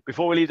 Marco,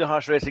 before we leave the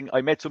horse racing, I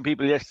met some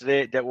people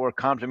yesterday that were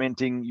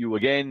complimenting you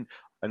again.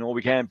 I know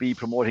we can't be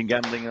promoting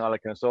gambling and all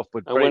that kind of stuff,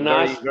 but we're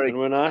not.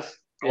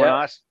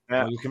 Yeah.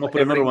 You came up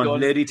with another one, done.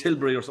 Lady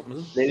Tilbury or something,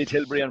 isn't it? Lady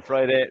Tilbury on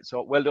Friday.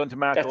 So well done to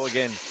Marco. That's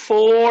again.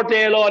 4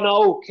 day long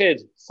now,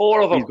 kid.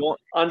 4 of them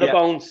on the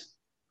bounce.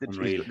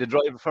 The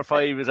drive for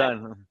 5 is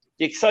on.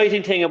 The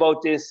exciting thing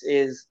about this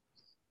is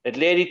that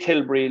Lady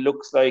Tilbury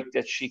looks like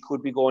that she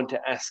could be going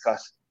to Ascot.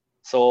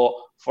 So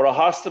for a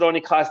horse that only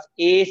cost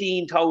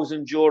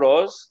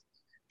 €18,000,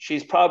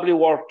 she's probably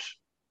worth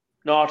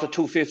north of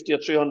 250 or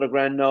 300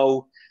 grand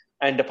now.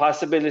 And the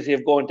possibility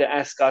of going to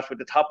Ascot with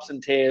the tops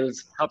and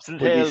tails.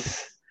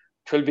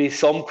 Will be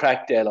some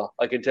crack, Dela.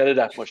 I can tell you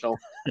that much now.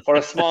 For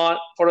a small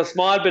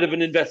bit of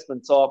an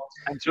investment. So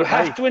you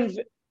have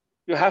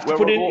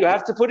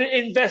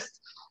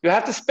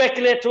to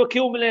speculate to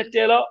accumulate,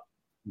 Dela.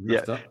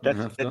 Yeah,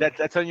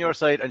 that's on your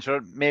side. And sure,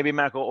 maybe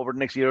Marco, over the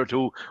next year or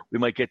 2, we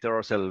might get there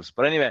ourselves.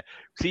 But anyway,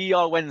 see you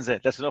all Wednesday.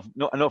 That's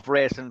enough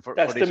racing for.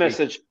 That's for this the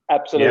message. Week.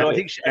 Absolutely. I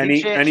think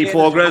any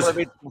progress?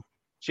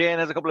 Shane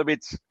has a couple of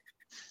bits.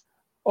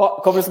 Oh,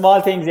 a couple of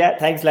small things, yeah.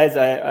 Thanks, lads.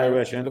 I'm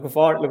looking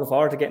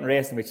forward to getting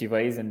racing with you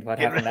guys and what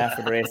happened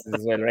after the races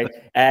as well, right?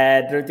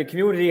 The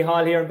community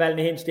hall here in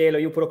Ballynahinch, Dale,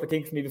 you put up a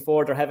thing for me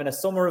before. They're having a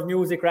Summer of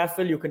Music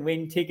raffle. You can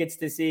win tickets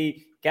to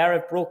see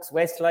Gareth Brooks,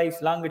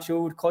 Westlife,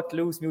 Longitude, Cut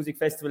Loose Music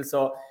Festival.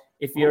 So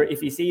if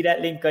you see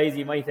that link, guys,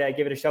 you might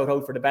give it a shout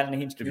out for the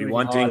Ballynahinch community. If you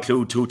want to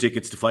include 2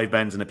 tickets to 5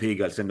 bands and a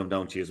pig, I'll send them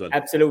down to you as well.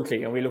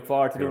 Absolutely, and we look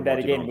forward to doing that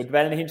again. But the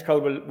Ballynahinch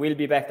crowd will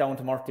be back down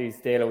to Murty's,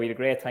 Dale. We had a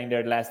great time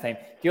there the last time.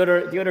 The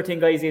other thing,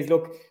 guys, is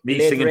look, me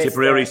singing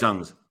Tipperary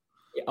songs.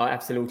 Oh,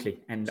 absolutely,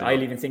 and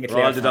I'll even sing it.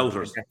 For all the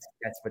doubters.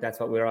 That's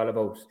what we're all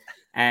about.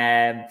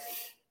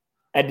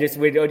 And just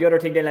with the other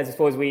thing then, I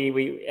suppose we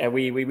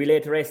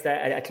laid to rest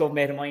a club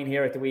mate of mine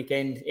here at the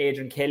weekend.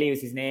 Adrian Kelly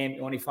was his name,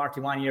 only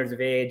 41 years of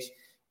age.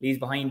 He's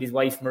behind his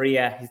wife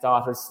Maria, his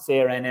daughters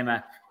Sarah and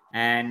Emma.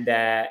 And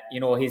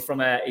he's from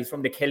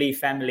the Kelly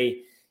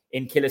family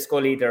in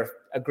Killascully. They're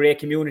a great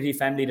community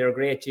family. They're a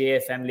great GA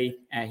family.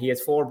 He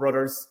has 4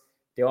 brothers.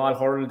 They all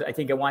hurled. I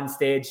think at one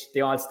stage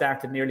they all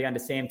started nearly on the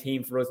same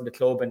team for us in the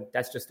club, and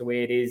that's just the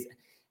way it is.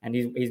 And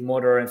his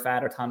mother and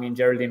father, Tommy and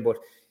Geraldine, but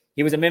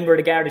he was a member of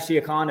the Garda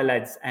Síochána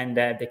lads, and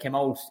they came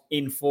out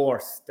in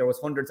force. There was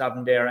hundreds of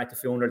them there at the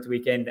funeral at the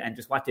weekend, and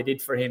just what they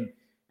did for him.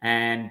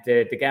 And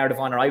the Guard of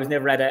Honour, I was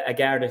never at a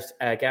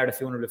Garda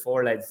funeral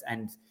before, lads,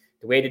 and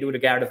the way they do the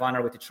Guard of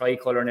Honour with the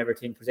tricolour and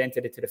everything,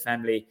 presented it to the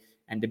family,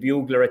 and the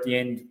bugler at the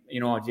end,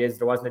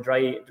 there wasn't a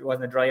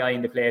dry eye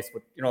in the place,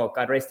 but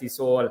God rest his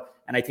soul.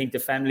 And I think the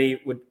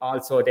family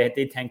they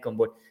did thank him.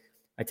 But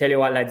I tell you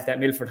what, lads, that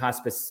Milford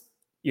Hospice,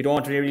 you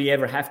don't really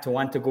ever have to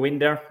want to go in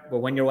there, but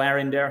when you are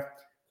in there,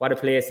 what a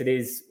place it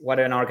is, what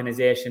an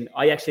organisation.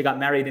 I actually got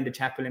married in the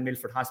chapel in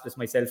Milford Hospice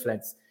myself,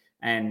 lads,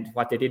 and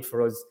what they did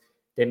for us,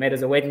 they made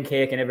us a wedding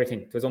cake and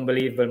everything. It was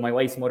unbelievable. My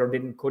wife's mother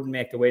couldn't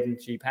make the wedding.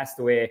 She passed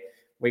away.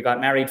 We got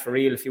married for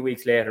real a few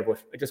weeks later,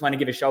 but I just want to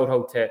give a shout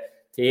out to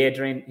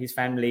Adrian, his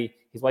family,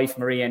 his wife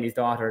Maria and his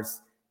daughters,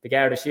 the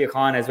Garda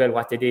Síochána as well,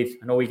 what they did.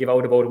 I know we give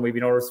out about them, we've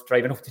been always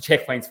driving up to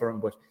checkpoints for them,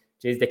 but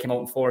geez, they came out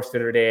in force the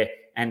other day,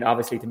 and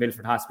obviously to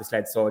Milford Hospice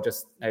lads. So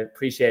I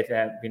appreciate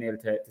being able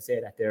to say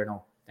that there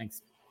now.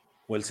 Thanks.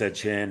 Well said,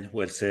 Shane.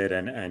 Well said.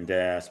 And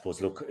I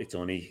suppose, look, it's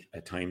only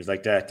at times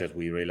like that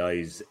we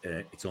realise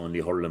it's only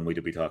hurling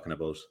we'd be talking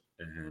about.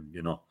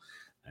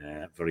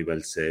 Very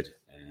well said.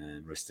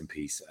 And rest in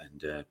peace.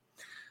 And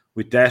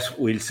with that,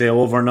 we'll say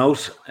over and out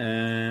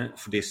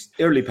for this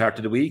early part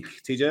of the week.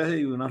 TJ,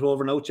 you're not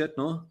over and out yet,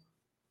 no?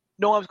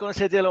 No, I was going to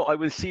say, Dalo, I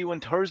will see you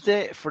on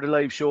Thursday for the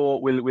live show.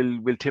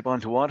 We'll tip on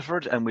to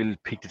Waterford and we'll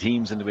pick the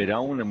teams on the way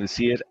down and we'll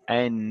see it.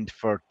 And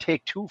for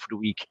take 2 for the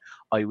week,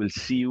 I will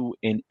see you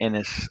in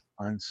Ennis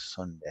on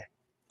Sunday.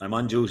 I'm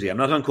on duty. I'm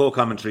not on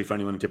co-commentary for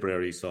anyone in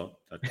Tipperary, so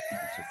that's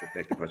just a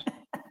big question.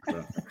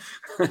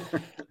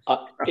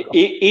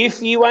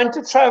 If you want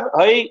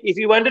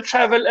to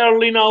travel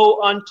early now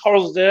on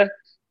Thursday,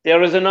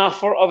 there is an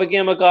offer of a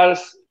game of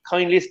golf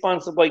kindly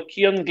sponsored by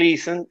Kieran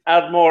Gleeson,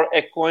 Ardmore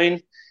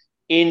Equine,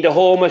 in the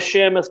home of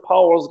Seamus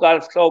Powers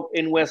Golf Club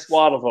in West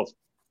Waterford.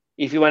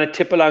 If you want to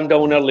tip along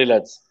down early,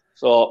 lads.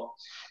 So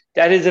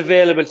that is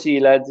available to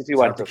you, lads, if you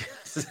want to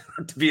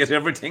be at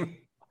everything.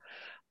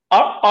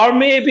 Or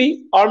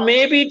maybe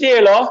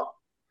Dalo,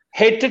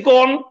 head to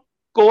Gordon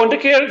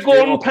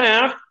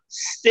Park,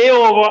 stay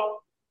over,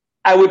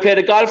 and we play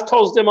the golf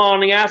Thursday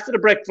morning after the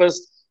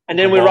breakfast, and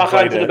then we rock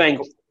on to the bank.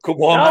 Come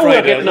on, now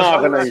Friday. We're getting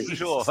organised.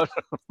 Sure.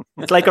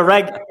 It's like a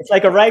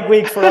rag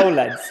week for all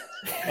lads.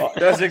 Oh,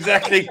 that's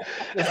exactly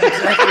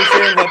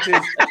saying what it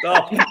is.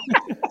 Stop.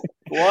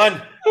 Go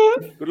on.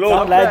 Good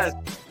luck, lads.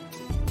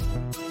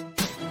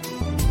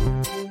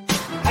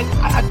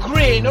 A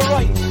grain of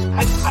rice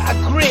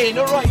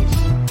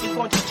is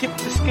going to tip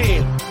the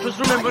scale. Just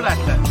remember that,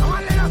 lads.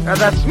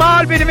 There's a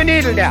small bit of a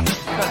needle there.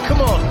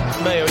 Come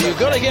on, Mayo, you've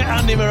got to get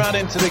Andy Moran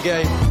into the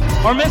game.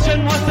 Our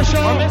mission was to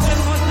show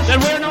that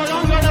we're no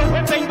longer the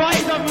whipping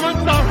boys of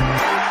Munster.